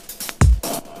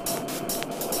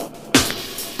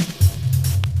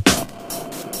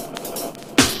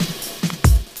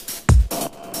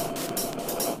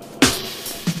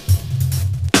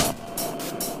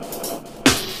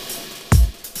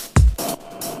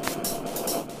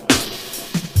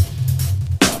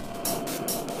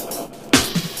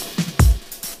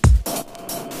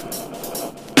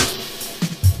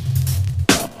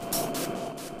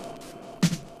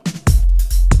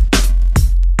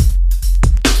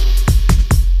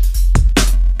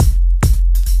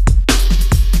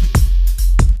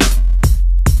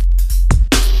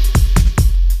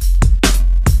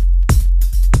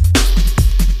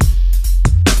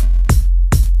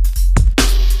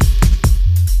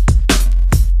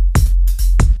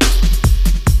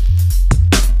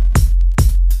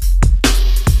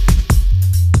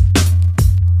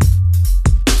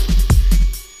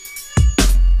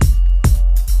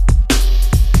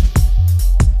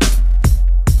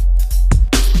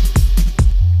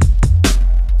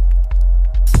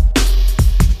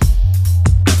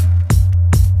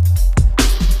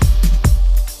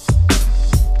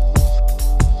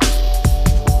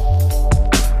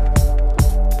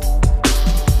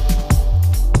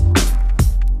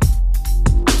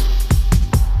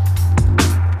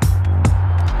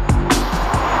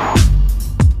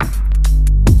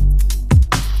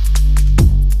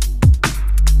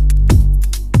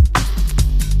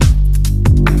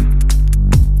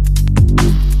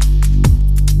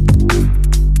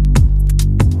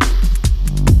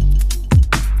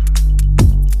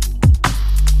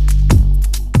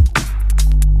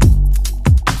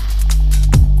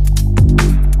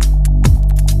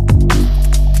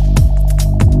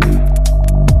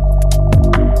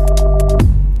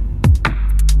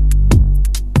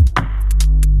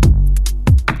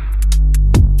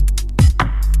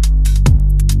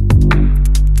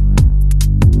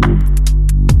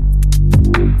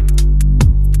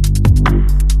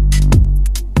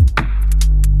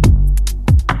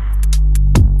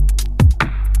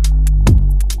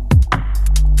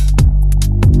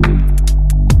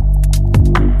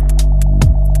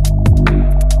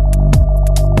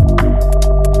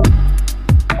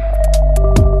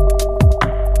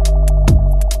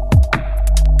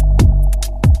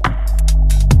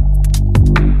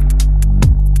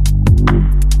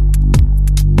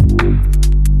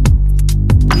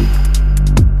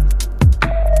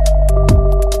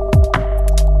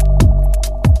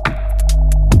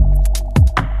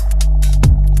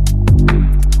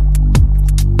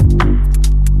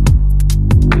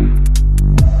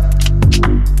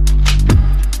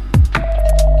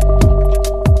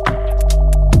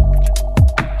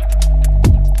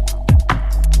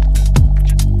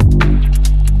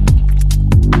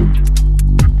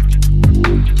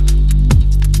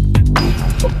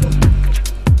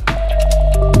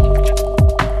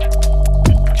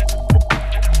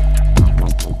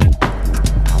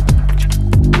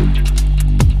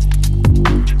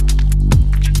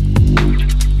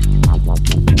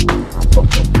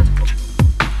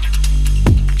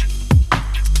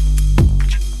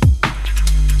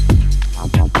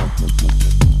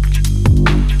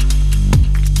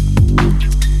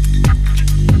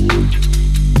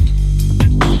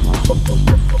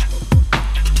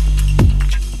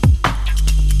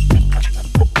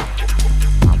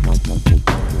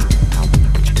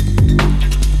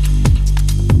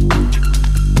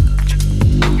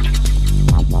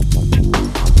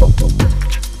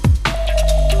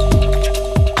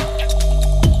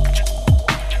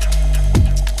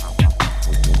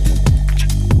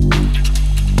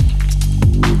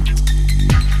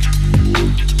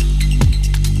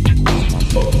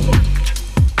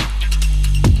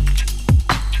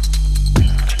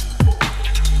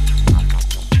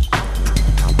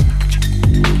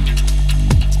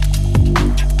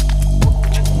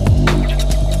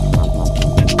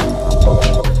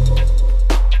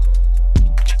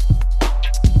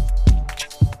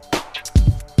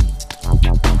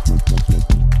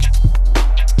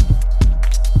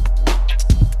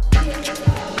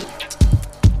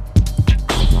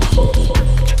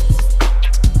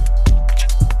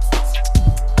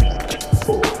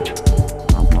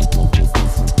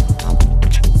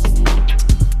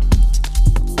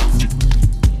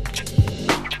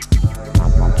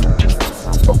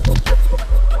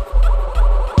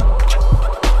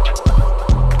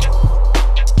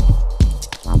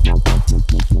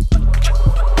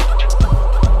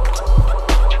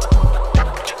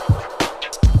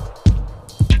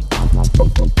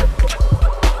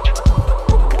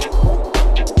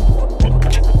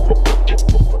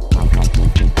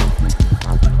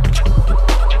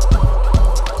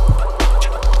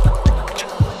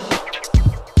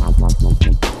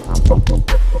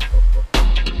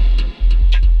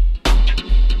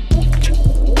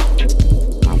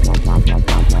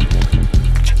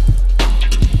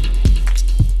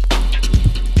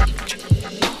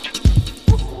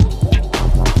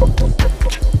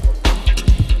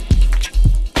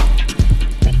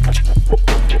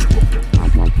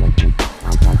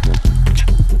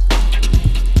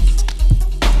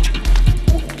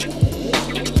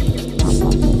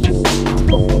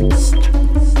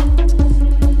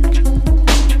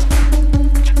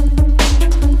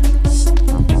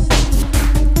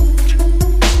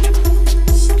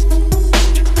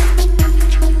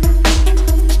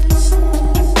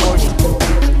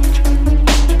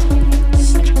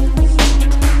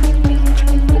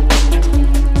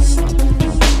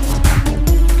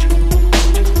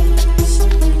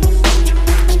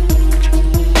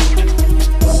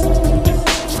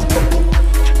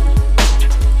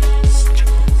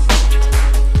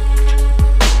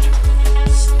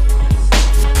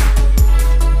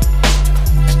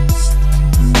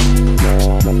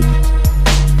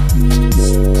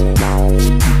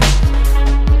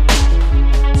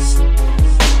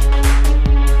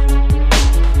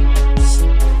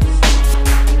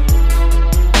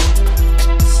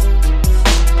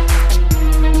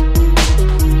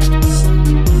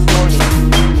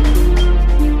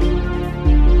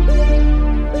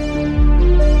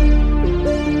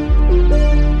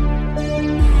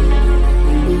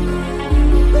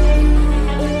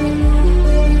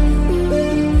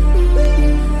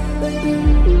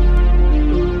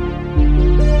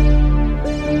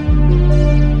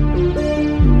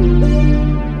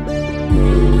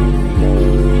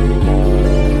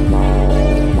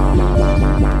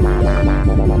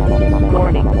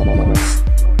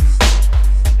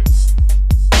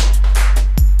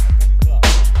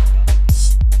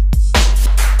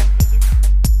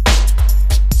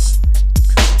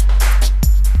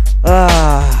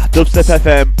 Dubstep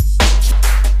FM.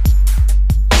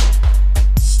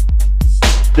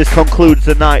 This concludes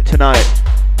the night tonight.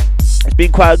 It's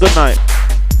been quite a good night.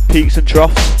 Peaks and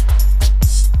troughs.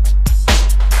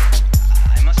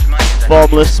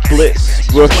 Formless,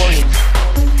 Blitz, Rush,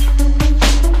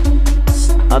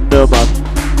 and Noman.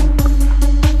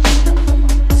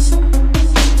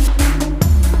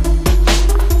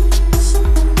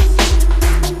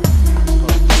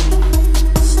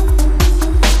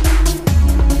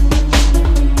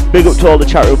 Big up to all the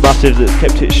chat room massives that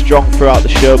kept it strong throughout the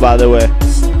show, by the way.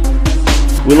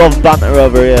 We love banter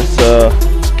over here, so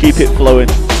keep it flowing.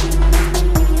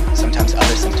 Sometimes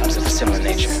other symptoms of a similar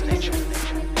nature.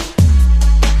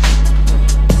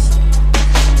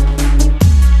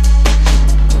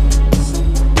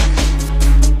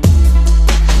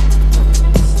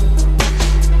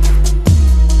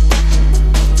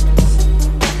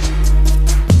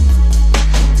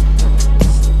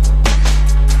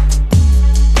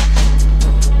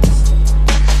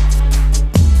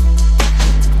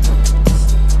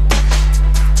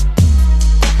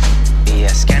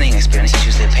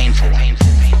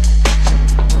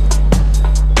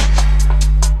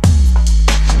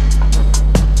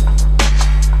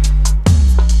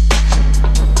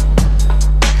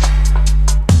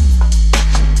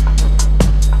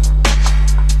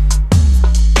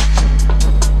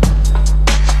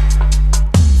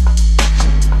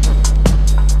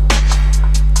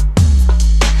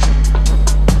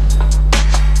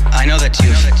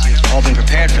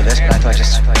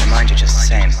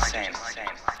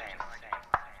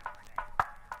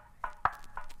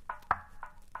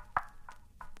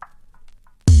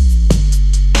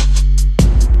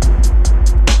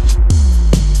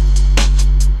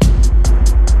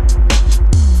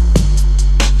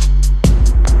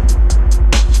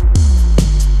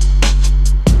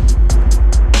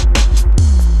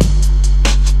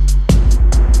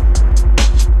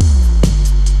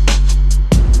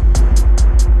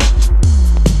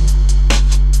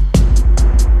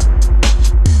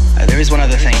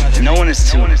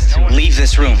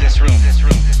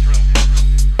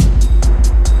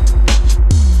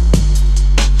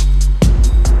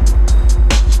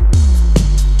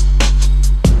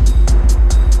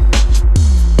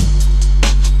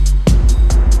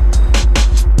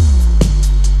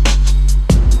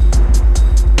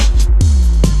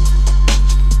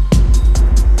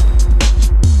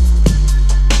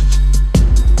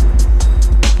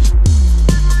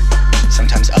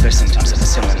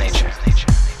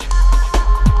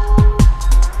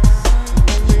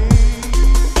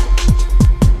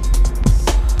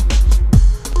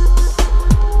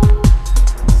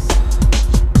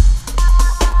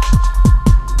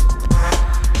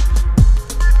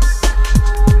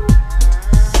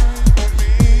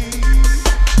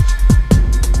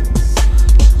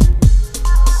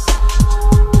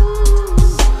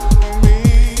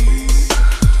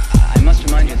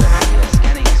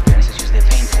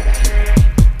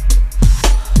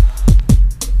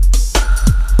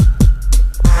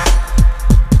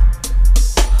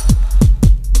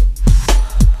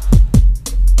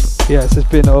 Yes, it's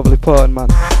been overly potent, man.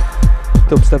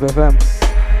 Dubstep FM.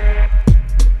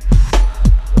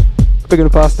 Bigging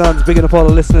up our stands, bigging up all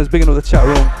the listeners, bigging up the chat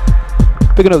room,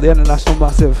 bigging up the international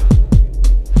massive.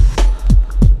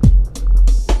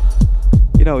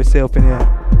 You know we stay up in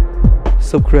here.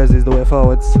 Sub crazy is the way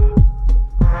forwards.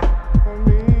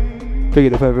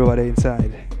 Bigging up everybody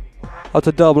inside. Out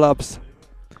to Dub Labs.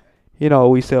 You know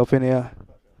we stay up in here.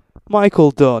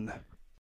 Michael Dunn.